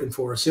was working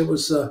for us. It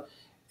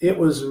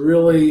was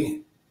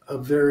really a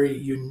very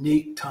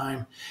unique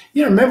time.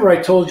 Remember I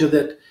told you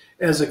that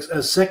as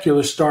a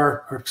secular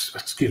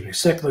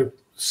secular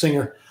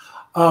singer,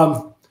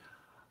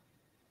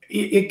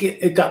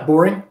 it got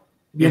boring.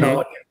 You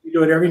know, you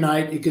do it every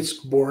night, it gets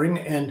boring,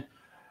 and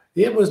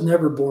it was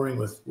never boring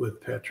with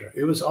Petra.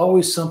 It was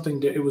always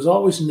something. It was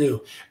always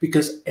new,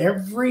 because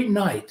every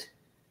night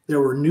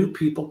there were new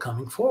people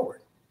coming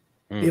forward.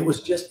 It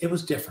was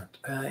different,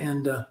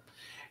 and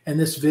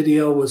this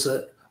video was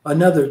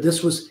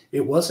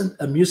it wasn't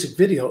a music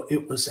video,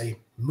 it was a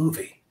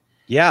movie.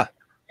 Yeah.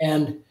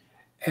 And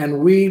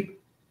we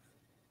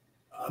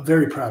are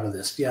very proud of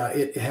this. Yeah,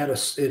 it had a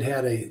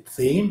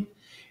theme,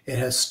 it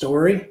has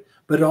story,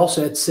 but it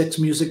also had 6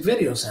 music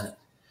videos in it.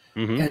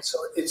 And so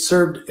it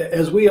served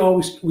as we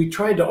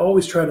tried to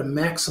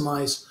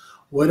maximize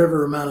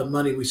whatever amount of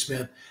money we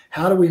spent.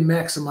 How do we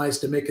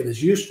maximize to make it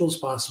as useful as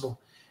possible?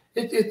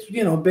 It's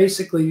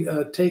basically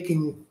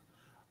taking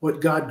what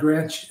God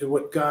grants,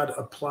 what God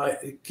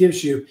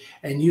gives you,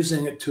 and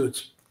using it to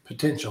its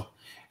potential.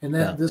 And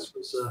this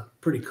was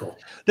pretty cool.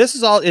 This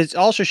is all. It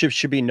also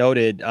should be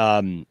noted.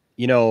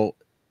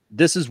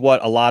 This is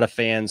what a lot of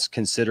fans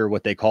consider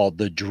what they call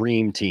the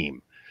dream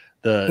team.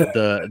 There's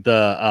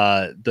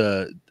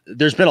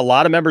been a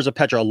lot of members of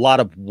Petra, a lot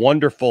of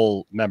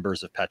wonderful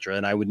members of Petra,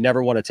 and I would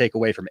never want to take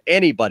away from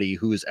anybody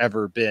who's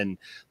ever been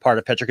part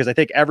of Petra, because I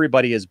think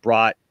everybody has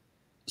brought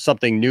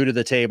something new to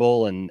the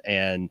table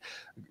and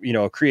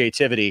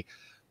creativity.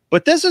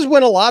 But this is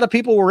when a lot of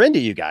people were into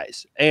you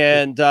guys,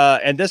 and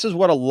this is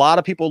what a lot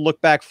of people look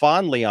back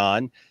fondly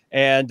on.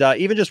 And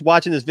even just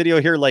watching this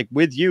video here, like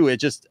with you, it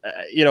just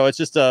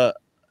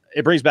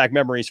it brings back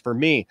memories for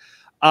me.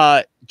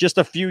 Just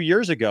a few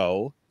years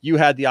ago, you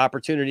had the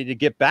opportunity to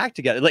get back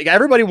together. Like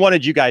everybody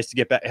wanted you guys to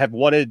get back, have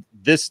wanted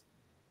this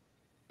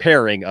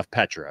pairing of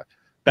Petra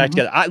back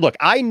together.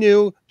 I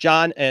knew,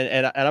 John,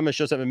 and I'm going to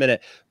show something in a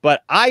minute,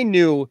 but I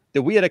knew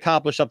that we had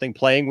accomplished something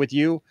playing with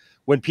you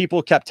when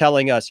people kept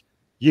telling us,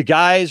 you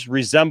guys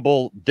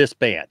resemble this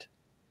band.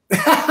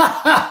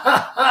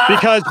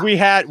 Because we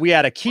had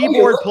a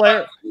keyboard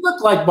player. You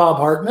look like Bob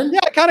Hartman. Yeah,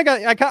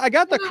 I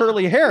got the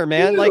curly hair,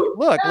 man. Like,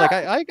 look, like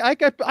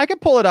I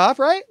could pull it off,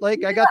 right?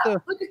 Like, I got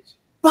the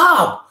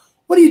Bob.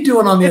 What are you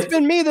doing on this? It's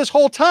been me this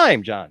whole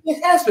time, John.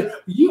 It has been.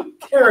 You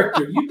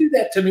character. You do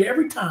that to me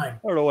every time.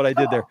 I don't know what I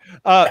did there.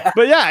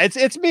 But yeah,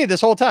 it's me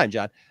this whole time,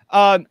 John.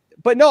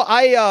 But no,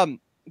 I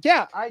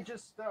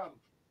just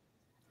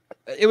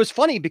it was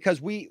funny because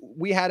we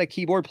had a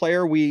keyboard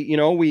player. We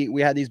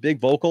had these big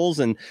vocals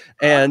and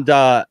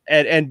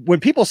when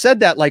people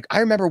said that, like, I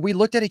remember we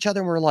looked at each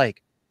other and we're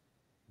like,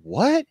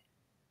 what?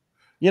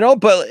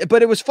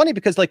 But it was funny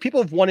because, like,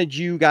 people have wanted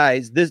you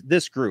guys,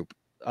 this group,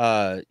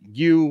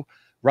 you,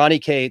 Ronnie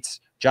Cates,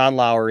 John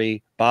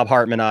Lowry, Bob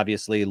Hartman,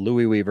 obviously,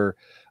 Louis Weaver,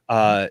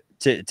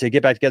 to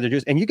get back together,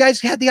 and you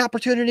guys had the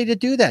opportunity to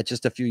do that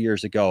just a few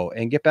years ago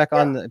and get back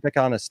on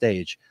a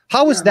stage.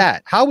 How was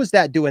that? How was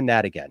that doing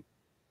that again?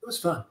 It was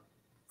fun.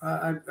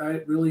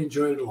 I really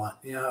enjoyed it a lot.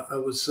 Yeah,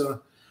 it was,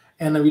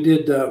 and then we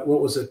did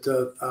what was it?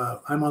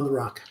 I'm on the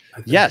Rock.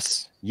 I think.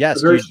 Yes.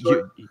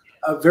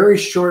 A very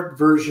short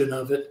version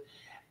of it,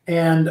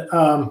 and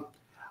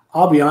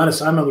I'll be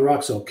honest, I'm on the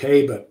Rock's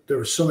okay, but there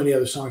were so many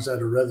other songs I'd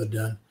have rather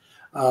done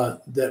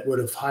that would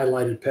have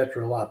highlighted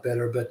Petra a lot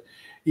better. But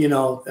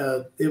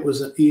it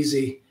was an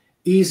easy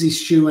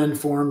shoe-in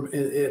for him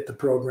at the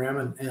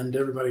program, and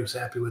everybody was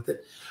happy with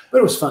it. But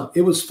it was fun.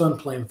 It was fun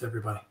playing with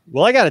everybody.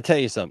 Well, I got to tell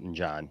you something,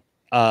 John.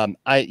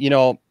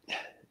 Don't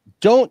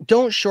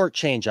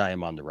shortchange I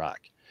Am on the Rock,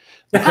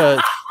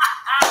 because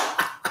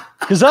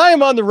I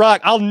Am on the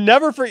Rock. I'll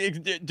never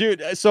forget,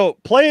 dude. So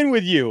playing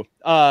with you,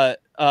 I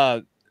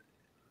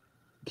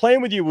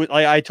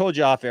told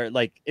you off air,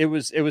 like it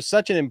was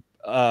such an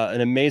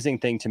amazing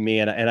thing to me,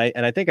 and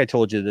I think I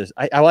told you this.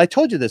 I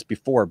told you this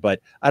before, but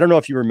I don't know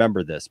if you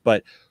remember this.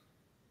 But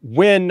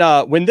when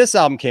this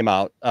album came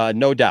out,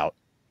 No Doubt,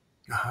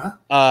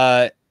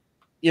 that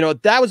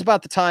was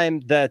about the time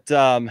that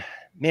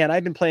man,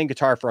 I've been playing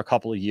guitar for a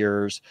couple of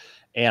years,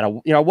 and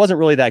I wasn't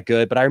really that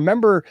good, but I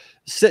remember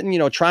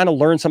sitting, trying to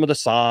learn some of the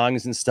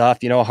songs and stuff,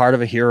 Heart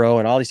of a Hero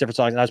and all these different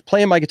songs. And I was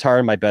playing my guitar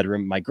in my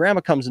bedroom. My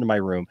grandma comes into my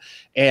room,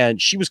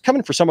 and she was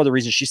coming for some other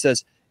reason. She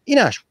says,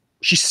 Enosh,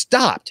 she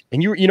stopped.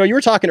 And you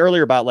were talking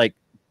earlier about, like,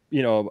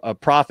 a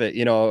prophet,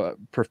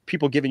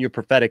 people giving you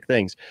prophetic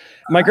things.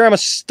 My grandma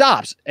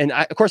stops. And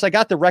of course I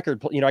got the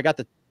record, I got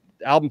the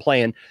album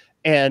playing,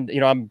 and,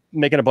 I'm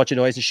making a bunch of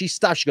noise, and she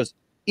stops. She goes,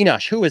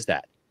 Enosh, who is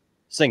that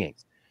singing?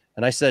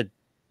 And I said,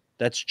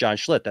 that's John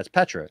Schlitt. That's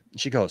Petra. And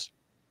she goes,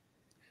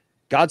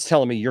 God's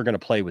telling me you're going to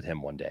play with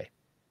him one day.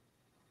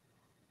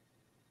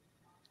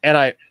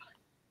 And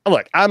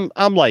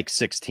I'm like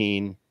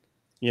 16,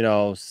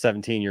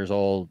 17 years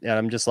old. And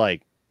I'm just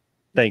like,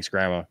 thanks,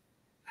 Grandma.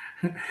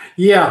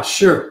 Yeah,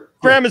 sure.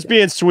 Grandma's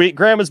being sweet.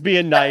 Grandma's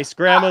being nice.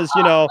 Grandma's,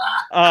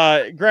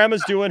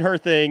 Grandma's doing her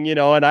thing,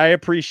 and I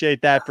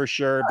appreciate that for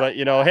sure. But,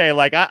 hey,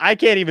 like, I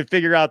can't even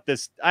figure out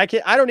this. I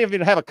don't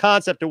even have a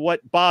concept of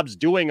what Bob's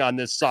doing on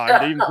this song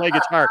to even play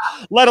guitar,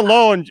 let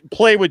alone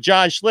play with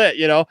John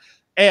Schlitt,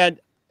 And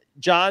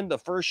John, the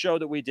first show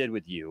that we did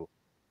with you,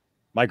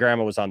 my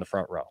grandma was on the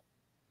front row.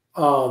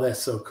 Oh, that's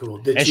so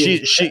cool.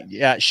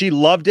 She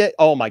loved it.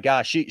 Oh my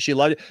gosh. She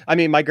loved it. I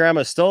mean, my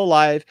grandma's still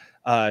alive.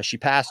 She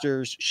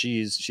pastors.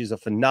 She's a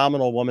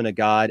phenomenal woman of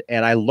God.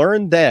 And I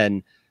learned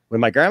then,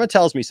 when my grandma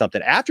tells me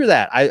something, after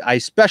that, I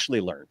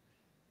especially learned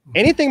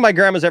anything my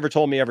grandma's ever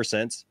told me ever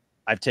since,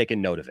 I've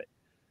taken note of it.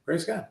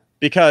 Praise God.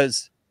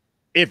 Because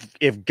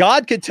if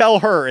God could tell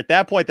her at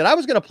that point that I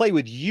was going to play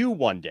with you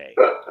one day,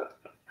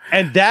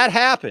 and that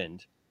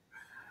happened,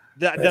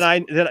 then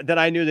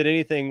I knew that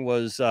anything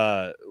was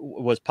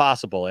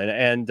possible.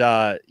 And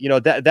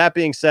that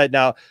being said,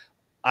 now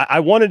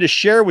I wanted to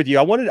share with you.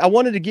 I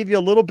wanted to give you a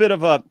little bit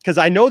of because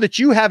I know that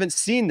you haven't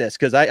seen this,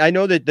 because I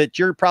know that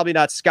you're probably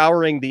not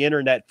scouring the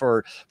internet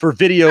for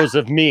videos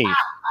of me.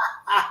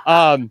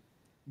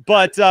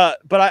 But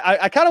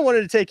I kind of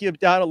wanted to take you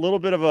down a little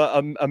bit of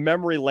a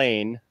memory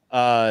lane,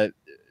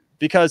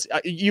 because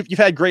you've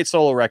had great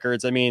solo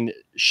records. I mean,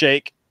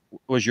 Shake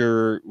was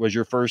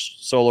your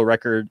first solo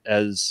record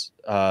as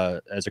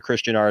a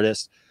Christian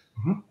artist.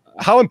 Mm-hmm.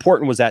 How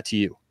important was that to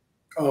you?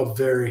 Oh,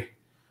 very.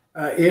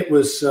 It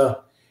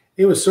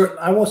was certain,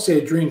 I won't say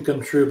a dream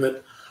come true,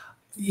 but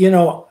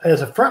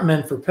as a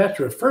frontman for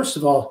Petra, first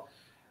of all,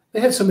 they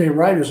had so many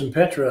writers in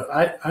Petra.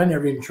 I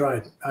never even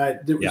tried.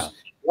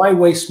 Why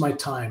waste my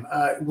time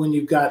when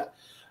you've got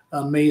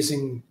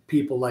amazing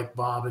people like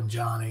Bob and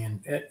Johnny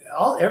and the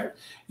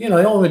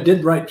only one that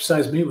did write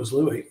besides me was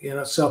Louis.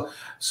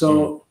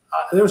 So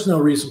there was no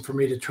reason for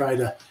me to try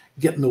to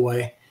get in the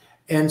way,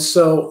 and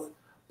so.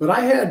 But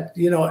I had,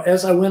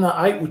 as I went,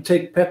 I would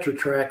take Petra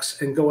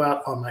tracks and go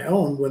out on my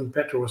own when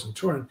Petra wasn't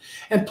touring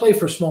and play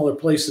for smaller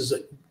places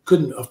that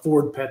couldn't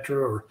afford Petra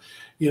or,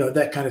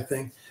 that kind of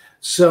thing.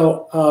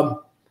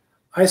 So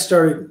I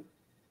started,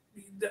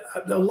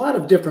 a lot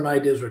of different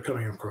ideas were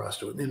coming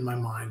across in my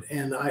mind,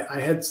 and I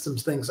had some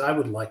things I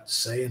would like to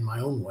say in my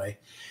own way,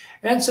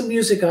 and some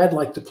music I'd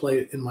like to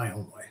play in my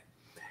own way.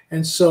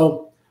 And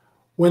so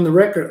when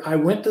I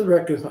went to the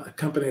record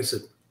company, I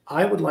said,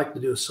 I would like to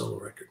do a solo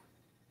record.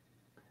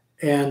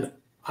 And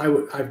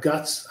I've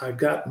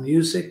got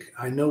music.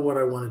 I know what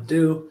I want to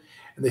do.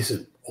 And they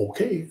said,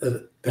 okay,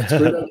 that's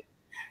great.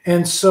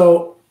 And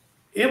so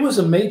it was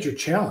a major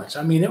challenge.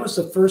 I mean, it was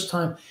the first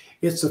time.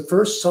 It's the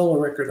first solo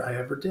record I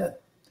ever did.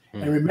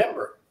 And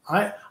remember,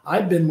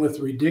 I've been with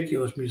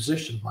ridiculous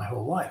musicians my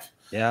whole life.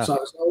 Yeah. So I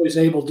was always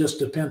able just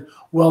to depend.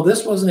 Well,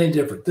 this wasn't any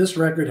different. This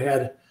record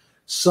had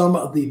some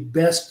of the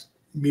best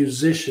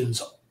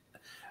musicians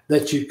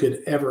that you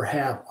could ever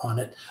have on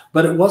it,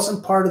 but it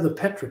wasn't part of the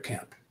Petra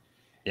camp.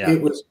 Yeah.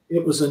 It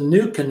was a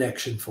new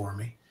connection for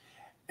me.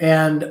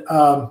 And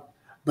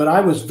but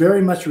I was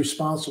very much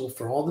responsible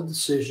for all the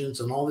decisions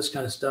and all this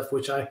kind of stuff,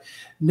 which I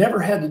never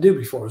had to do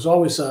before. It was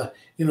always,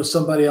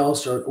 somebody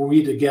else or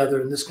we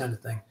together and this kind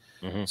of thing.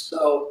 Mm-hmm.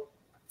 So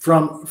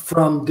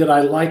from did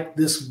I like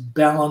this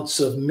balance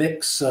of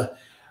mix?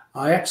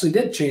 I actually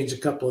did change a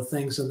couple of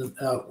things in the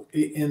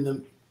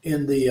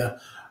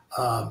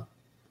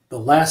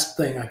last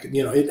thing I could.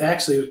 It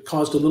actually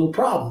caused a little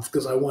problem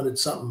because I wanted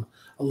something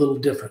a little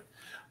different.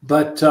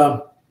 But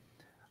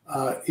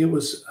it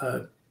was.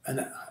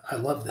 And I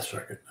love this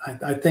record.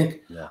 I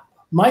think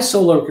my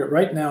solo record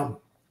right now,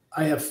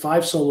 I have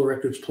 5 solo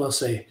records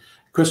plus a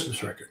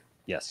Christmas record.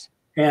 Yes.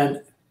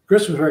 And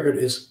Christmas record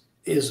is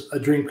a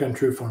dream come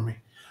true for me.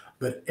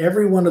 But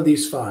every one of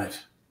these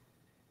 5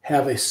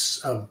 have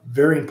a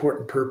very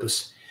important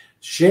purpose.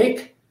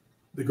 Shake,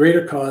 The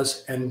Greater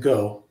Cause, and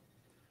Go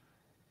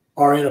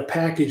are in a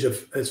package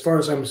of, as far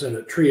as I'm concerned,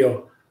 a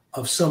trio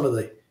of some of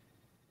the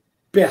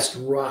best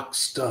rock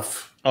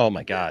stuff. Oh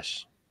my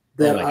gosh.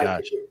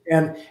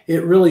 And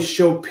it really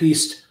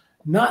showpieced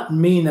not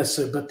me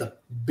necessarily, but the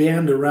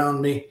band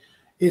around me.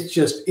 It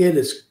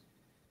is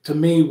to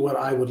me what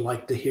I would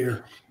like to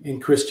hear in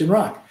Christian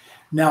rock.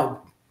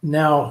 Now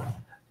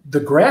the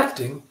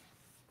Grafting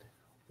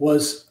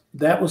was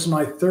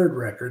my 3rd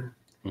record.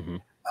 Mm-hmm.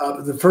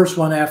 The first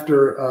one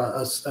after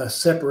a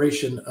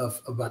separation of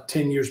about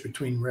 10 years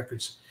between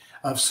records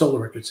of solo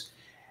records.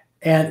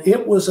 And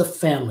it was a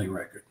family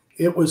record.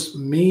 It was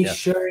me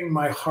sharing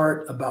my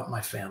heart about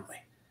my family.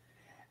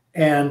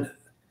 And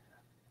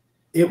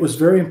it was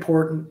very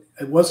important.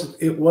 It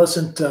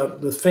wasn't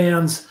the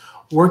fans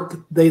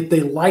they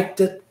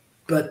liked it,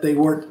 but they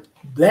weren't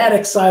that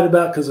excited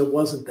about it because it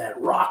wasn't that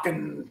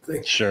rockin'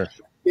 thing. Sure.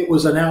 It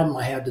was an album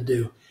I had to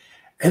do.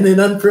 And then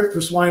Unfit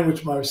for Swine,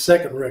 which was my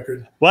 2nd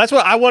record. Well, that's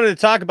what I wanted to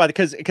talk about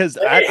because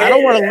I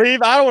don't want to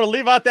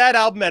leave out that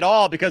album at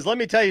all, because let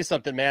me tell you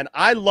something, man.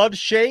 I loved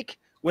Shake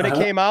when it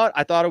came out.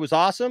 I thought it was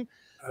awesome.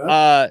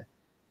 But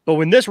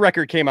when this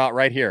record came out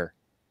right here,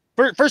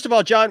 first of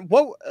all, John,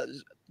 what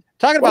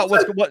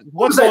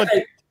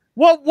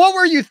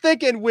were you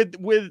thinking with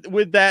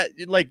that?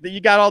 Like,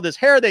 you got all this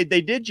hair, they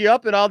did you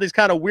up in all these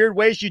kind of weird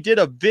ways. You did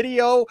a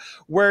video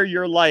where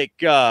you're like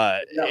in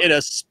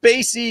a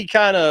spacey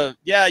kind of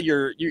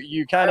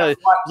you kind of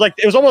like,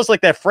 it was almost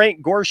like that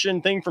Frank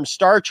Gorshin thing from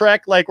Star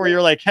Trek, like where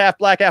you're like half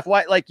black, half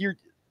white, like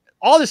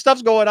all this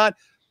stuff's going on.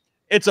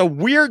 It's a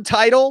weird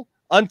title,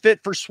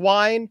 Unfit for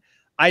Swine.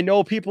 I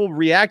know people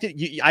reacted.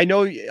 I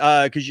know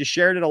because you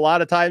shared it a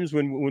lot of times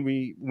when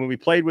we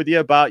played with you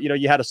about,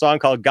 you had a song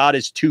called God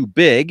Is Too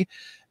Big,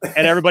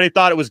 and everybody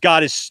thought it was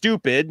God Is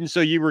Stupid, and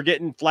so you were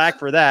getting flack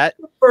for that.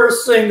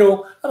 First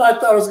single, and I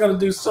thought I was going to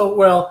do so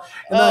well,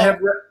 and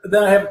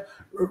then I have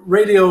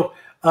radio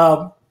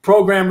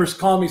programmers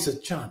call me and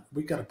said, John,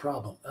 we got a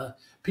problem.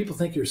 People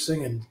think you're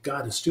singing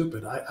God Is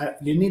Stupid.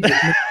 You need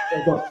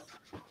to.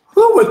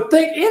 Who would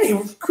think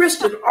any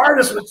Christian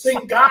artist would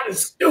sing God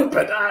Is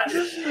Stupid?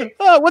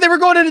 Well, they were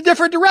going in a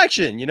different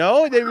direction,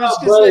 They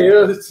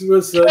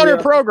was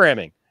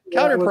counter-programming.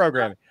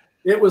 Counter-programming.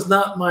 It was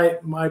not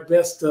my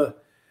best.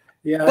 But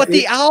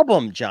the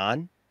album,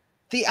 John,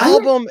 the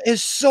album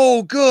is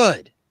so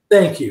good.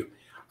 Thank you.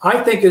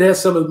 I think it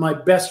has some of my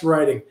best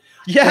writing.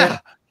 Yeah.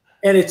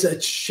 And it's a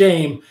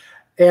shame.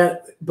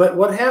 But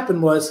what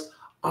happened was,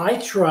 I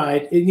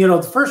tried,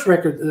 the first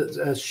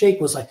record,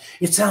 Shake, was like,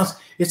 it sounds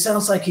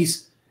like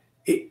it's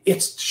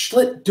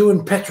Schlitt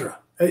doing Petra.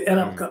 And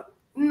I'm going,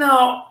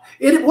 no,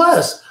 it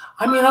was.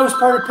 I mean, I was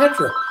part of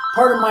Petra.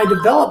 Part of my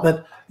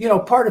development,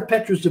 part of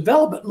Petra's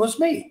development was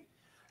me.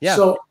 Yeah.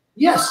 So,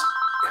 yes.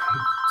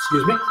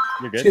 Excuse me.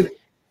 You're good.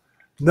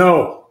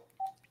 No.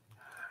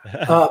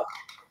 I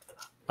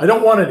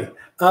don't want any.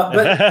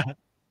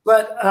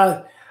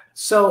 But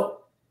so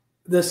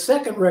the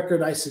second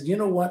record, I said, you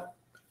know what?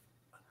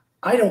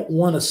 I don't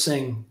want to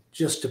sing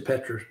just to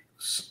Petra.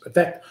 In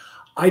fact,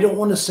 I don't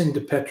want to sing to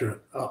Petra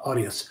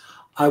audience.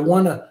 I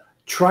want to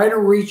try to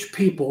reach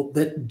people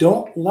that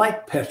don't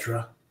like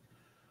Petra,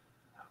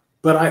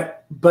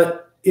 but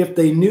if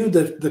they knew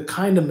the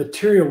kind of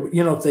material,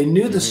 if they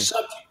knew the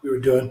subject we were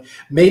doing,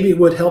 maybe it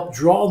would help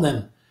draw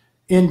them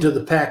into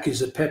the package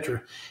that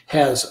Petra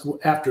has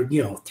after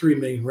 3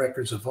 million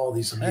records of all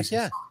these amazing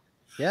songs.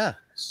 Yeah.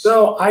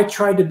 So I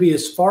tried to be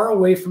as far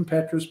away from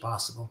Petra as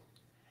possible,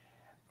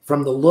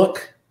 from the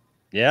look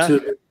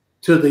to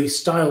the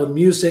style of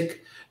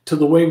music, to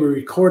the way we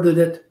recorded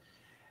it.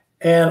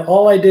 And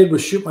all I did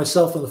was shoot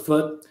myself in the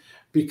foot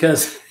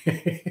because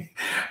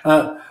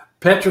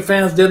Petra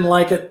fans didn't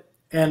like it.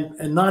 And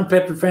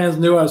non-Petra fans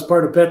knew I was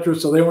part of Petra,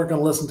 so they weren't going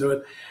to listen to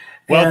it.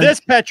 Well, And this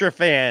Petra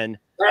fan,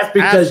 that's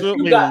because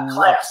you got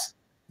class.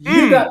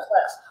 You got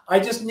class. I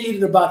just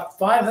needed about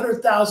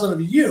 500,000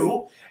 of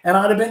you, and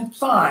I'd have been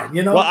fine,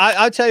 you know? Well,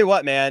 I'll tell you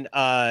what, man.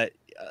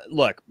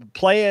 Look,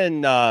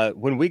 playing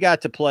when we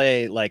got to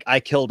play like I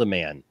Killed a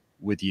Man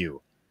with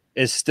you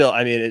is still,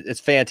 I mean,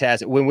 it's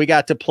fantastic. When we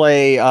got to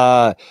play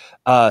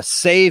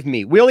Save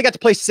Me, we only got to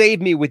play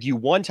Save Me with you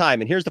one time.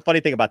 And here's the funny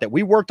thing about that.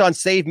 We worked on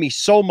Save Me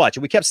so much,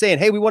 and we kept saying,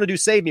 hey, we want to do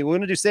Save Me. We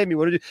want to do Save Me. We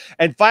want to do.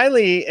 And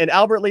finally, in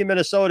Albert Lee,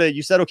 Minnesota,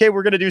 you said, okay,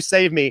 we're going to do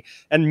Save Me.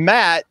 And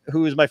Matt,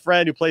 who is my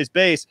friend who plays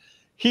bass,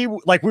 we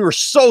were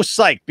so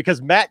psyched because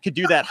Matt could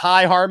do that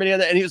high harmony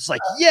and he was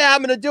like, yeah,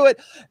 I'm going to do it.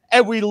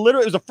 And we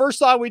literally, it was the first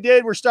song we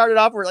did. We started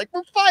off, we're like,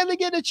 we're finally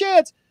getting a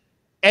chance.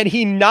 And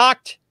he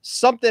knocked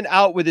something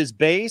out with his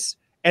bass.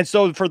 And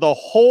so for the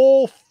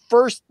whole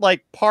first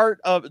like part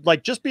of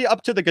like just be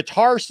up to the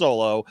guitar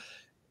solo,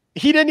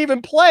 he didn't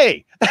even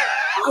play.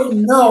 I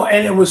know,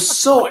 and it was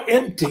so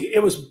empty.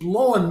 It was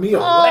blowing me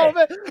away.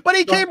 Man. But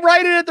he came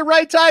right in at the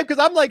right time because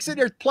I'm like sitting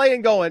there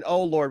playing going,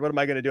 oh, Lord, what am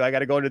I going to do? I got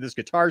to go into this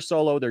guitar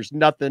solo. There's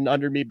nothing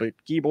under me but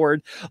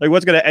keyboard. Like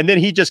what's going to – and then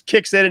he just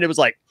kicks in and it was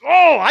like,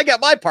 oh, I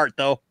got my part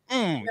though.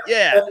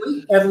 Yeah.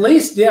 At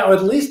least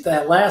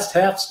that last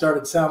half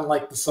started sounding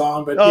like the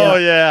song. But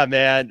yeah,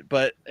 man.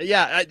 But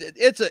yeah,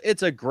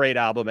 it's a great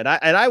album. And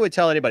I would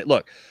tell anybody,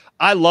 look,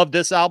 I love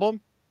this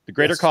album. The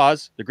Greater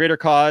Cause. The Greater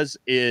Cause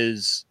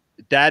is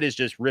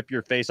just rip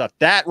your face off.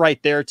 That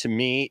right there to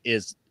me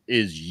is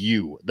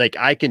you. Like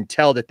I can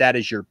tell that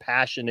is your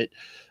passionate,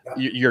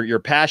 your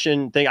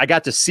passion thing. I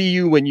got to see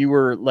you when you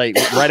were like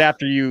right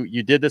after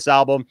you did this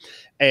album,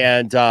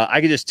 and I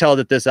could just tell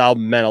that this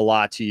album meant a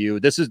lot to you.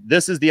 This is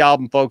the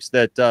album, folks,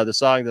 that the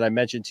song that I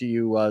mentioned to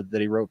you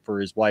that he wrote for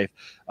his wife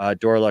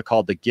Dorla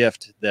called "The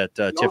Gift" that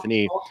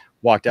Tiffany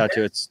walked out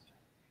to.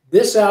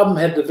 This album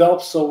had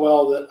developed so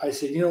well that I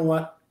said, you know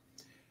what?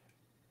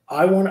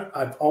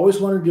 I've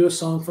always wanted to do a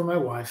song for my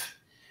wife,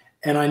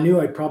 and I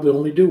knew I'd probably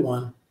only do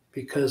one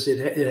because it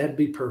had to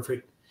be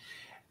perfect.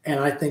 And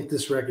I think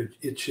this record,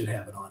 it should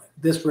have it on it.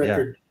 This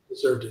record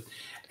deserved it,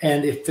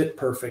 and it fit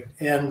perfect.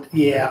 And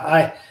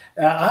I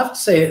have to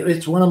say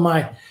it's one of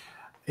my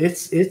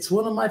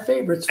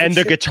favorites. And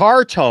the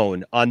guitar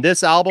tone on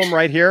this album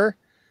right here,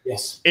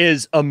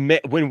 is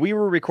when we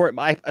were recording.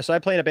 So I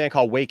play in a band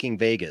called Waking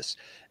Vegas,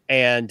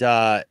 and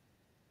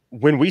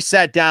when we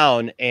sat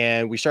down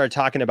and we started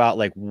talking about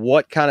like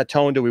what kind of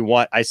tone do we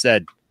want, I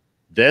said,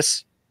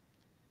 just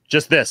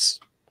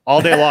this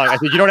all day long. I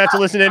said, you don't have to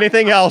listen to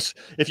anything else.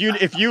 If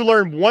you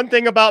learn one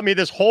thing about me,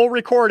 this whole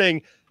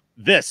recording,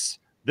 this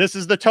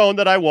is the tone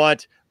that I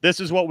want. This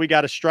is what we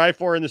got to strive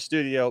for in the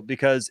studio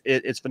because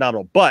it's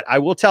phenomenal. But I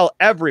will tell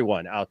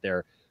everyone out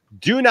there,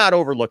 do not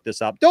overlook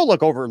this album.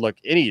 Don't overlook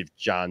any of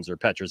John's or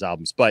Petra's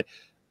albums, but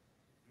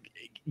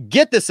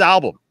get this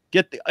album.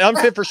 Get the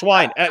Unfit for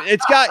Swine.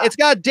 It's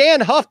got Dan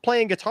Huff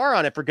playing guitar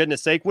on it, for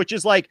goodness sake, which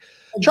is like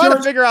trying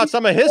to figure out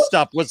some of his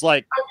stuff was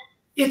like.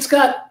 It's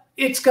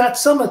got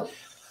some of.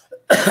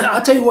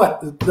 I'll tell you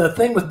what. The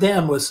thing with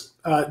Dan was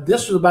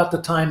this was about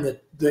the time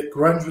that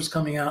grunge was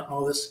coming out and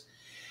all this,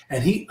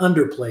 and he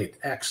underplayed.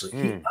 Actually,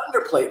 he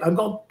underplayed. I'm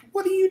going,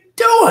 what are you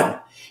doing?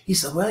 He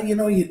said, well,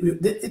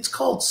 it's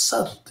called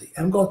subtlety.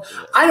 I'm going,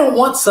 I don't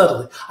want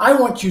subtlety. I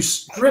want you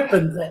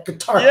stripping that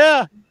guitar.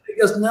 Yeah. He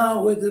goes,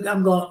 no.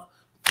 I'm going.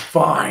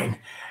 Fine.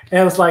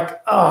 And it's like,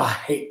 oh, I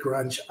hate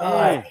grunge.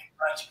 I hate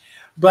grunge.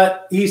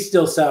 But he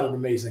still sounded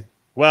amazing.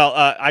 Well,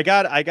 I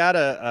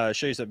gotta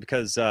show you something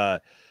because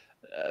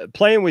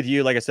playing with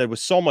you, like I said,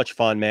 was so much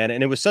fun, man.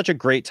 And it was such a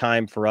great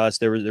time for us.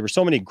 There were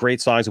so many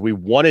great songs that we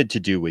wanted to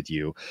do with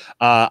you.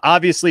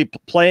 Obviously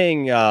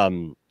playing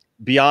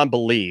Beyond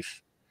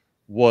Belief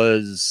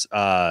was,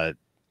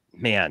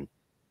 man,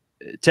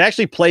 to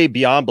actually play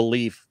Beyond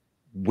Belief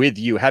with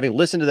you, having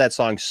listened to that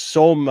song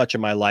so much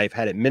of my life,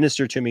 had it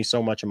ministered to me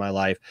so much of my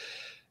life,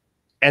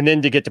 and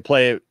then to get to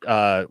play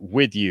it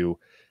with you,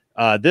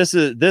 this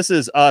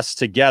is us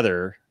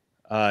together,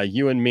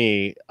 you and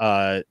me.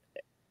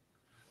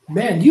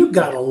 Man, you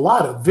got a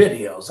lot of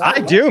videos. I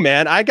do,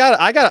 man. I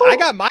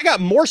got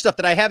more stuff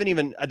that I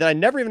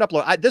never even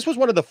uploaded. This was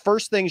one of the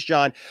first things,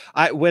 John.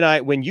 When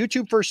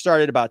YouTube first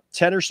started about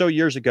 10 or so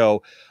years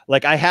ago,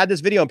 like I had this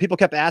video and people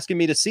kept asking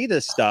me to see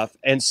this stuff,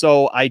 and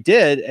so I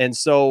did. And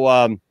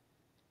so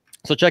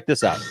check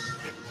this out.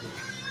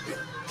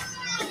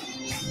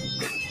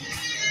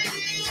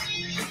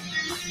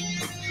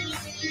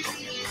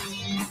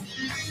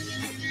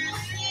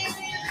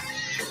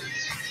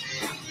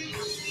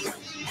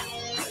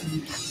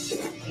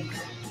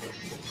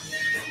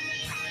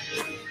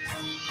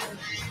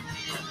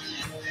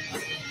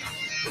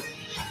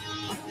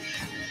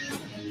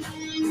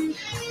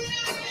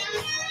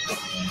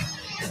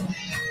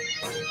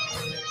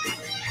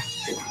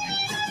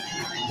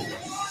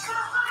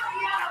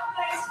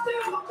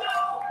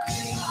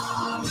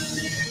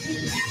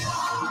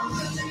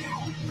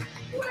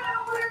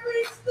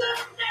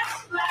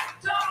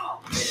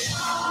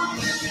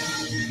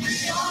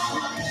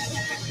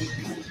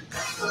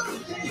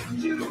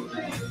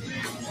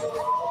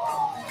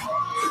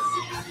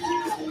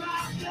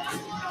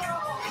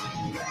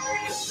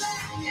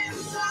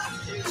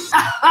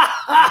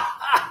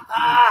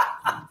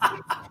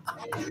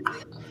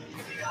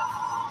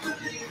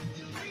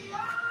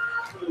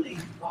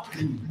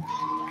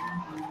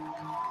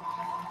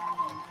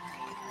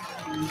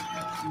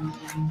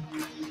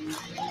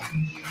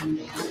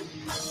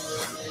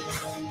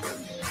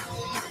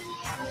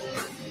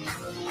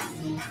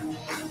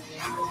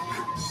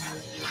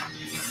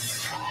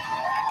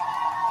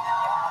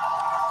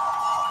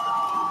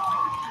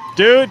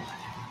 Dude.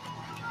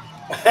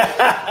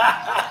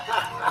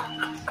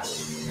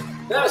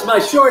 That was my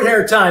short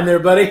hair time there,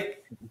 buddy.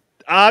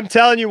 I'm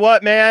telling you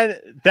what, man,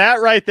 that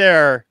right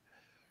there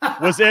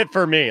was it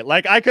for me.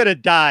 Like, I could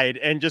have died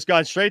and just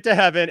gone straight to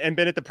heaven and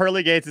been at the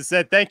pearly gates and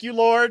said, thank you,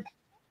 Lord.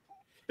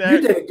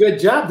 You did a good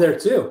job there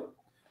too.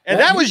 And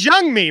that was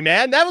young me,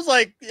 man. That was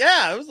like,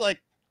 yeah, it was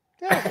like,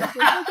 yeah,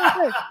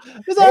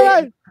 it was all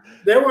right.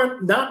 There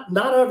weren't not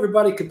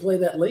everybody could play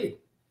that lead.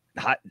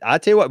 I'll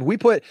tell you what, we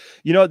put,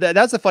 you know,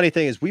 that's the funny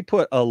thing is we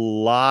put a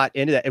lot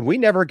into that, and we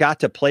never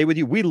got to play with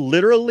you. We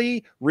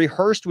literally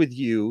rehearsed with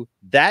you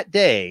that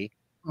day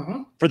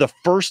for the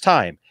first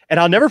time. And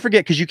I'll never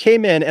forget, because you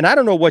came in and I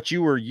don't know what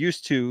you were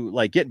used to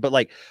like getting, but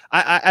like,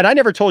 I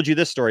never told you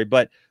this story,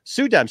 but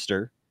Sue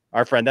Dempster,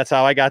 our friend, that's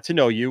how I got to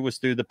know you, was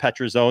through the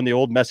Petra Zone, the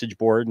old message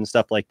board and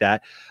stuff like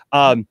that.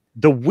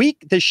 The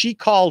week that she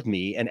called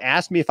me and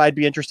asked me if I'd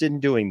be interested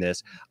in doing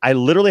this, I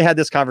literally had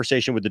this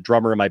conversation with the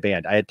drummer in my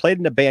band. I had played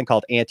in a band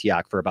called At&t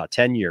for about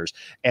 10 years,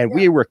 and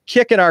we were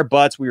kicking our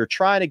butts. We were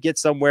trying to get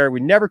somewhere. We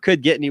never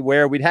could get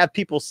anywhere. We'd have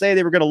people say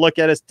they were going to look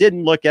at us,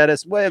 didn't look at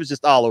us. Well, it was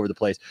just all over the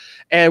place.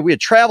 And we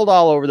had traveled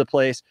all over the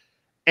place.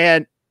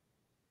 And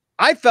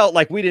I felt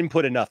like we didn't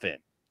put enough in.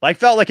 Like,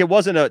 felt like it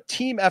wasn't a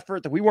team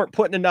effort, that we weren't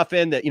putting enough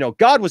in, that, you know,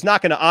 God was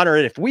not going to honor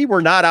it if we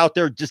were not out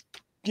there just,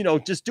 you know,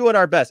 just doing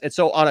our best. And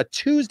so on a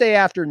Tuesday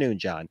afternoon,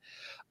 John,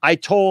 I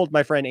told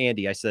my friend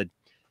Andy, I said,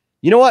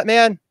 you know what,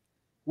 man,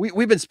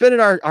 we've been spinning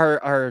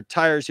our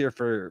tires here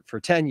for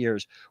 10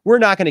 years. We're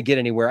not going to get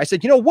anywhere. I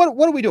said, you know, what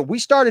do we do? We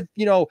started,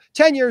 you know,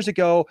 10 years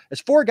ago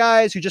as 4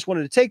 guys who just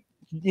wanted to take,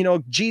 you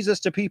know, Jesus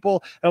to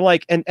people. And I'm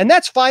like, and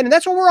that's fine. And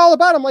that's what we're all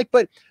about. I'm like,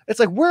 but it's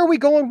like, where are we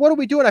going? What are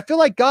we doing? I feel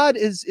like God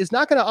is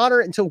not going to honor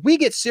it until we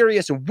get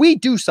serious and we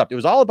do something. It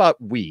was all about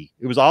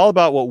it was all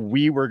about what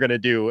we were going to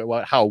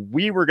do, how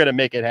we were going to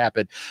make it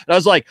happen. And I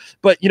was like,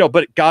 but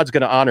God's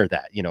going to honor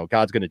that, you know,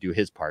 God's going to do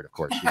his part, of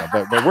course, you know,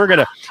 but we're going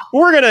to,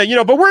 you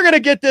know, but we're going to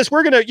get this,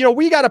 we're going to, you know,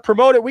 we got to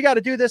promote it. We got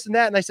to do this and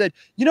that. And I said,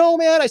 you know,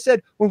 man, I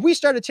said, when we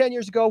started 10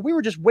 years ago, we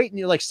were just waiting,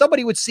 you know, like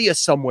somebody would see us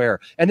somewhere.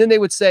 And then they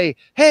would say,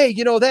 hey,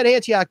 you know, that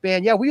Antioch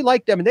band, yeah, we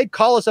like them. And they'd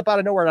call us up out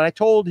of nowhere. And I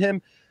told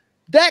him,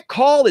 that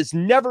call is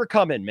never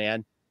coming,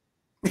 man.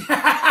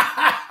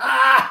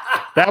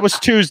 That was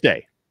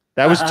Tuesday.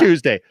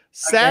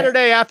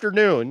 Saturday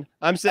afternoon,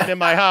 I'm sitting in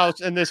my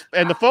house and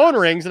the phone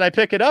rings and I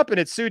pick it up and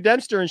it's Sue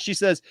Dempster and she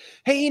says,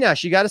 hey,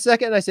 Enosh, you got a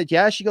second? And I said,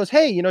 yeah. She goes,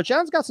 hey, you know,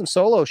 John's got some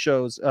solo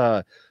shows,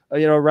 you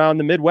know, around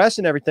the Midwest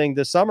and everything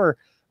this summer.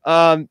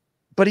 But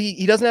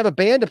he doesn't have a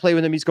band to play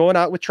with him. He's going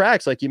out with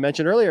tracks, like you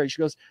mentioned earlier.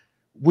 She goes,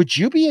 would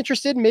you be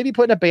interested in maybe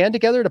putting a band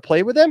together to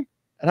play with him?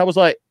 And I was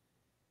like,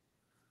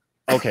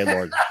 okay,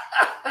 Lord,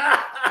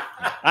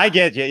 I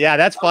get you. Yeah,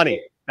 that's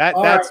funny.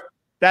 That's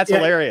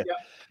hilarious. Yeah.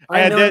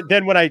 And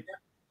then when I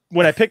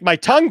picked my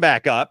tongue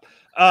back up,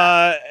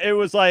 it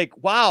was like,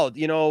 wow,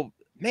 you know,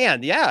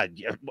 man, yeah.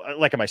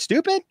 Like, am I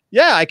stupid?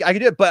 Yeah, I could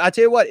do it. But I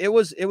tell you what, it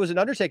was an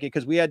undertaking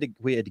because we had to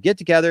get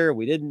together.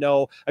 We didn't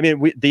know. I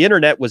mean, the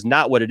internet was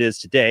not what it is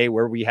today,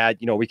 where we had,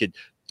 you know, we could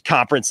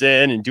conference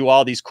in and do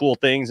all these cool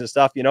things and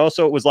stuff, you know?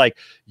 So it was like,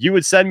 you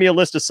would send me a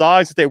list of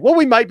songs and say, well,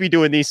 we might be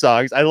doing these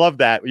songs. I love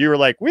that. You were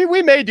like,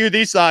 we may do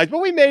these songs, but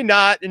we may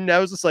not. And I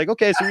was just like,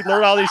 okay, so we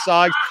learn all these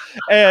songs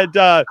and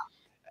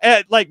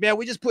like, man,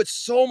 we just put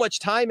so much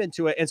time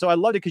into it. And so I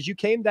loved it because you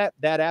came that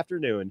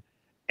afternoon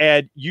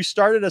and you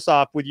started us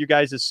off with you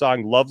guys'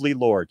 song, Lovely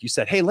Lord. You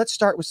said, hey, let's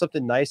start with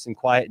something nice and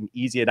quiet and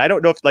easy. And I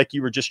don't know if like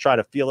you were just trying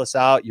to feel us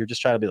out. You're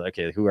just trying to be like,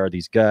 okay, who are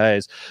these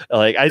guys?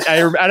 Like,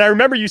 and I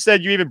remember you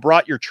said you even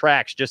brought your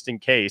tracks just in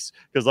case.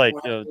 Cause like,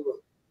 you know,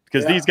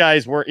 because these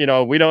guys weren't, you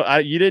know,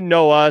 you didn't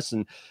know us.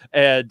 And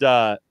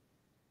I'll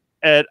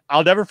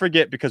never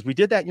forget because we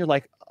did that and you're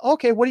like,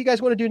 okay, what do you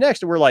guys want to do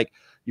next? And we're like,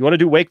 you want to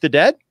do Wake the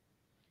Dead?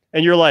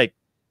 And you're like,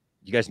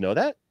 you guys know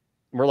that?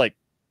 And we're like,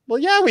 well,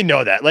 yeah, we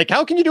know that. Like,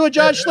 how can you do a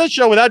John Schlitt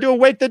show without doing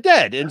Wake the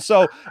Dead? And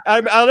so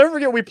I'll never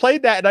forget, we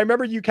played that. And I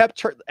remember you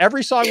kept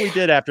every song we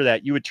did after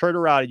that, you would turn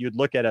around and you'd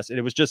look at us. And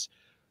it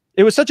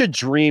was such a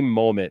dream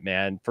moment,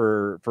 man,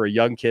 for a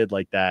young kid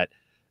like that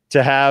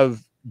to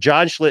have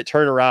John Schlitt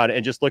turn around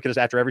and just look at us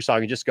after every song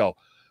and just go,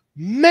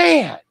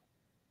 man,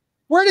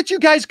 where did you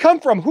guys come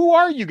from? Who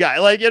are you guys?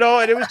 Like, you know,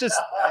 and it was just,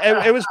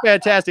 it was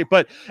fantastic.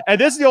 And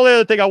this is the only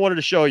other thing I wanted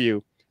to show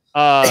you.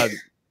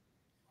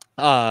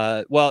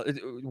 Well,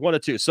 one or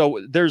two. So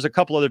there's a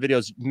couple other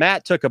videos.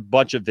 Matt took a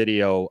bunch of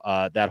video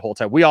that whole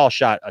time. We all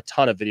shot a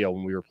ton of video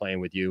when we were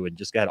playing with you and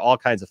just got all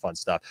kinds of fun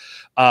stuff.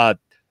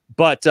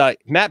 But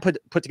Matt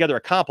put together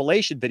a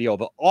compilation video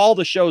of all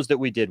the shows that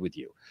we did with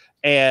you.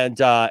 And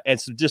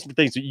some just the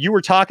things you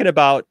were talking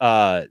about,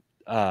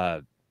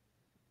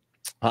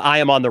 I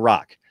Am on the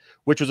Rock,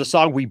 which was a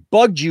song we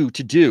bugged you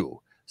to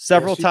do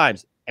several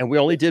times, and we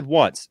only did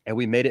once, and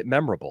we made it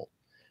memorable.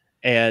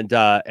 And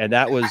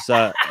that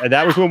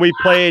was when we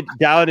played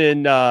down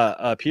in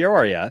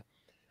Peoria.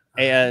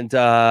 And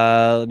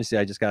let me see,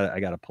 I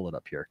gotta pull it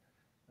up here.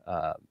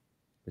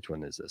 Which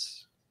one is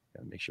this?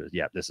 Gotta make sure.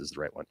 Yeah, this is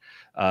the right one.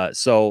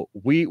 So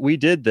we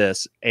did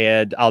this,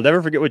 and I'll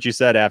never forget what you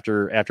said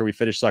after we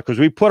finished, because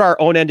we put our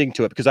own ending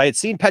to it, because I had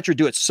seen Petra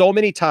do it so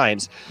many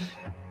times,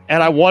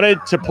 and I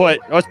wanted to put,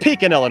 oh, it's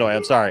Pekin, Illinois,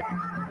 I'm sorry.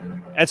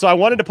 And so I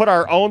wanted to put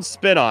our own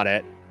spin on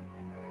it.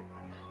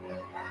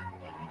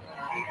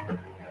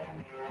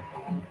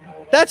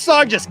 That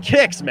song just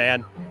kicks,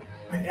 man.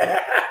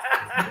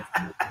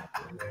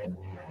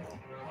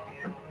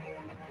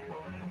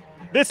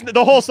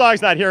 The whole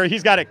song's not here.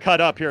 He's got it cut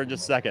up here in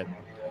just a second.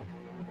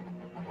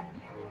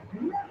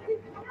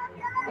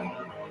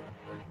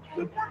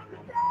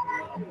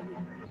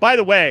 By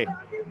the way,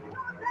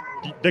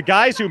 the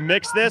guys who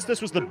mixed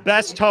this was the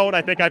best tone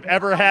I think I've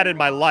ever had in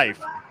my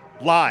life.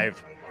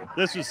 Live.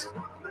 This was,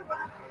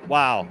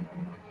 wow.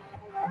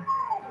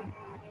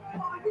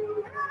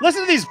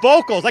 Listen to these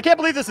vocals. I can't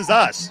believe this is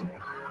us.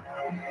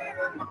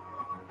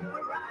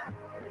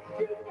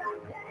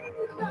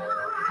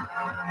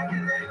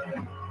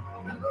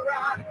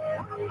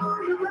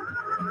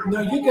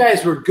 No, you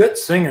guys were good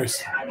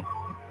singers.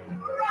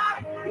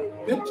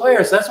 Good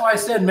players. That's why I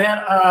said,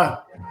 man,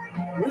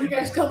 where do you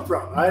guys come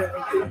from? In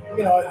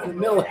the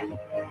middle.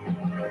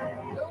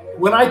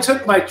 When I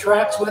took my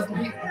tracks with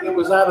me, it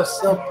was out of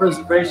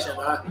self-preservation.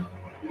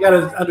 You got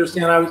to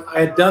understand, I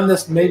had done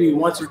this maybe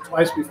once or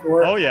twice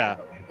before. Oh, yeah.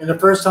 And the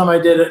first time I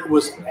did it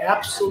was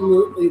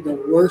absolutely the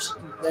worst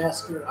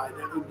disaster I'd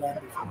ever done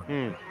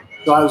before.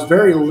 So I was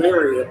very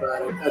leery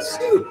about it.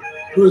 Sue,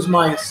 who's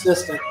my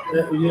assistant,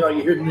 you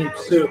hear the name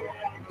Sue,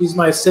 he's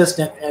my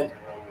assistant.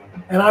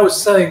 And I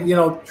was saying,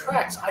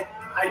 tracks, I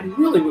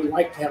really would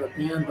like to have a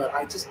band, but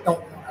I just don't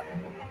know.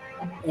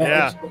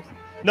 Yeah.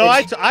 No,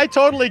 I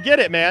totally get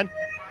it, man.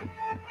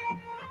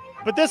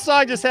 But this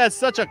song just has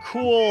such a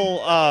cool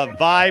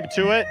vibe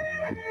to it.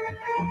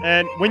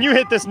 And when you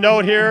hit this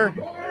note here,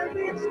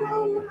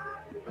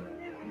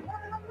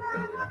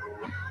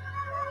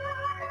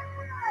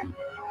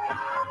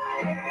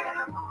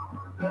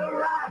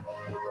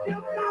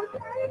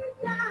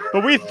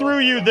 but we threw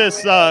you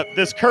this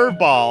this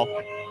curveball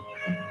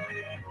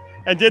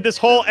and did this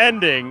whole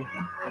ending.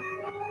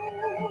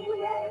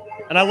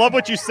 And I love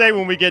what you say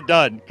when we get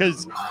done,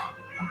 because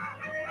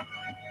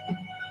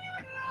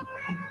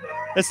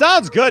it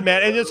sounds good,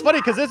 man. And it's funny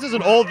because this is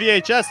an old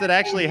VHS that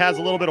actually has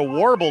a little bit of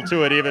warble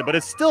to it even, but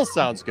it still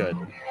sounds good.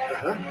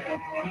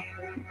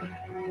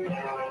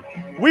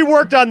 We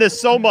worked on this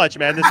so much,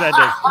 man, this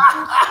ending.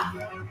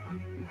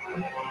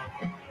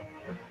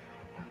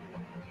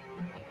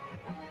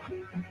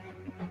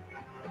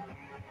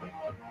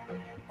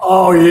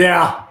 Oh,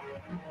 yeah.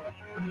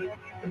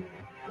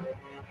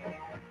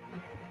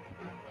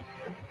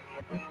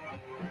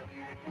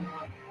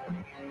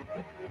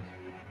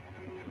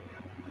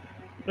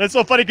 It's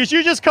so funny because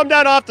you just come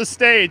down off the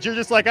stage. You're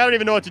just like, I don't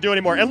even know what to do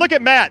anymore. And look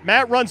at Matt.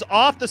 Matt runs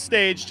off the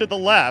stage to the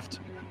left.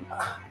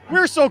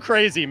 We're so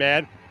crazy,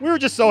 man. We were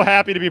just so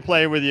happy to be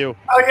playing with you.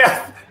 Oh,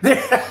 yeah.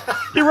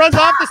 He runs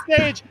off the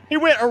stage. He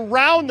went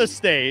around the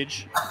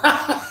stage.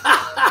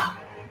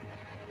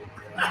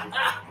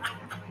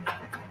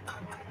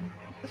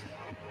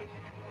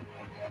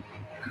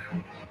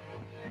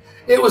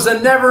 It was a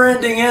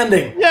never-ending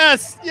ending.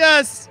 Yes,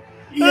 yes.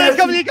 Yes,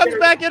 He comes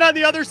back in on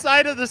the other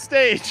side of the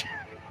stage.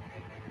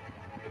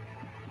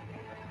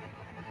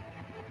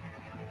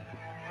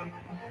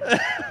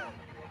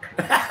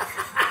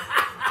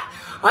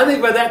 I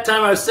think by that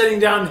time I was sitting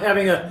down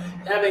having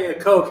a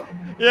Coke.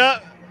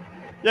 Yeah.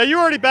 Yeah, you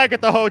were already back at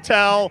the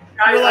hotel.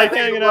 You were like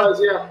hanging out.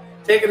 Yeah.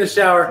 Taking a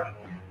shower.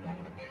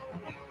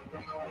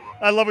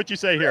 I love what you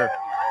say here.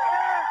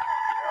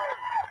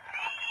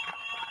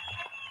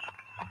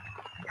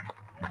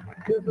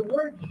 Does the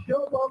word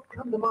showboat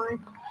come to mind?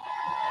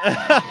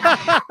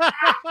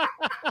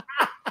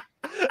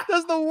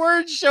 Does the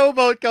word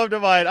showboat come to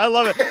mind? I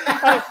love it.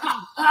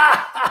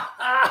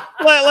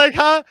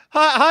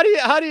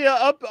 How do you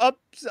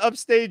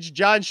upstage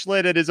John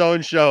Schlitt at his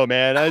own show,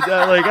 man? I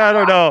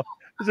don't know.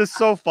 It's just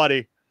so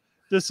funny.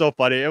 Just so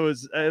funny.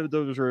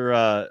 Those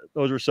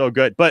were so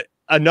good. But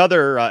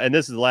another, and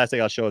this is the last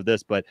thing I'll show of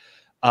this, but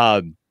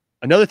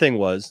another thing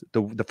was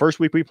the first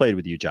week we played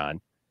with you,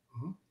 John.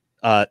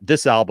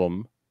 This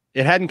album,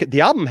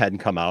 the album hadn't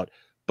come out,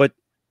 but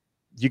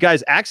you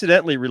guys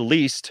accidentally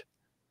released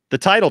the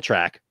title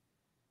track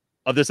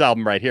of this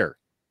album right here,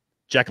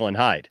 Jekyll and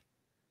Hyde,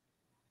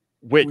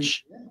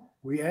 which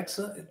we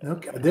excellent.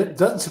 Okay, that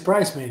doesn't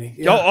surprise me.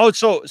 Yeah.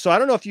 So I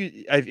don't know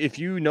if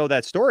you know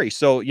that story.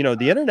 So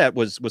the internet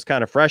was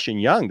kind of fresh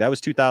and young. That was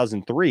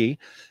 2003,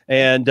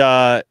 and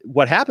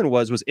what happened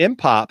was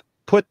Impop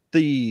put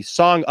the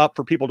song up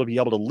for people to be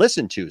able to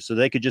listen to, so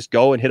they could just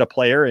go and hit a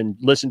player and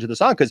listen to the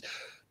song. Because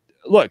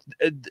look,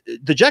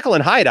 the Jekyll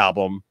and Hyde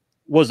album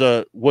was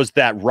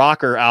that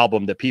rocker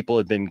album that people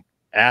had been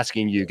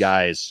asking you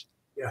guys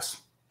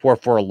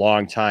for a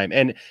long time.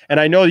 And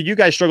I know that you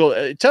guys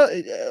struggle. Tell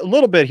a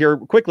little bit here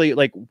quickly,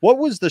 like what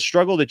was the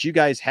struggle that you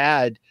guys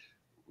had?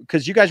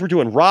 Because you guys were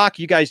doing rock.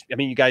 You guys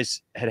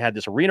had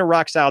this arena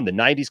rock sound. The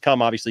 90s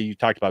come, obviously you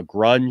talked about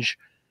grunge,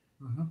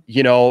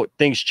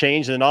 things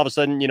changed. And then all of a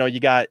sudden, you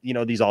got,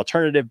 these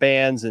alternative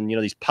bands and,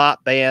 these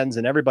pop bands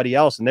and everybody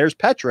else. And there's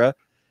Petra,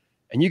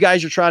 and you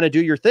guys are trying to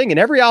do your thing. And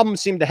every album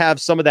seemed to have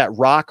some of that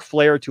rock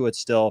flair to it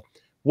still.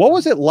 What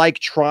was it like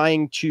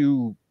trying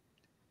to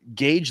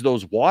gauge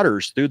those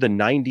waters through the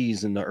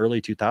 90s and the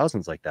early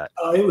 2000s like that?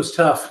 It was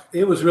tough.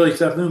 It was really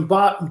tough. And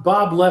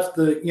Bob left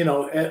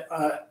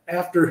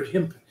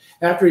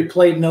after he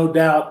played No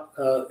Doubt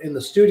in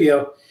the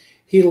studio,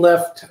 he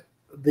left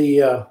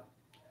the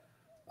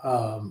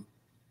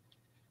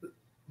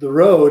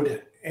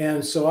road.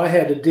 And so I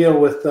had to deal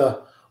with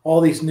all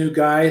these new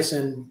guys,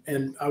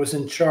 and I was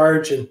in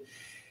charge, and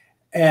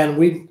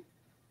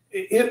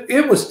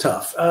it was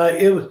tough.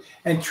 It was,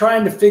 and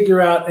trying to figure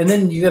out, and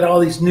then you get all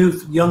these new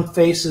young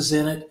faces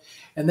in it,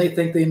 and they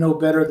think they know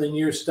better than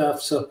your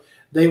stuff, so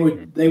they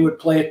would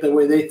play it the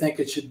way they think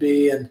it should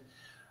be, and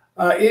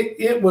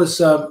it was.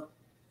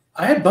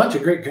 I had a bunch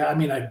of great guys.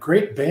 I had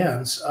great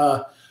bands.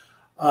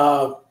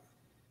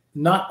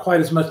 Not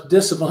quite as much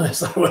discipline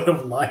as I would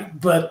have liked,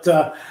 but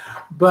it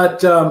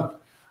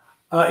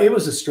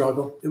was a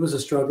struggle. It was a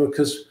struggle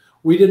because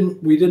we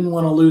didn't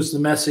want to lose the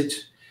message.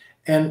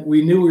 And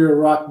we knew we were a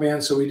rock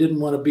band, so we didn't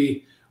want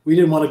to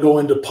go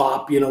into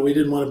pop. We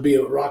didn't want to be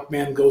a rock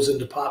band goes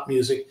into pop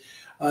music.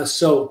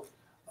 So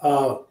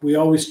we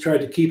always tried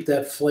to keep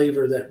that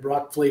flavor, that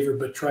rock flavor,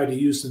 but try to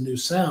use the new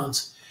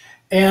sounds.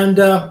 And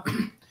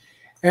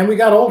we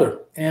got older,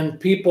 and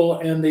people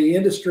and the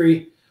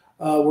industry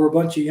were a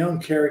bunch of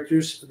young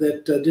characters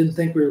that didn't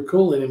think we were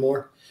cool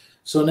anymore.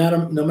 So now,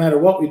 no matter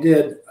what we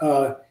did,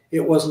 it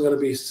wasn't going to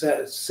be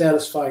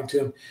satisfying to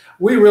him.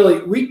 We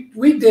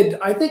did.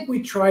 I think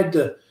we tried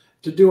to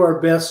do our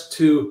best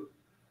to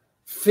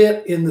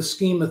fit in the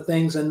scheme of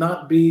things and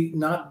not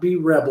be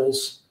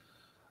rebels.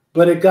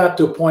 But it got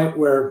to a point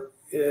where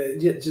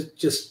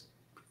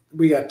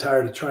we got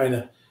tired of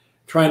trying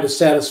to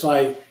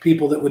satisfy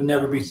people that would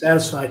never be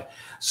satisfied.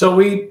 So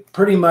we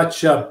pretty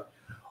much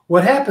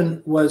what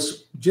happened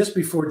was just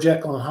before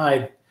Jekyll and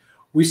Hyde,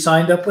 we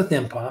signed up with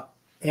Impop,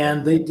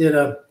 and they did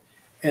a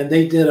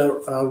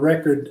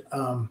record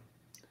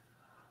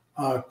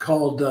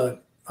called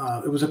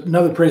it was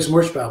another praise and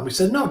worship album. We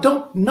said,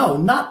 not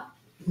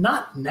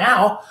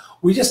now.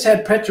 We just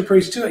had Petra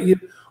Praise 2.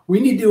 We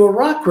need to do a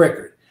rock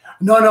record.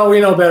 No, we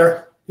know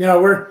better. We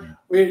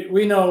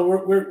know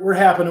we're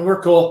happening.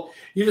 We're cool.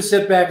 You just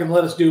sit back and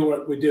let us do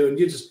what we do, and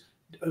you just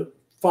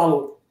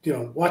follow.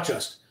 Watch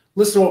us.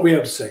 Listen to what we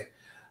have to say.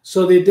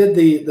 So they did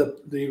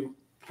the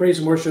praise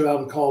and worship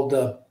album called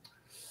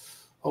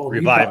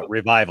Revival,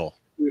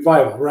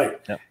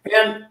 right? Yep.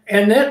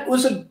 And it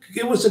was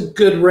a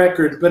good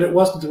record, but it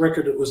wasn't the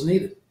record that was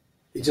needed.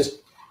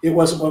 It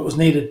wasn't what was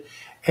needed,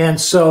 and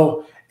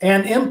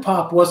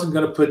Impop wasn't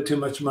going to put too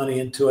much money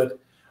into it.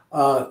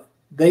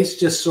 They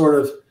just sort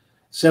of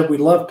said, "We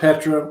love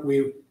Petra,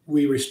 we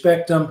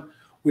respect them,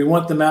 we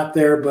want them out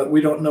there, but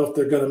we don't know if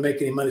they're going to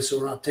make any money, so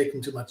we're not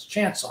taking too much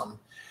chance on them."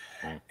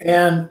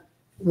 And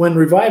when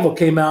Revival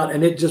came out,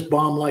 and it just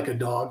bombed like a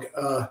dog.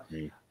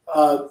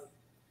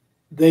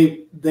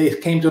 They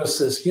came to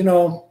us and says,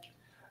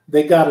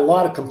 they got a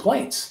lot of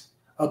complaints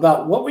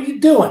about what were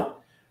you doing?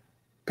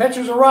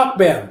 Petra's a rock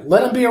band.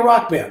 Let them be a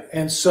rock band.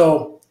 And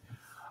so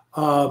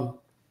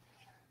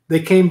they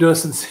came to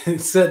us and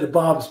said to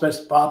Bob,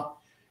 especially Bob,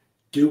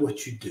 do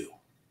what you do.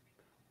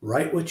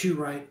 Write what you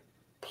write.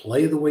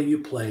 Play the way you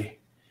play.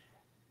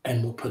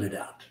 And we'll put it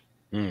out.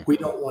 We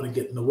don't want to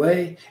get in the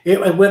way.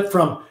 It went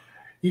from,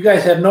 you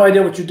guys have no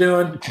idea what you're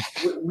doing.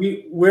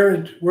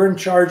 We're in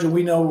charge, and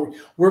we know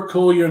we're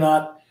cool. You're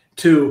not.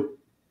 To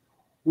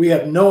we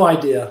have no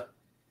idea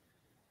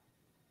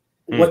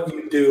what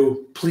you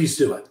do. Please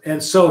do it.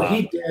 And so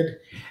he did.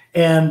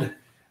 And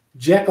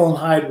Jekyll and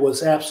Hyde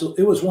was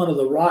absolutely. It was one of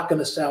the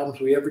rockinest albums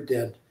we ever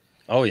did.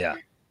 Oh yeah.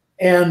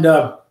 And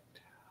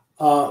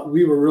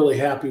we were really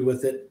happy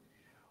with it.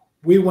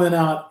 We went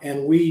out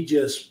and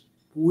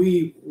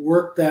we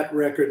worked that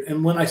record.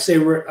 And when I say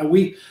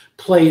we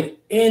played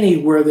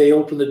anywhere they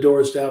opened the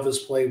doors to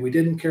Elvis play, we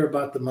didn't care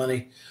about the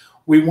money.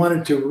 We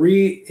wanted to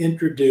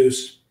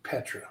reintroduce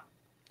Petra.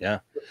 Yeah.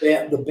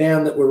 The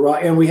band that were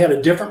rock. And we had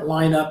a different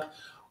lineup,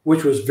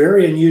 which was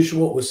very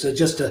unusual. It was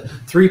just a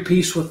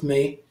 3-piece with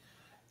me.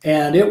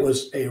 And it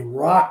was a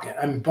rock.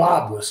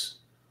 Bob was,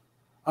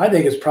 I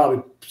think it's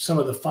probably some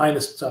of the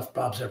finest stuff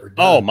Bob's ever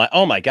done.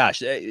 Oh my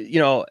gosh.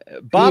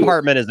 Bob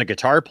Hartman is a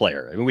guitar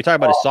player. We talk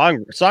about his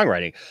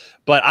songwriting,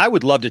 but I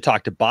would love to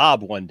talk to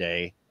Bob one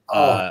day,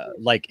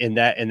 like in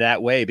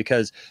that way,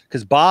 because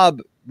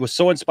Bob was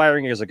so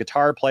inspiring as a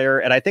guitar player.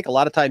 And I think a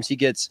lot of times he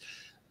gets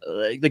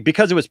like,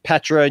 because it was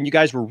Petra and you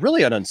guys were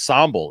really an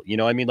ensemble,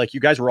 like you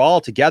guys were all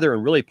together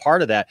and really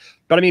part of that.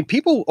 But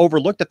people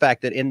overlook the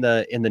fact that in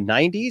the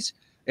 90s,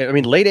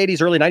 late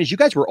 80s, early 90s, you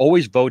guys were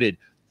always voted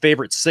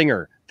favorite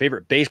singer,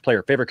 favorite bass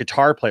player, favorite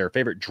guitar player,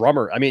 favorite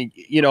drummer. I mean,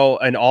 you know,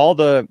 and all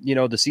the, you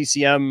know, the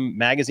CCM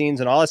magazines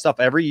and all that stuff.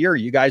 Every year,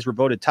 you guys were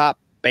voted top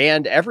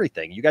band,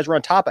 everything. You guys were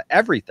on top of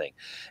everything.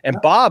 And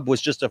Bob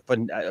was just a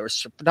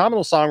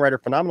phenomenal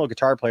songwriter, phenomenal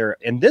guitar player.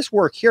 And this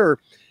work here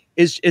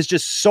is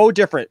just so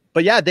different.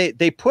 But yeah,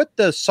 they put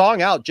the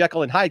song out,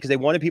 Jekyll and Hyde, because they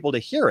wanted people to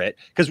hear it.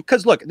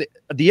 Because look,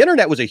 the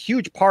internet was a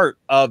huge part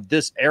of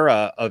this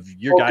era of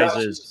your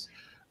guys's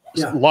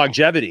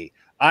longevity.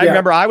 I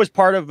remember I was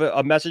part of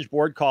a message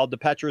board called the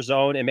Petra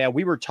Zone, and man,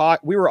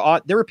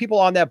 there were people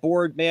on that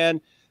board, man,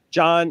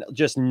 John,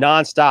 just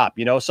nonstop.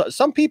 You know, so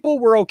some people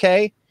were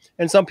okay,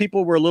 and some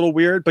people were a little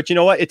weird, but you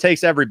know what? It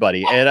takes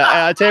everybody. And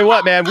I tell you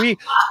what, man,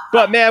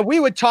 we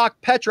would talk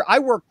Petra. I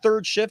worked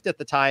third shift at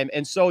the time,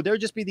 and so there'd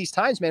just be these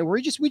times, man, where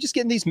we just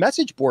get in these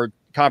message board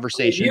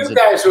conversations. You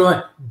guys were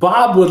like,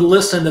 Bob would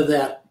listen to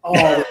that all the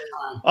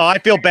time. Oh, I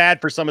feel bad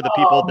for some of the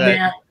people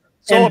that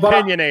so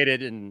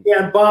opinionated. And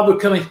Bob would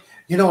come in.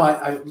 You know,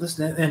 I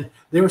listened, and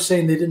they were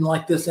saying they didn't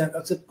like this. And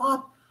I said,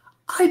 Bob,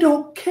 I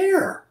don't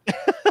care.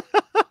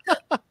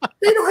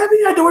 They don't have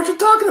any idea what you're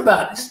talking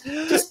about.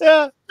 Just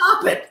stop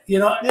it. You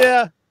know?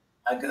 Yeah.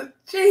 I go,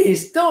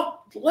 geez, don't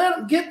let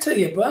them get to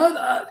you,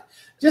 bud.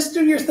 Just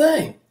do your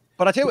thing.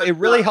 But I tell you what, it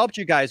really helped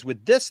you guys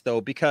with this,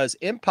 though, because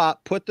Impop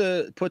put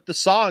the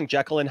song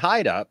Jekyll and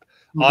Hyde up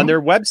on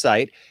their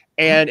website,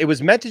 and it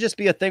was meant to just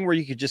be a thing where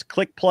you could just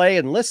click play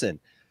and listen.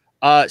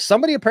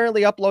 Somebody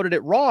apparently uploaded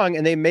it wrong,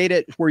 and they made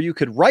it where you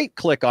could right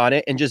click on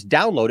it and just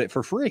download it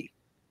for free.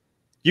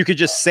 You could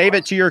just save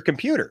it to your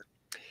computer.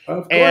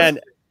 And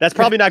that's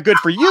probably not good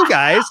for you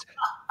guys.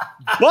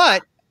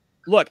 But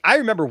look, I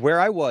remember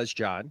where I was,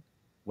 John,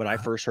 when I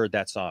first heard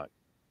that song.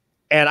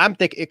 And I'm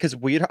thinking, because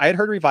I had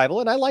heard Revival,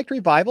 and I liked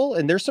Revival,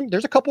 and there's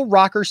a couple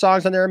rocker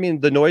songs on there. I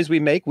mean, The Noise We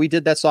Make, we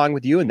did that song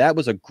with you, and that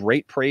was a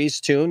great praise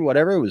tune,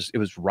 whatever. It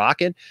was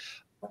rocking.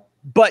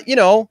 But you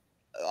know,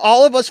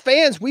 all of us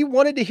fans, we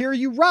wanted to hear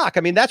you rock.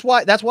 I mean, that's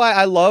why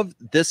I love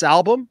this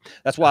album.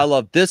 That's why I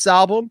love this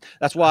album.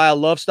 That's why I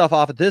love stuff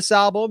off of this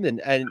album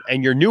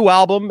and your new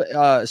album,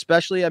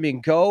 especially. I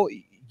mean,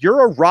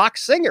 you're a rock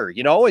singer,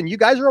 you know, and you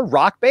guys are a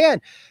rock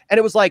band. And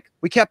it was like,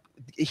 we kept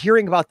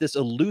hearing about this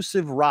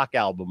elusive rock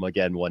album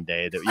again one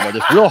day, that, you know,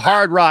 this real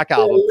hard rock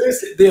album,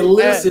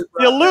 the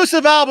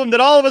elusive album that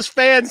all of us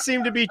fans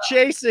seem to be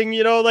chasing,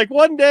 you know, like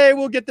one day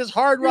we'll get this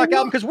hard rock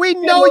album because we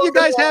know you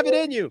guys have it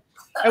in you.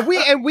 And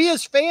we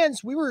as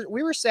fans, we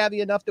were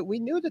savvy enough that we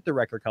knew that the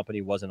record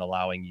company wasn't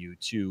allowing you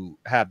to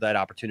have that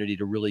opportunity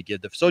to really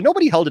give so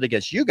nobody held it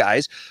against you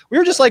guys. We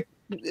were just like,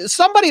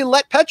 somebody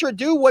let Petra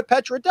do what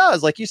Petra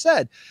does, like you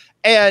said.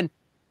 And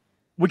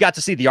we got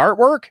to see the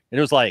artwork, and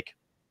it was like,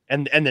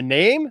 and the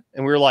name,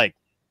 and we were like,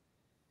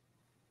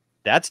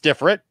 that's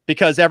different,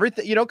 because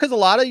everything, you know, because a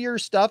lot of your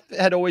stuff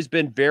had always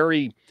been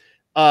very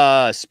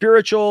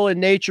spiritual in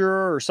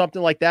nature or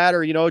something like that,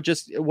 or, you know,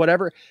 just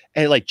whatever.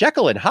 And like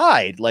Jekyll and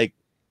Hyde, like,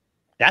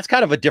 that's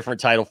kind of a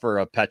different title for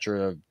a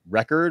Petra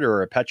record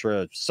or a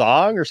Petra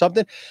song or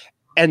something.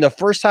 And the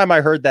first time I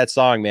heard that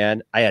song,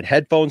 man, I had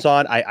headphones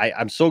on.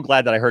 I'm so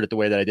glad that I heard it the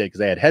way that I did, because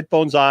I had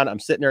headphones on. I'm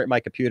sitting there at my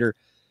computer,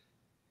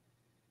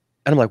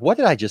 and I'm like, what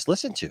did I just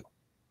listen to?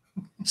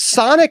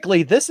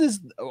 Sonically,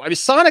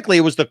 sonically,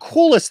 it was the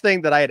coolest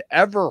thing that I had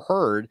ever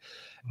heard.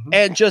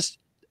 And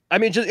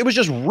it was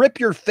just rip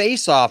your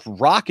face off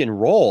rock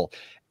and roll.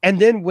 And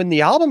then when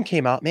the album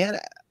came out, man,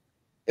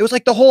 it was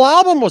like the whole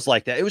album was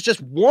like that. It was just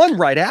one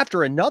right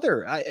after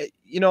another.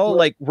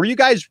 Like, did you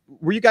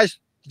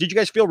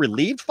guys feel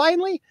relieved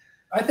finally?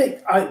 I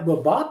think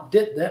Bob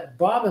did that.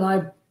 Bob and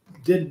I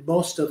did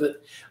most of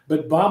it,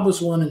 but Bob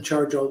was one in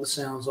charge of all the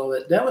sounds, all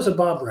that. That was a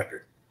Bob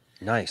record.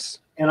 Nice.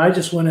 And I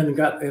just went in and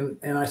got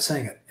and I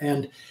sang it.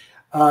 And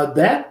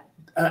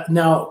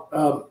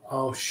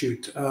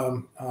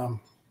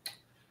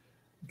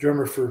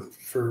drummer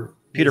for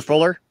Peter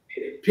Fuller.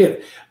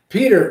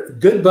 Peter,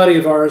 good buddy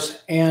of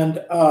ours,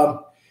 and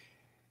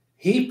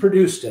he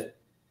produced it,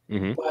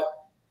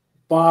 but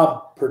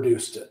Bob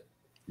produced it.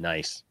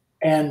 Nice.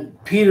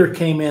 And Peter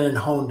came in and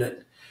honed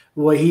it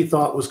the way he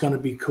thought was going to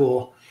be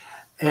cool,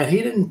 and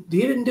he didn't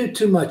do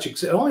too much.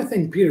 The only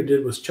thing Peter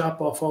did was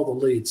chop off all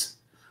the leads,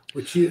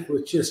 which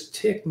just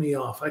ticked me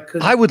off.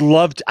 I would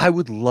love.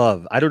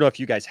 I don't know if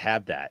you guys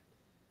have that.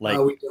 Like,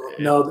 we don't.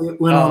 No, it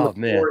went on the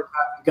floor,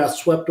 got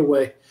swept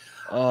away.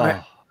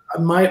 Oh.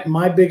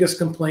 My biggest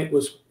complaint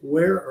was,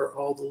 where are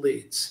all the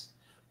leads?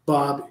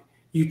 Bob,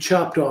 you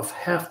chopped off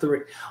half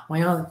the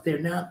well,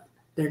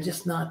 they're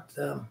just not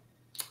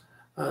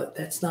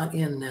that's not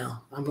in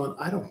now. I'm going,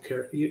 I don't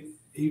care. You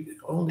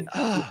only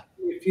a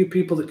few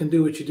people that can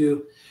do what you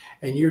do,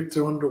 and you're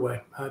throwing it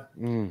away.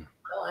 Well,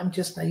 I'm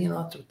just, you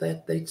know,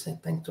 that they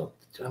think things.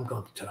 I'm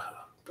going to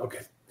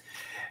okay.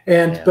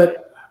 And yeah.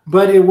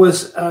 But it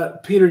was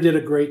Peter did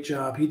a great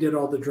job. He did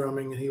all the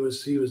drumming, and he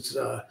was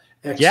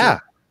excellent. Yeah.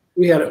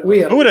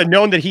 Who would have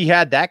known that he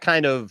had that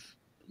kind of,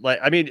 like,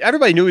 I mean,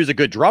 everybody knew he was a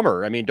good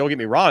drummer. I mean, don't get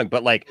me wrong,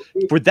 but like,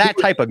 for that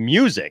type of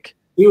music,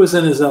 he was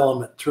in his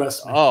element.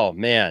 Trust me. Oh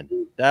man,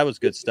 that was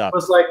good stuff. It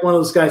was like one of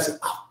those guys that,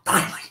 oh,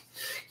 finally,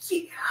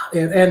 yeah,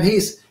 and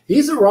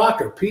he's a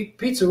rocker.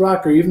 Pete's a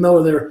rocker, even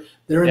though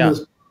they're in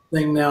this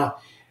thing now.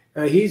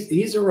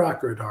 He's a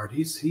rocker at heart.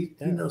 He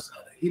knows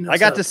how to. I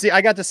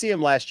got to see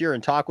him last year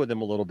and talk with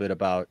him a little bit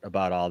about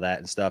all that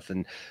and stuff,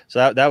 and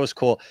so that was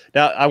cool.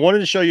 Now I wanted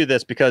to show you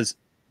this because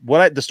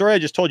the story I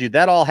just told you,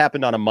 that all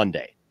happened on a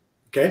Monday.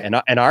 Okay.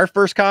 And our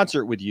first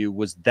concert with you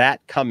was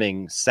that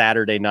coming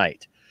Saturday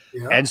night.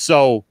 Yeah. And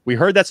so we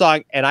heard that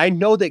song, and I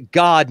know that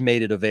God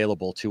made it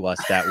available to us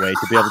that way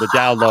to be able to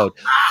download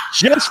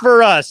just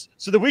for us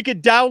so that we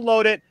could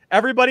download it.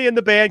 Everybody in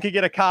the band could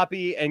get a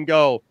copy and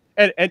go.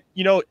 And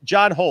you know,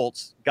 John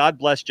Holtz, God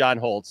bless John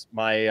Holtz,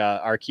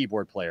 our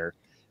keyboard player,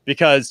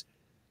 because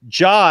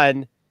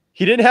John,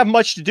 he didn't have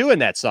much to do in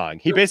that song.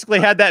 He basically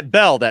had that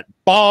bell, that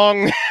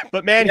bong,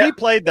 but man, he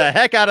played the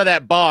heck out of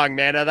that bong,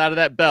 man, out of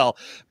that bell.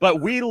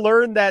 But we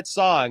learned that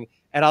song,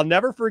 and I'll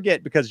never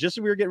forget, because just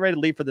as we were getting ready to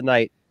leave for the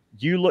night,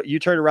 you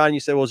turned around and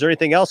you said, well, is there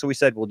anything else? And we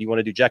said, well, do you want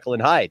to do Jekyll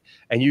and Hyde?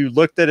 And you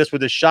looked at us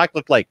with a shocked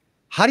look like,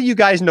 how do you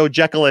guys know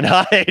Jekyll and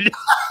Hyde?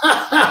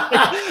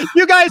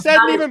 You guys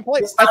hadn't even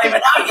played. It's not even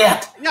out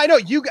yet. Yeah, I know.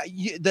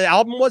 The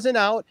album wasn't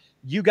out.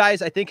 You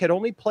guys, I think, had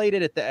only played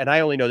it and I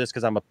only know this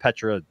because I'm a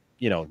Petra,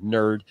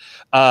 nerd.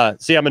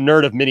 See, I'm a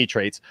nerd of mini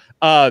traits.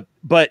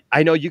 But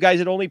I know you guys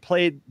had only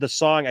played the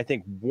song, I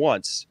think,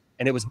 once,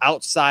 and it was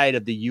outside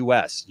of the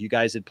U.S. You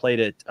guys had played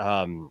it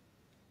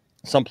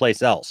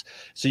someplace else.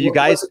 So you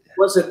guys,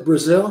 was it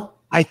Brazil?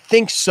 I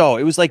think so.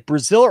 It was like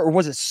Brazil, or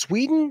was it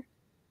Sweden?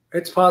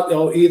 It's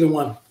probably either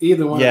one.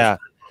 Yeah.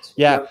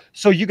 Yeah.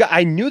 So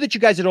I knew that you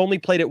guys had only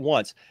played it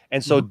once.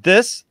 And so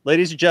this,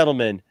 ladies and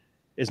gentlemen,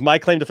 is my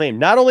claim to fame.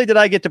 Not only did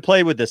I get to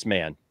play with this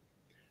man,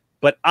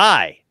 but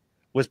I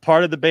was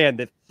part of the band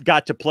that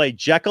got to play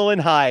Jekyll and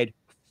Hyde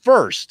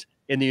first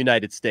in the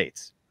United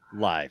States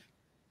live.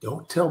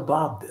 Don't tell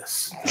Bob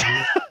this.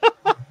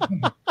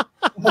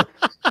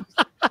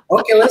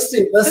 Okay, let's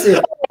see.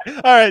 All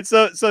right.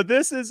 So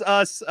this is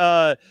us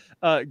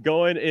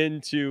going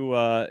into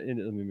let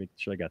me make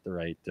sure I got the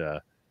right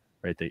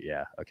thing.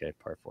 Yeah. Okay.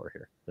 Part 4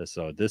 here.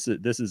 So this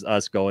is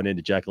us going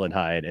into Jekyll and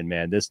Hyde, and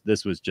man,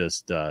 this was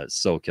just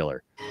so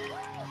killer.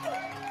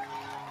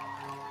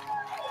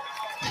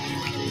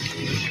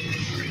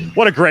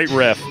 What a great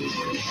riff.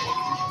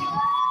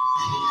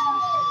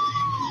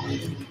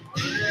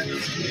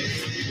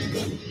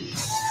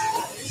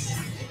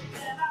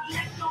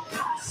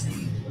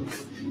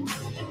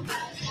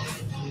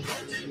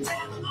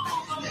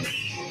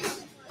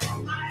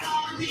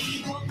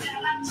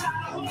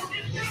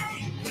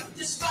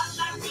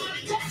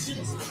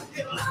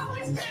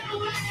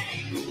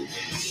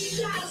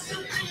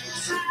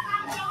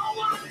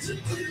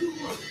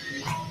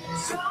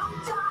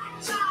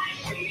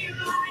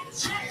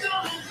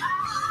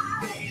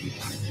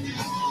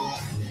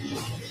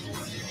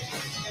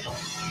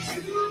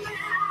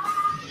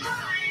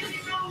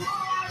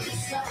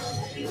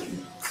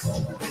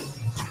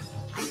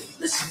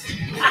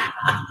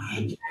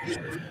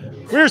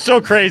 We're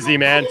so crazy,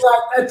 man.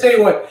 I tell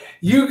you what,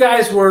 you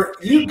guys were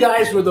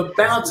the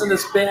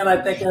bouncingest band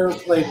I think I ever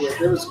played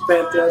with. It was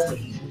fantastic.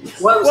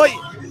 One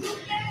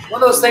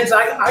of those things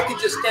I could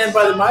just stand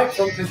by the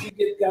microphone because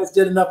you guys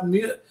did enough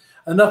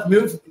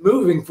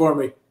moving for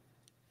me.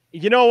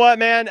 You know what,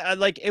 man?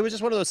 It was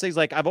just one of those things.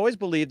 Like, I've always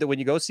believed that when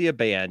you go see a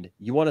band,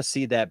 you want to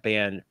see that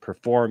band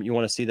perform. You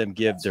want to see them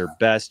give their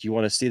best. You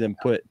want to see them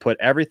put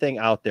everything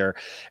out there.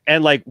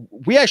 And like,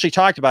 we actually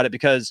talked about it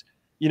because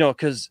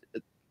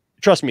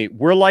trust me,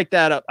 we're like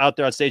that out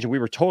there on stage, and we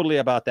were totally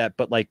about that.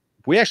 But like,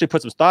 we actually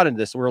put some thought into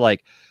this. We're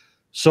like,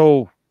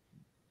 so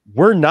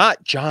we're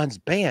not John's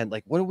band.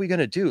 Like, what are we going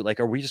to do?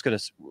 Like, are we just going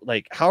to,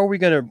 like, how are we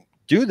going to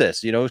do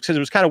this? Because it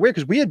was kind of weird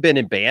because we had been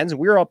in bands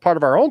and we were all part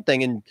of our own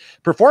thing and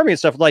performing and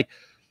stuff. Like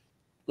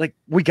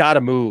we got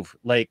to move.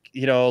 Like,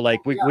 we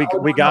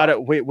got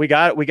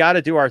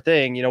to do our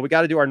thing. We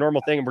got to do our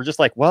normal thing. And we're just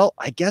like, well,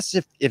 I guess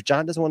if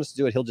John doesn't want us to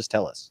do it, he'll just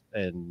tell us.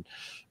 And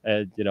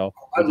we did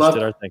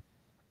our thing.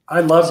 I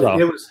loved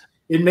it.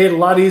 It made it a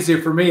lot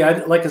easier for me.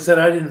 Like I said,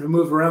 I didn't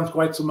move around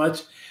quite so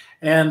much.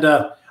 And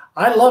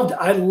I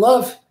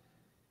love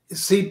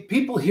see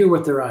people hear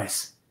with their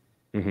eyes.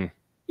 Mm-hmm.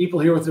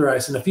 People hear with their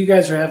eyes. And if you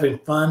guys are having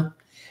fun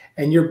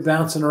and you're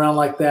bouncing around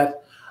like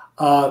that,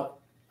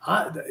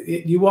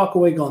 you walk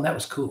away going, that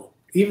was cool.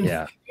 Even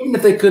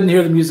if they couldn't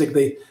hear the music,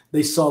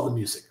 they saw the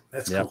music.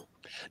 That's cool.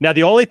 Now,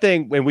 the only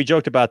thing, when we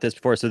joked about this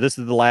before, so this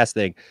is the last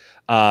thing.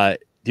 The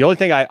only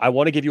thing I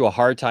want to give you a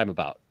hard time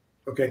about.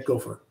 Okay, go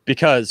for it.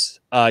 Because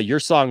your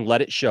song,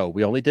 Let It Show,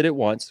 we only did it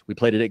once. We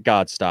played it at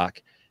Godstock.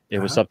 It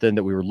was something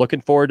that we were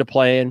looking forward to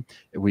playing.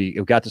 We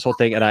got this whole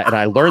thing, and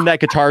I learned that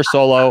guitar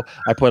solo.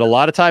 I put a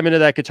lot of time into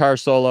that guitar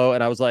solo,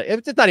 and I was like,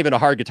 it's not even a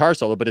hard guitar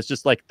solo, but it's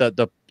just like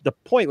the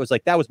point was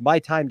like, that was my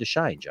time to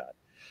shine, John.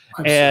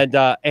 And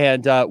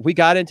we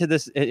got into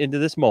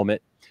this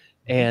moment,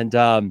 and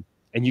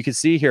you can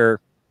see here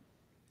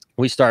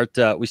we start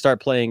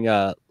playing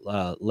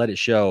Let It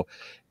Show,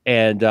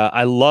 and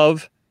I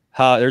love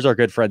how there's our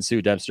good friend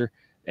Sue Dempster,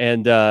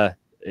 and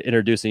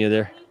introducing you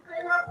there.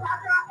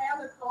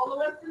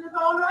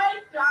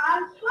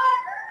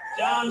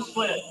 John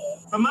Schlitt.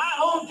 From my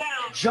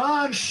hometown,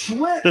 John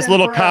Schlitt. This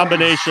little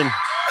combination.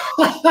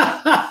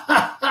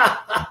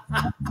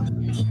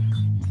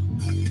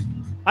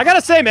 I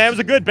gotta say, man, it was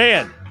a good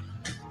band.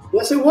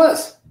 Yes, it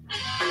was.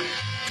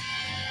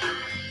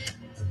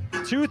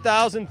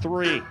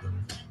 2003.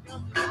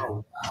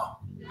 Oh, wow.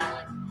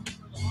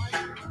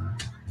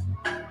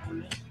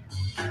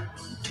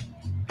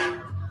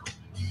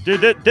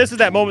 Dude, this is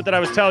that moment that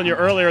I was telling you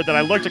earlier that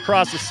I looked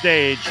across the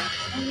stage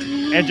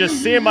and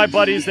just seeing my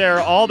buddies there,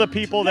 all the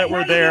people that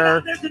were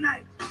there,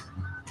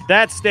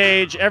 that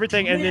stage,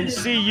 everything, and then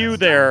see you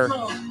there.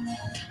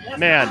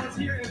 Man,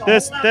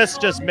 this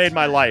just made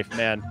my life,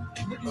 man.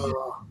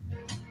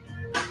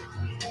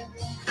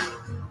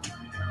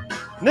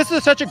 And this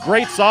is such a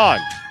great song.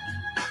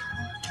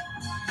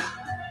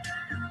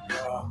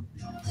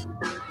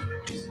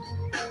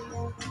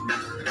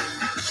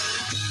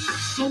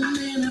 So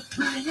many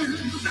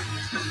friends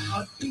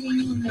are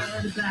being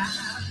mad about.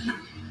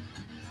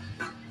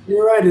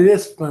 You're right, it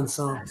is a fun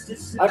song.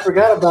 I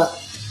forgot about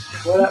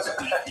what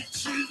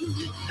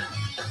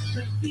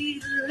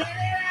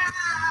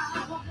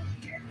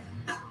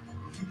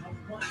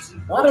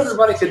Not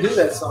everybody could do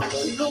that song,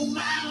 buddy. No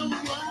matter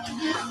what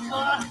you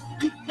are,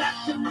 you got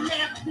to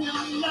let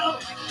them know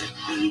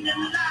the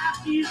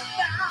life you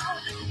found.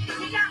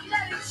 You got to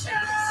let it show.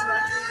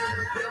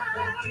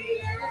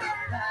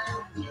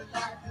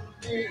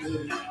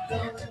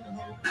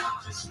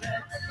 Just let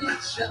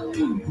it show.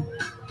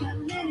 Gotta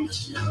let it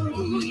show.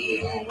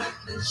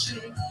 The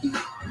shit you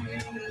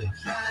really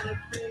try to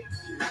fake.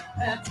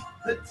 Have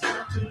the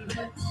time to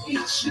let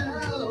it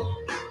show.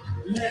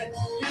 Let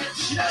it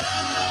show.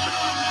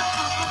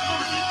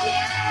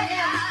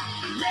 Yeah,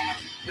 let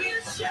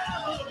it show.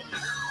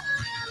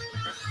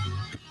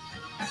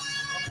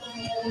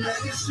 Oh, let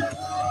it show.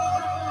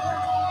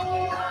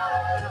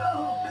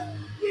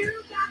 You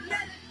got to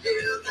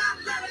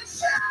let it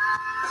show.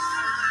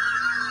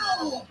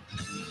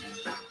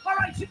 All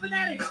right, you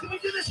fanatics, can we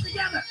do this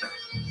together?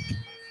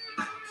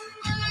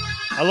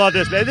 I love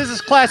this, man. This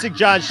is classic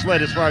John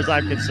Schlitt as far as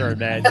I'm concerned,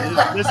 man.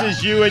 This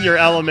is you and your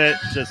element.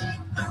 Just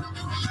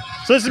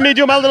so this is me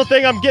doing my little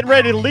thing. I'm getting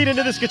ready to lead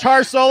into this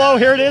guitar solo.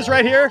 Here it is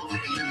right here.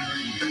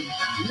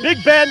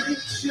 Big Ben.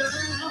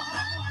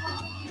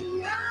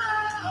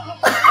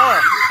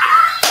 Oh.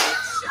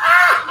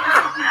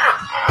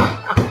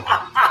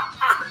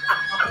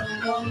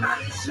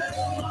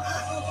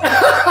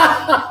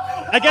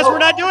 I guess we're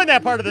not doing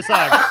that part of the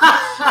song.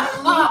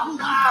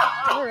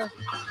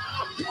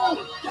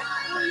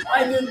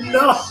 I didn't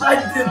know. I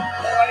did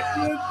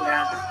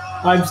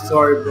that. I'm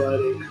sorry,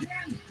 buddy.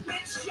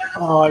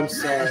 Oh, I'm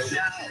sorry.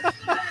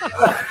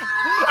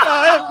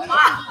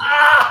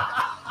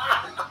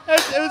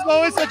 It was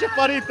always such a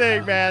funny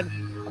thing, man.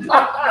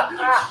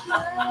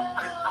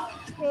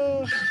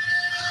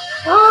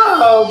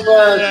 Oh,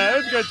 buddy. Yeah, it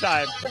was a good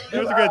time. It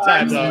was a good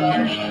time,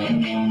 though.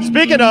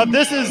 Speaking of,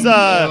 this is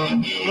a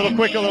little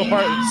part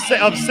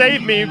of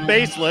Save Me,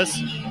 Bassless.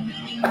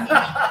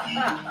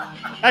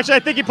 Actually, I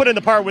think he put in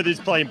the part where he's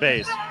playing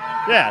bass.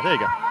 Yeah, there you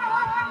go.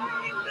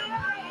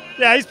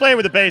 Yeah, he's playing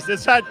with the bass.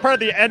 It's part of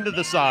the end of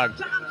the song.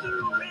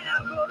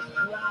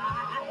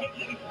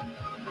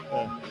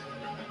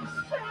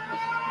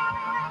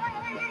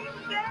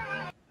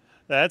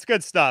 That's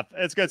good stuff.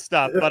 It's good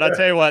stuff. But I'll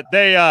tell you what,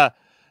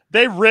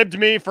 they ribbed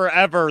me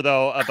forever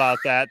though about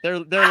that. They're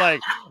like,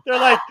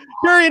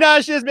 here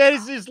Enosh is,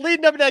 man. He's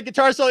leading up in that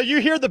guitar solo. You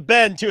hear the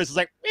bend too. It's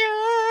like,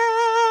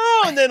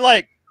 and then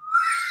like,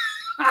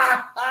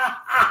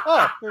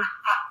 oh.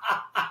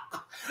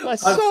 I'm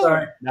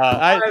sorry. No,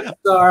 I'm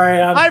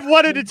sorry. I've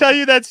wanted to tell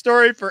you that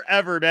story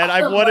forever, man.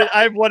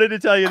 I've wanted to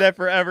tell you that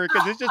forever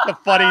because it's just a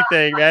funny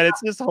thing, man. It's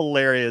just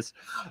hilarious.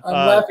 I'm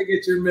laughing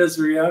at your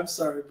misery. I'm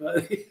sorry,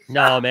 buddy.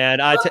 No,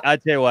 man. I tell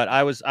you what,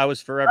 I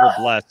was forever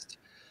blessed.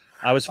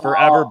 I was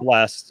forever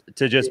blessed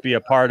to just be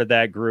a part of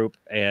that group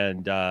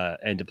and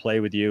to play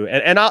with you.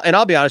 And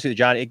I'll be honest with you,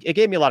 John, it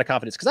gave me a lot of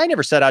confidence because I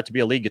never set out to be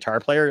a lead guitar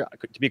player,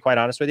 to be quite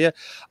honest with you.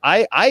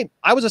 I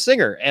was a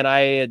singer and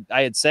I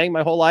had sang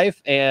my whole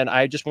life and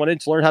I just wanted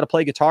to learn how to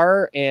play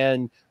guitar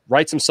and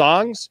write some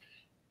songs.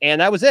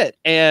 And that was it.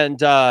 And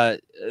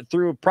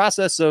through a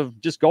process of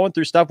just going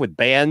through stuff with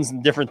bands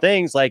and different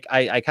things, like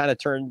I kind of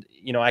turned,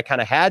 I kind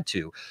of had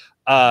to.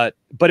 But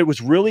it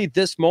was really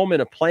this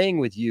moment of playing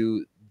with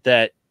you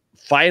that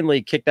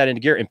finally kicked that into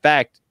gear. In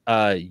fact,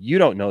 you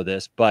don't know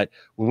this, but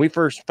when we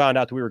first found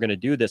out that we were going to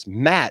do this,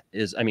 Matt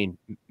is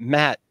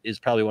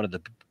probably one of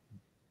the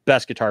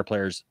best guitar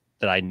players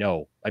that I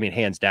know. I mean,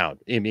 hands down.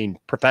 I mean,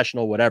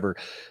 professional, whatever.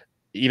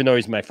 Even though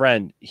he's my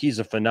friend, he's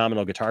a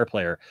phenomenal guitar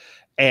player.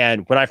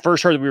 And when I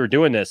first heard that we were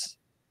doing this,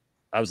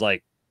 I was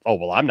like, oh,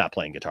 well, I'm not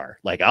playing guitar.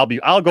 Like I'll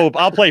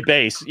play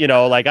bass,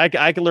 like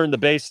I can learn the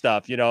bass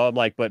stuff, I'm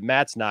like, but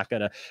Matt's not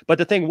gonna. But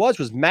the thing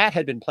was Matt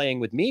had been playing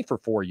with me for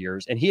 4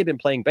 years and he had been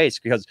playing bass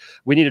because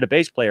we needed a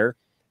bass player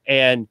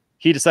and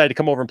he decided to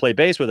come over and play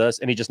bass with us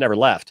and he just never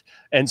left.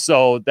 And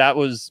so that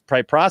was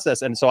probably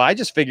process. And so I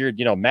just figured,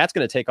 Matt's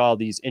going to take all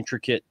these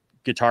intricate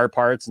guitar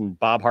parts and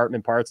Bob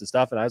Hartman parts and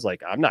stuff. And I was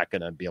like, I'm not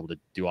going to be able to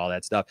do all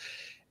that stuff.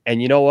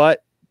 And you know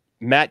what?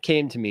 Matt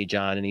came to me,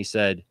 John, and he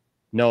said,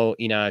 no,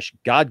 Enosh,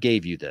 God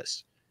gave you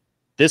this.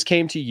 This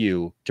came to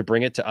you to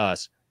bring it to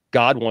us.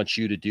 God wants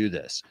you to do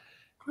this.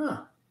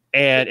 Huh.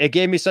 And it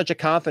gave me such a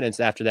confidence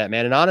after that,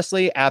 man. And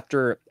honestly,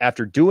 after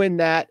doing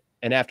that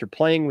and after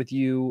playing with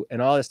you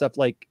and all this stuff,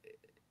 like,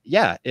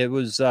 yeah, it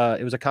was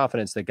a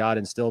confidence that God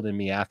instilled in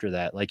me after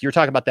that. Like, you're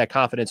talking about that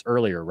confidence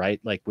earlier, right?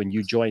 Like when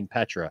you joined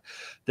Petra,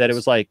 that it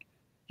was like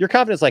your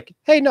confidence, like,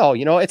 hey, no,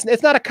 you know, it's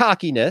not a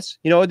cockiness.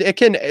 You know, it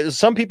can,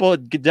 some people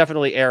could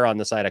definitely err on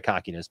the side of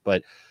cockiness,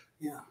 but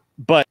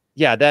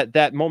yeah,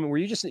 that moment where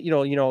you just, you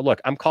know, look,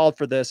 I'm called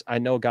for this. I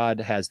know God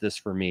has this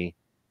for me.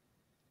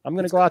 I'm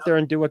going to go out there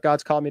and do what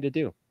God's called me to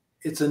do.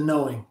 It's a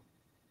knowing.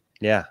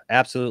 Yeah,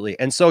 absolutely.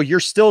 And so you're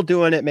still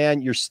doing it,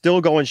 man. You're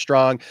still going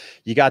strong.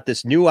 You got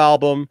this new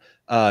album,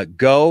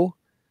 Go,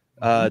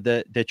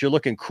 that you're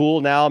looking cool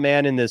now,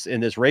 man, in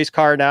this race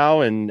car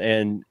now.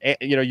 And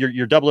you know,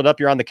 you're doubling up.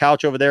 You're on the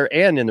couch over there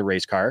and in the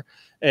race car.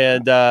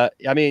 And I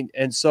mean,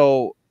 and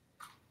so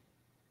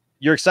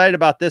you're excited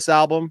about this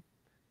album.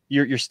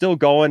 You're still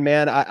going,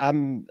 man.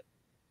 I'm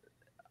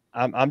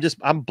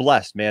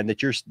blessed, man,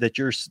 that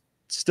you're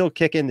still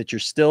kicking, that you're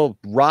still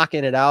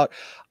rocking it out.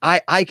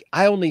 I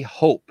only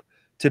hope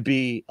to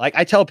be like,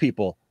 I tell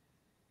people,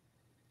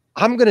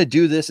 I'm going to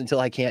do this until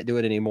I can't do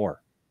it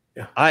anymore.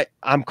 Yeah.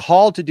 I'm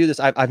called to do this.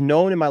 I've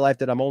known in my life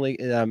that I'm only,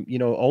 you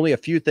know, only a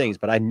few things,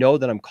 but I know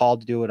that I'm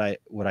called to do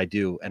what I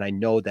do. And I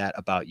know that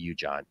about you,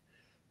 John,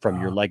 from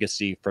your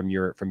legacy, from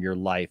your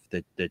life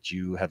that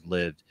you have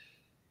lived.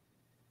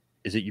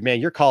 Is it you, man?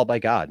 You're called by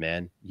God,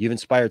 man. You've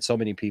inspired so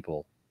many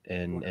people,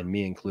 and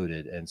me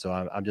included. And so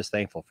I'm just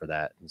thankful for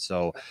that. And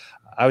so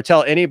I would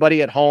tell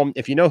anybody at home,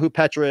 if you know who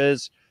Petra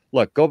is,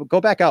 look, go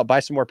back out,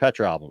 buy some more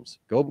Petra albums.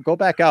 Go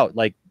back out,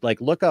 like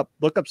look up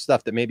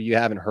stuff that maybe you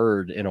haven't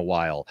heard in a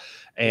while.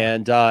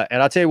 And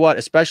I'll tell you what,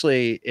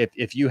 especially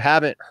if you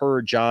haven't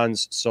heard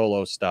John's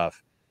solo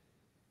stuff,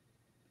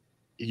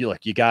 you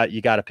got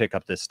to pick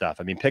up this stuff.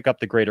 I mean, pick up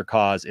The Greater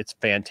Cause. It's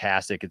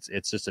fantastic.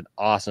 It's just an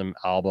awesome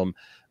album.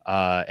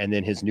 And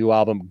then his new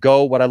album,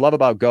 Go. What I love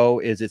about Go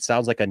is it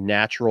sounds like a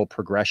natural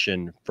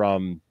progression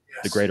from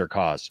The Greater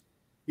Cause.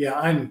 Yeah,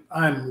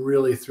 I'm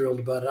really thrilled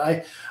about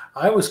it.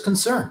 I was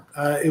concerned.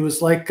 It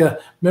was like,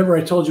 remember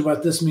I told you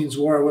about This Means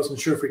War. I wasn't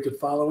sure if we could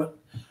follow it.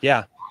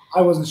 Yeah.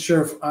 I wasn't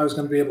sure if I was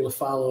going to be able to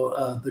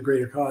follow The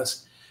Greater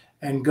Cause.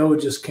 And Go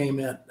just came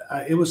in.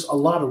 It was a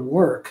lot of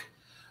work,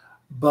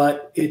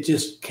 but it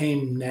just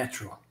came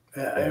natural.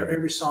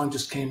 Every song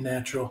just came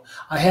natural.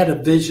 I had a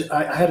vision.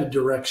 I had a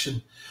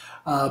direction,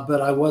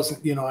 but I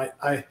wasn't, you know,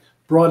 I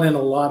brought in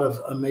a lot of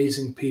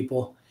amazing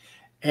people.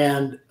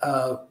 And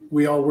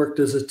we all worked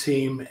as a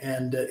team,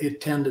 and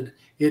it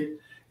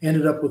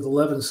ended up with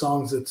 11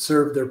 songs that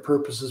served their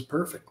purposes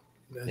perfect.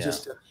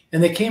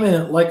 And they came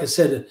in, like I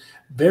said, in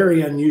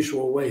very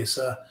unusual ways.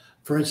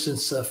 For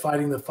instance,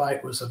 Fighting the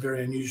Fight was a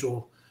very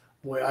unusual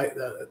way.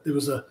 There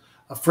was a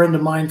friend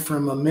of mine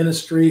from a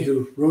ministry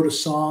who wrote a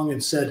song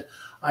and said,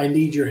 "I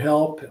need your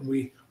help," and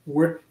we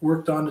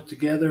worked on it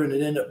together, and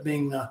it ended up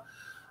being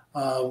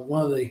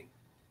one of the,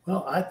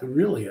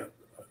 really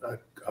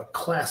a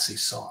classy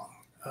song.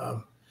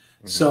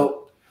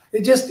 So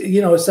it just,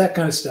 you know, it's that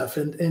kind of stuff.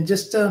 And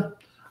just,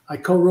 I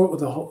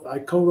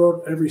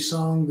co-wrote every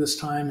song this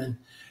time, and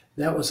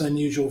that was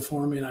unusual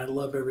for me. And I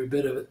love every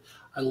bit of it.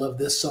 I love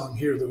this song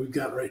here that we've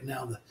got right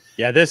now.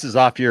 This is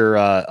off your,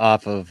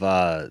 off of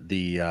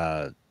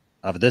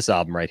of this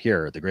album right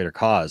here, The Greater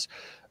Cause.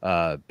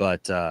 I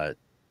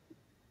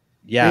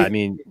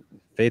mean,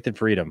 Faith and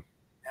Freedom.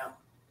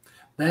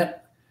 Yeah.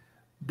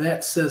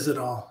 That says it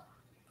all.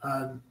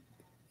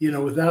 You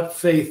know, without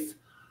faith,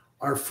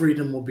 our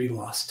freedom will be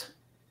lost.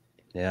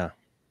 Yeah,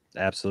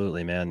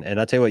 absolutely, man. And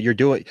I'll tell you what you're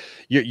doing.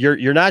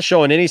 You're not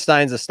showing any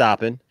signs of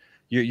stopping.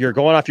 You're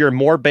going off. You're in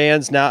more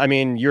bands now. I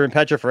mean, you're in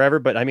Petra forever,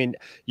 but I mean,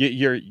 we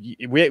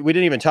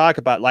didn't even talk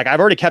about, like,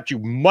 I've already kept you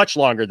much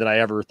longer than I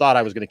ever thought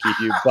I was going to keep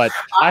you, but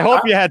I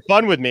hope you had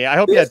fun with me. I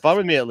hope you had fun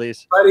with me at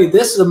least. Buddy,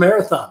 this is a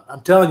marathon. I'm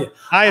telling you.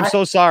 I am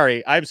so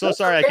sorry. I'm so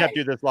sorry I kept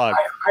you this long.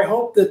 I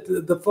hope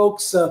that the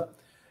folks,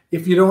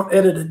 if you don't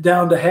edit it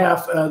down to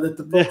half, that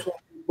the folks won't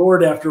be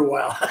bored after a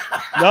while.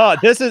 No,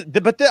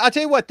 I'll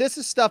tell you what, this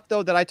is stuff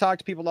though that I talk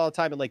to people all the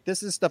time, and like,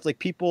 this is stuff like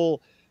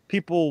people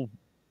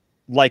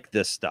like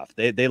this stuff.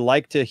 They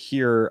like to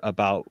hear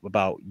about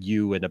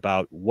you and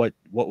about what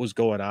was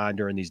going on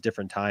during these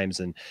different times.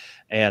 And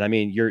I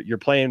mean, you're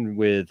playing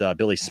with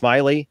Billy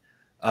Smiley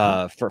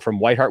from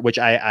Whiteheart, which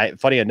I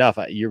funny enough,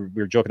 we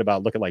were joking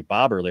about looking like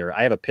Bob earlier.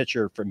 I have a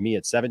picture from me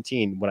at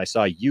 17 when I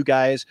saw you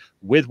guys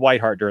with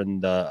Whiteheart during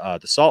the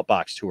Salt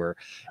Box tour,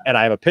 and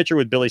I have a picture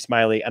with Billy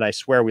Smiley, and I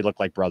swear we look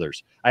like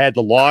brothers. I had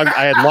long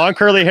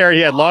curly hair, he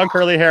had long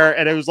curly hair,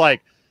 and it was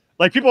like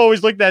people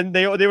always looked at, and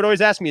they would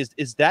always ask me,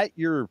 is that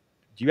your,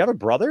 do you have a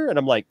brother? And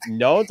I'm like,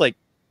 no. It's like,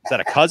 is that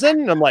a cousin?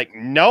 And I'm like,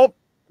 nope,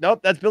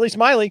 that's Billy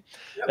Smiley.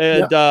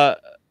 And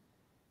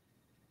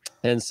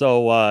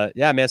so,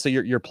 yeah, man, so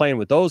you're playing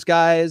with those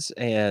guys,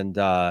 and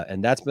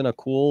that's been a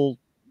cool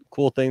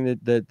thing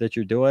that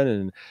you're doing.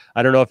 And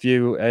I don't know if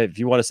you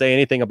want to say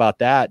anything about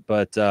that,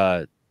 but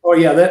Oh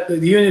yeah, that the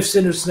Union of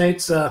Sinner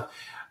Saints.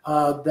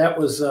 That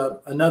was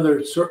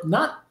another sort.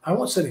 Not I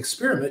won't say an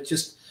experiment,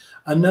 just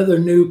another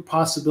new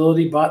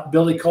possibility.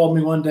 Billy called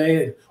me one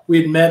day, and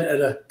we had met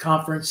at a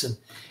conference, and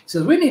he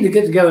says we need to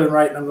get together and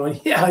write. And I'm going,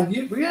 yeah,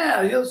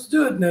 let's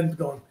do it. And then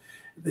going,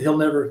 he'll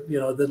never,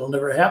 that'll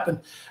never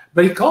happen.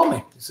 But he called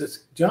me. He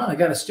says, John, I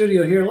got a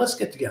studio here. Let's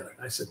get together.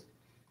 I said,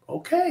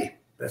 okay,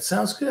 that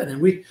sounds good.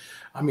 And we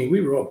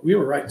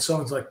were writing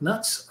songs like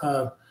nuts.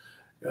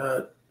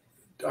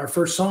 Our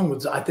first song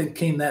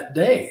came that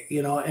day,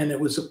 and it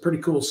was a pretty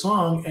cool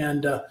song.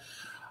 And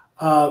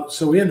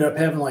so we ended up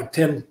having like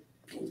 10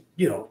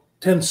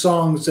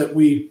 songs that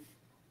we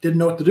didn't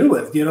know what to do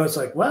with. It's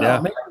like, well,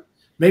 yeah.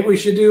 maybe we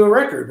should do a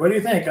record. What do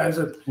you think? I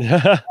said,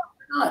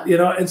 not,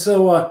 and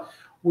so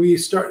we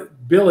started.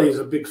 Billy is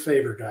a big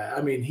favor guy.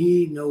 I mean,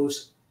 he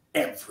knows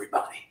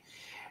everybody.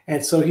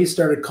 And so he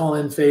started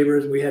calling in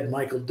favors. We had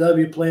Michael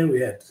W. playing. We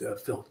had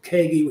Phil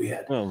Kagi. We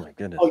had, oh my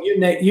goodness. Oh, you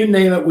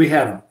name it, we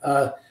had him.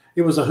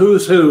 It was a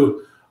who's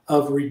who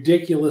of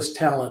ridiculous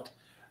talent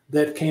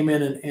that came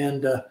in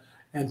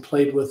and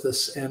played with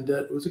us, and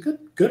it was a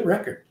good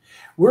record.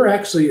 We're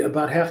actually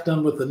about half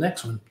done with the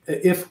next one.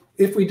 If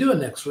we do a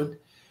next one,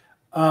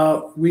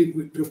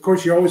 we of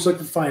course you're always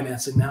looking for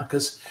financing now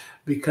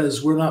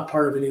because we're not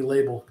part of any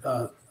label,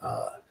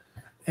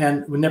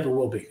 and we never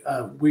will be.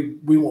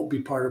 We won't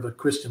be part of a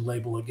Christian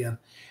label again,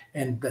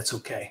 and that's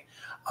okay.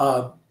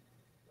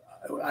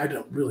 I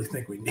don't really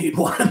think we need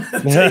one.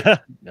 No,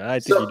 I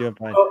think you're doing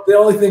fine. The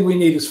only thing we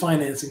need is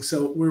financing,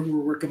 so we're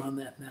working on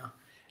that now.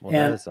 Well,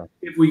 and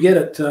if we get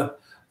it,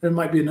 there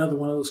might be another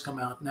one of those come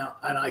out now.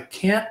 And I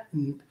can't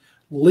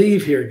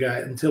leave here, guy,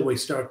 until we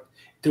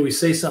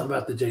say something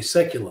about the Jay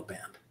Secular band.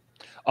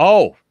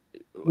 Oh,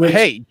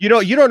 hey, you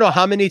don't know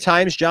how many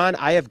times, John,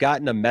 I have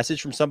gotten a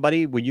message from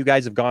somebody when you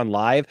guys have gone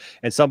live,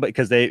 and somebody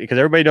because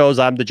everybody knows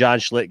I'm the John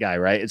Schlitt guy,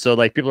 right? And so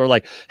like people are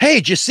like, hey,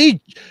 did you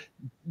see?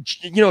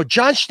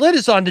 John Schlitt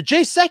is on the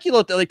Jay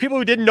Sekulow. Like people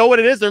who didn't know what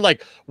it is, they're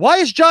like, why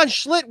is John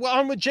Schlitt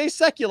on with Jay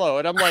Sekulow?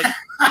 And I'm like,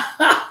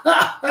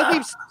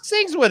 he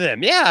sings with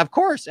him. Yeah, of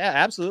course. Yeah,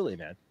 absolutely,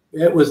 man.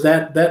 It was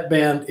that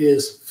band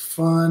is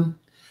fun.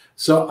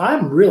 So I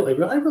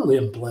really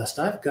am blessed.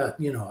 I've got,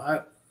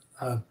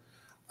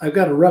 I've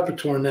got a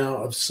repertoire now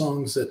of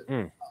songs that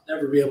I'll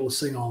never be able to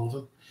sing all of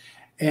them.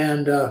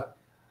 And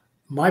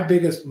my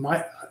biggest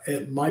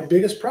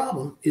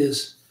problem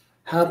is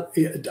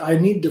I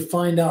need to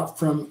find out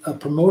from a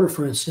promoter,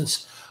 for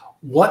instance,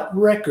 what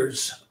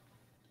records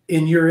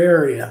in your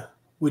area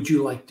would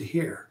you like to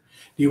hear?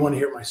 Do you want to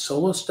hear my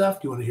solo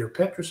stuff? Do you want to hear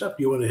Petra stuff?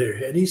 Do you want to hear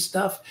Eddie's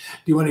stuff?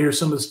 Do you want to hear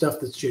some of the stuff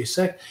that's Jay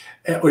Sek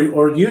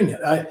or Union?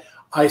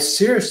 I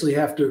seriously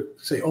have to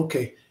say,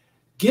 okay,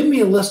 give me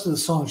a list of the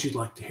songs you'd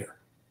like to hear.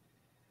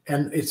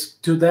 And it's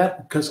to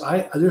that because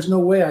there's no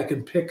way I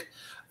can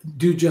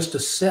do just a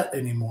set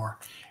anymore.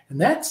 And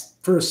that's,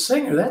 for a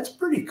singer, that's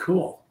pretty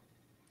cool.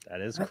 That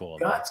is cool.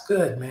 God's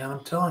good, man.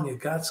 I'm telling you,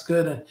 God's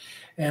good.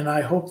 And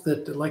I hope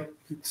that, like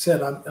you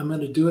said, I'm going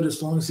to do it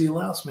as long as he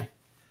allows me.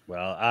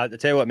 Well, I'll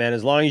tell you what, man,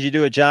 as long as you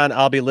do it, John,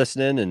 I'll be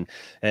listening.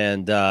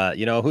 And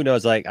who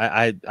knows, like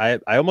I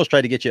almost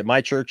tried to get you at my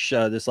church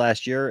this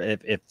last year.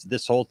 If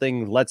this whole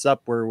thing lets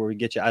up where we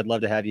get you, I'd love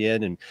to have you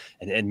in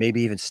and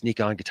maybe even sneak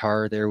on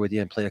guitar there with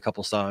you and play a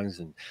couple songs.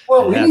 We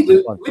need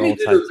to do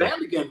the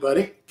band again,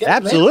 buddy.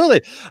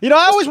 Absolutely.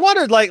 I always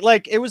wondered,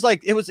 like it was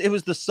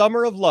the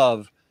summer of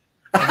love.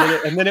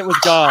 And then it was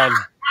gone.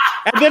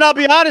 And then I'll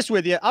be honest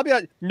with you.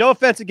 No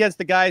offense against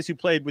the guys who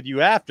played with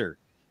you after,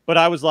 but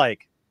I was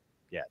like,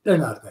 yeah, they're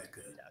not that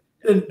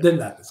good. They're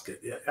not as good.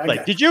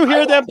 Yeah. Did you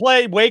hear them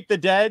play "Wake the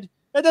Dead"?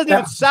 That doesn't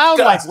even sound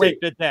like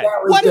 "Wake the Dead."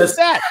 What is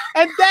that?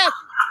 And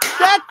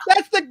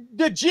that's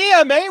the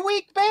GMA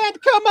Week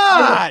band. Come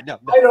on. I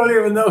don't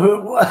even know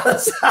who it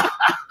was.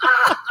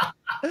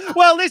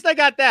 Well, at least I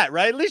got that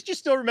right. At least you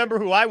still remember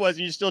who I was,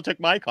 and you still took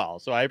my call.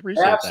 So I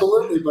appreciate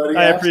absolutely, that. Buddy.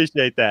 I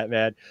appreciate that,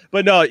 man.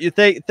 But no,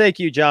 thank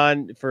you,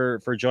 John, for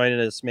joining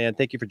us, man.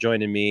 Thank you for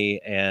joining me.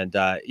 And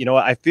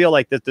I feel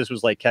like this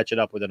was like catching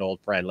up with an old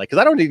friend, like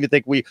because I don't even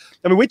think we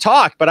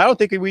talked, but I don't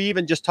think we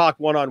even just talked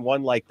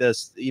one-on-one like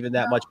this even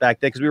that much back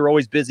then because we were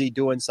always busy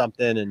doing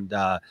something. And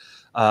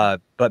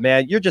but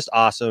man, you're just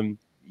awesome.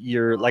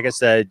 You're, like I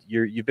said,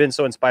 you've been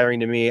so inspiring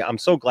to me. I'm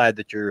so glad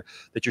that you're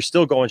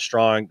still going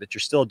strong, that you're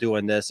still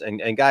doing this.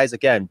 And guys,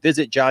 again,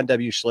 visit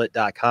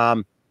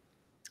johnwschlitt.com.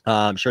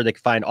 I'm sure they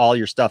can find all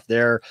your stuff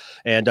there.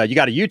 And you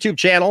got a YouTube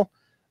channel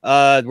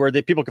where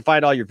people can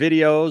find all your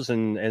videos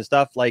and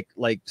stuff. Like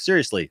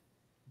seriously,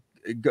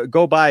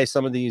 go buy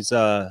some of these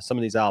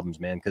albums,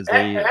 man. Because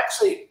they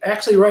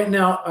actually right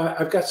now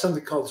I've got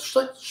something called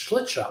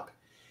Schlitt Shop.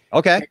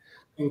 Okay.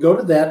 And go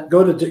to that.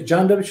 Go to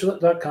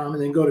johnwschlitt.com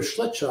and then go to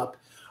Schlitt Shop,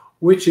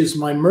 which is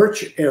my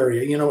merch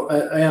area,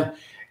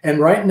 and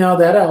right now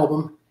that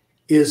album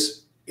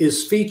is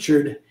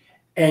featured,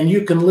 and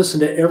you can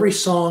listen to every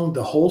song,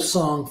 the whole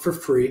song for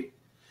free.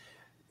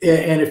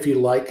 And if you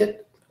like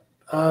it,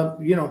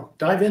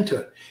 dive into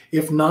it.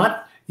 If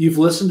not, you've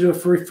listened to it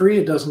for free.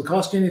 It doesn't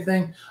cost you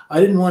anything. I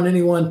didn't want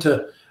anyone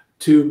to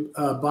to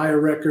buy a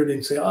record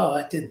and say,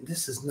 oh,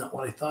 this is not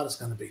what I thought it's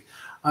going to be.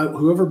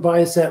 Whoever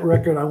buys that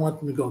record, I want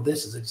them to go,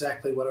 this is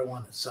exactly what I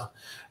wanted. So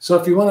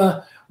if you want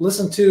to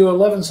listen to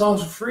 11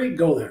 songs for free,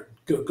 go there.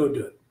 Go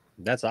do it.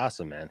 That's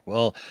awesome, man.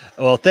 Well,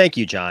 thank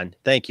you, John.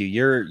 Thank you.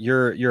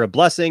 You're a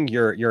blessing.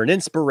 You're an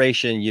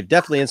inspiration. You've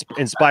definitely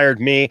inspired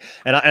me.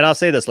 And I'll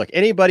say this, look,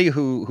 anybody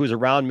who's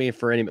around me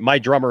my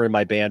drummer in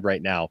my band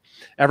right now,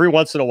 every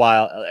once in a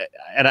while,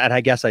 and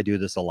I guess I do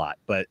this a lot,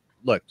 but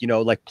look,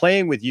 like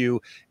playing with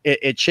you,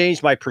 it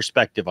changed my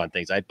perspective on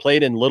things. I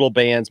played in little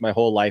bands my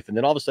whole life. And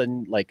then all of a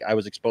sudden, like I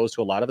was exposed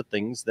to a lot of the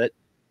things that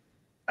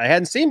I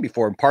hadn't seen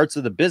before in parts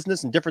of the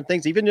business and different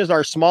things, even just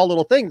our small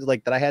little things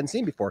like that I hadn't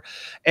seen before.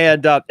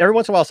 And every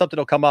once in a while, something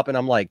will come up and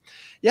I'm like,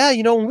 yeah,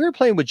 when we were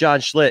playing with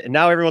John Schlitt, and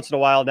now every once in a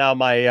while, now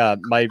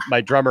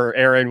my drummer,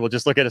 Aaron, will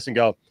just look at us and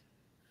go,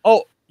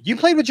 oh, you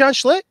played with John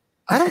Schlitt?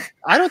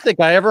 I don't think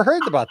I ever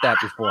heard about that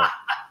before.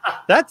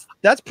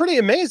 That's pretty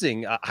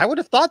amazing. I would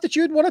have thought that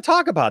you'd want to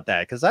talk about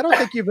that, because I don't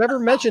think you've ever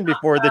mentioned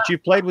before that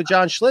you've played with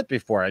John Schlitt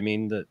before. I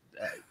mean,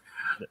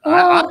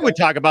 I would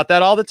talk about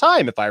that all the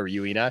time if I were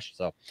you, Enosh.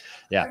 So,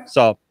 yeah.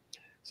 So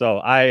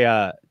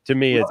I, to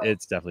me,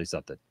 it's definitely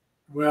something.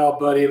 Well,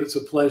 buddy, it's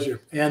a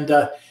pleasure. And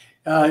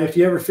if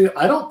you ever feel,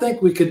 I don't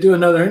think we could do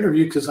another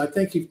interview, because I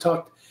think we've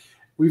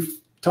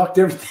talked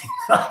everything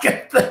I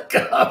can think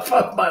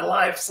of my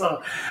life.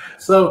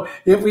 So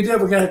if we did,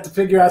 we're gonna have to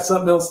figure out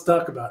something else to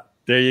talk about.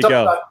 There you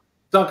go.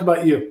 Talk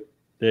about you.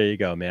 There you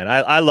go, man.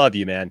 I love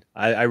you, man.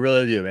 I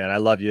really do, man. I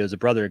love you as a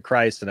brother in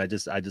Christ, and I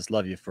just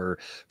love you for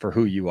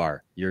who you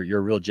are. You're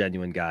a real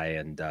genuine guy,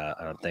 and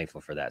I'm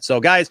thankful for that. So,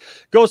 guys,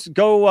 go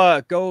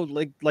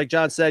like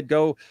John said,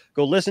 go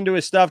listen to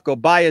his stuff, go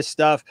buy his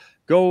stuff,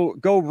 go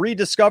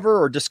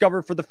rediscover or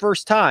discover for the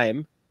first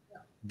time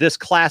this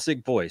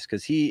classic voice,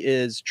 because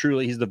he's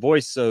the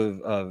voice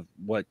of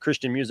what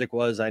Christian music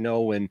was. I know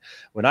when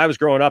I was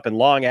growing up and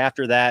long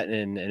after that,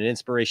 and an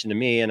inspiration to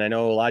me. And I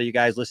know a lot of you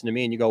guys listen to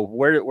me and you go,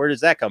 where does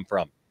that come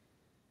from?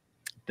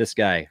 This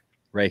guy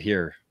right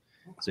here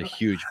is a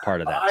huge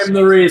part of that. I'm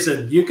the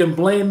reason. You can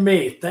blame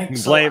me.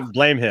 Thanks.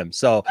 Blame him.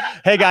 So,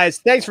 hey guys,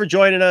 thanks for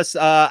joining us.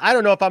 I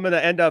don't know if I'm going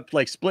to end up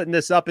like splitting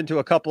this up into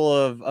a couple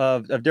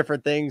of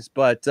different things,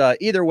 but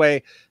either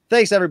way,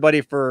 thanks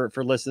everybody for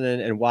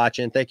listening and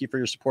watching. Thank you for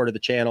your support of the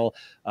channel.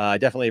 I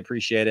definitely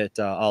appreciate it.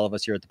 All of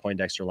us here at the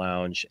Poindexter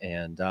Lounge.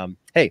 And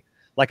hey,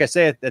 like I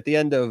say at the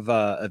end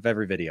of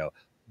every video,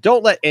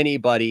 don't let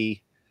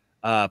anybody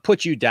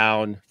put you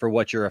down for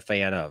what you're a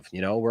fan of.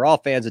 We're all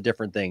fans of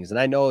different things. And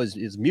I know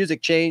as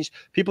music changed,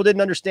 people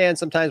didn't understand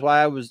sometimes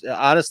why I was,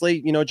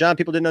 honestly, John,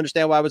 people didn't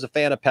understand why I was a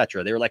fan of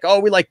Petra. They were like,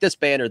 oh, we like this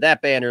band or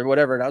that band or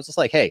whatever. And I was just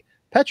like, hey,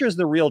 Petra's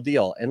the real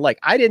deal. And like,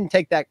 I didn't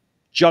take that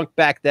junk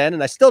back then,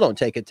 and I still don't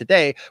take it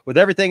today with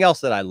everything else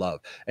that I love.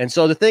 And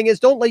so the thing is,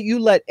 don't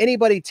let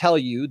anybody tell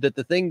you that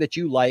the thing that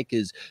you like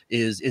is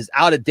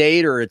out of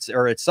date or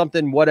it's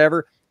something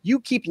whatever. You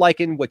keep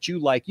liking what you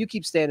like. You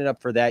keep standing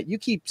up for that. You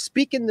keep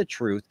speaking the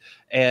truth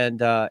and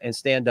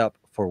stand up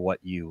for what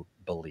you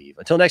believe.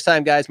 Until next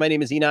time, guys, my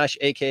name is Enosh,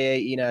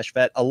 aka Enosh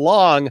Vet,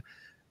 along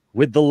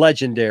with the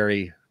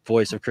legendary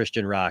voice of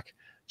Christian rock,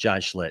 John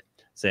Schlitt,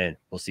 saying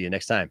we'll see you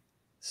next time.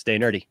 Stay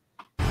nerdy.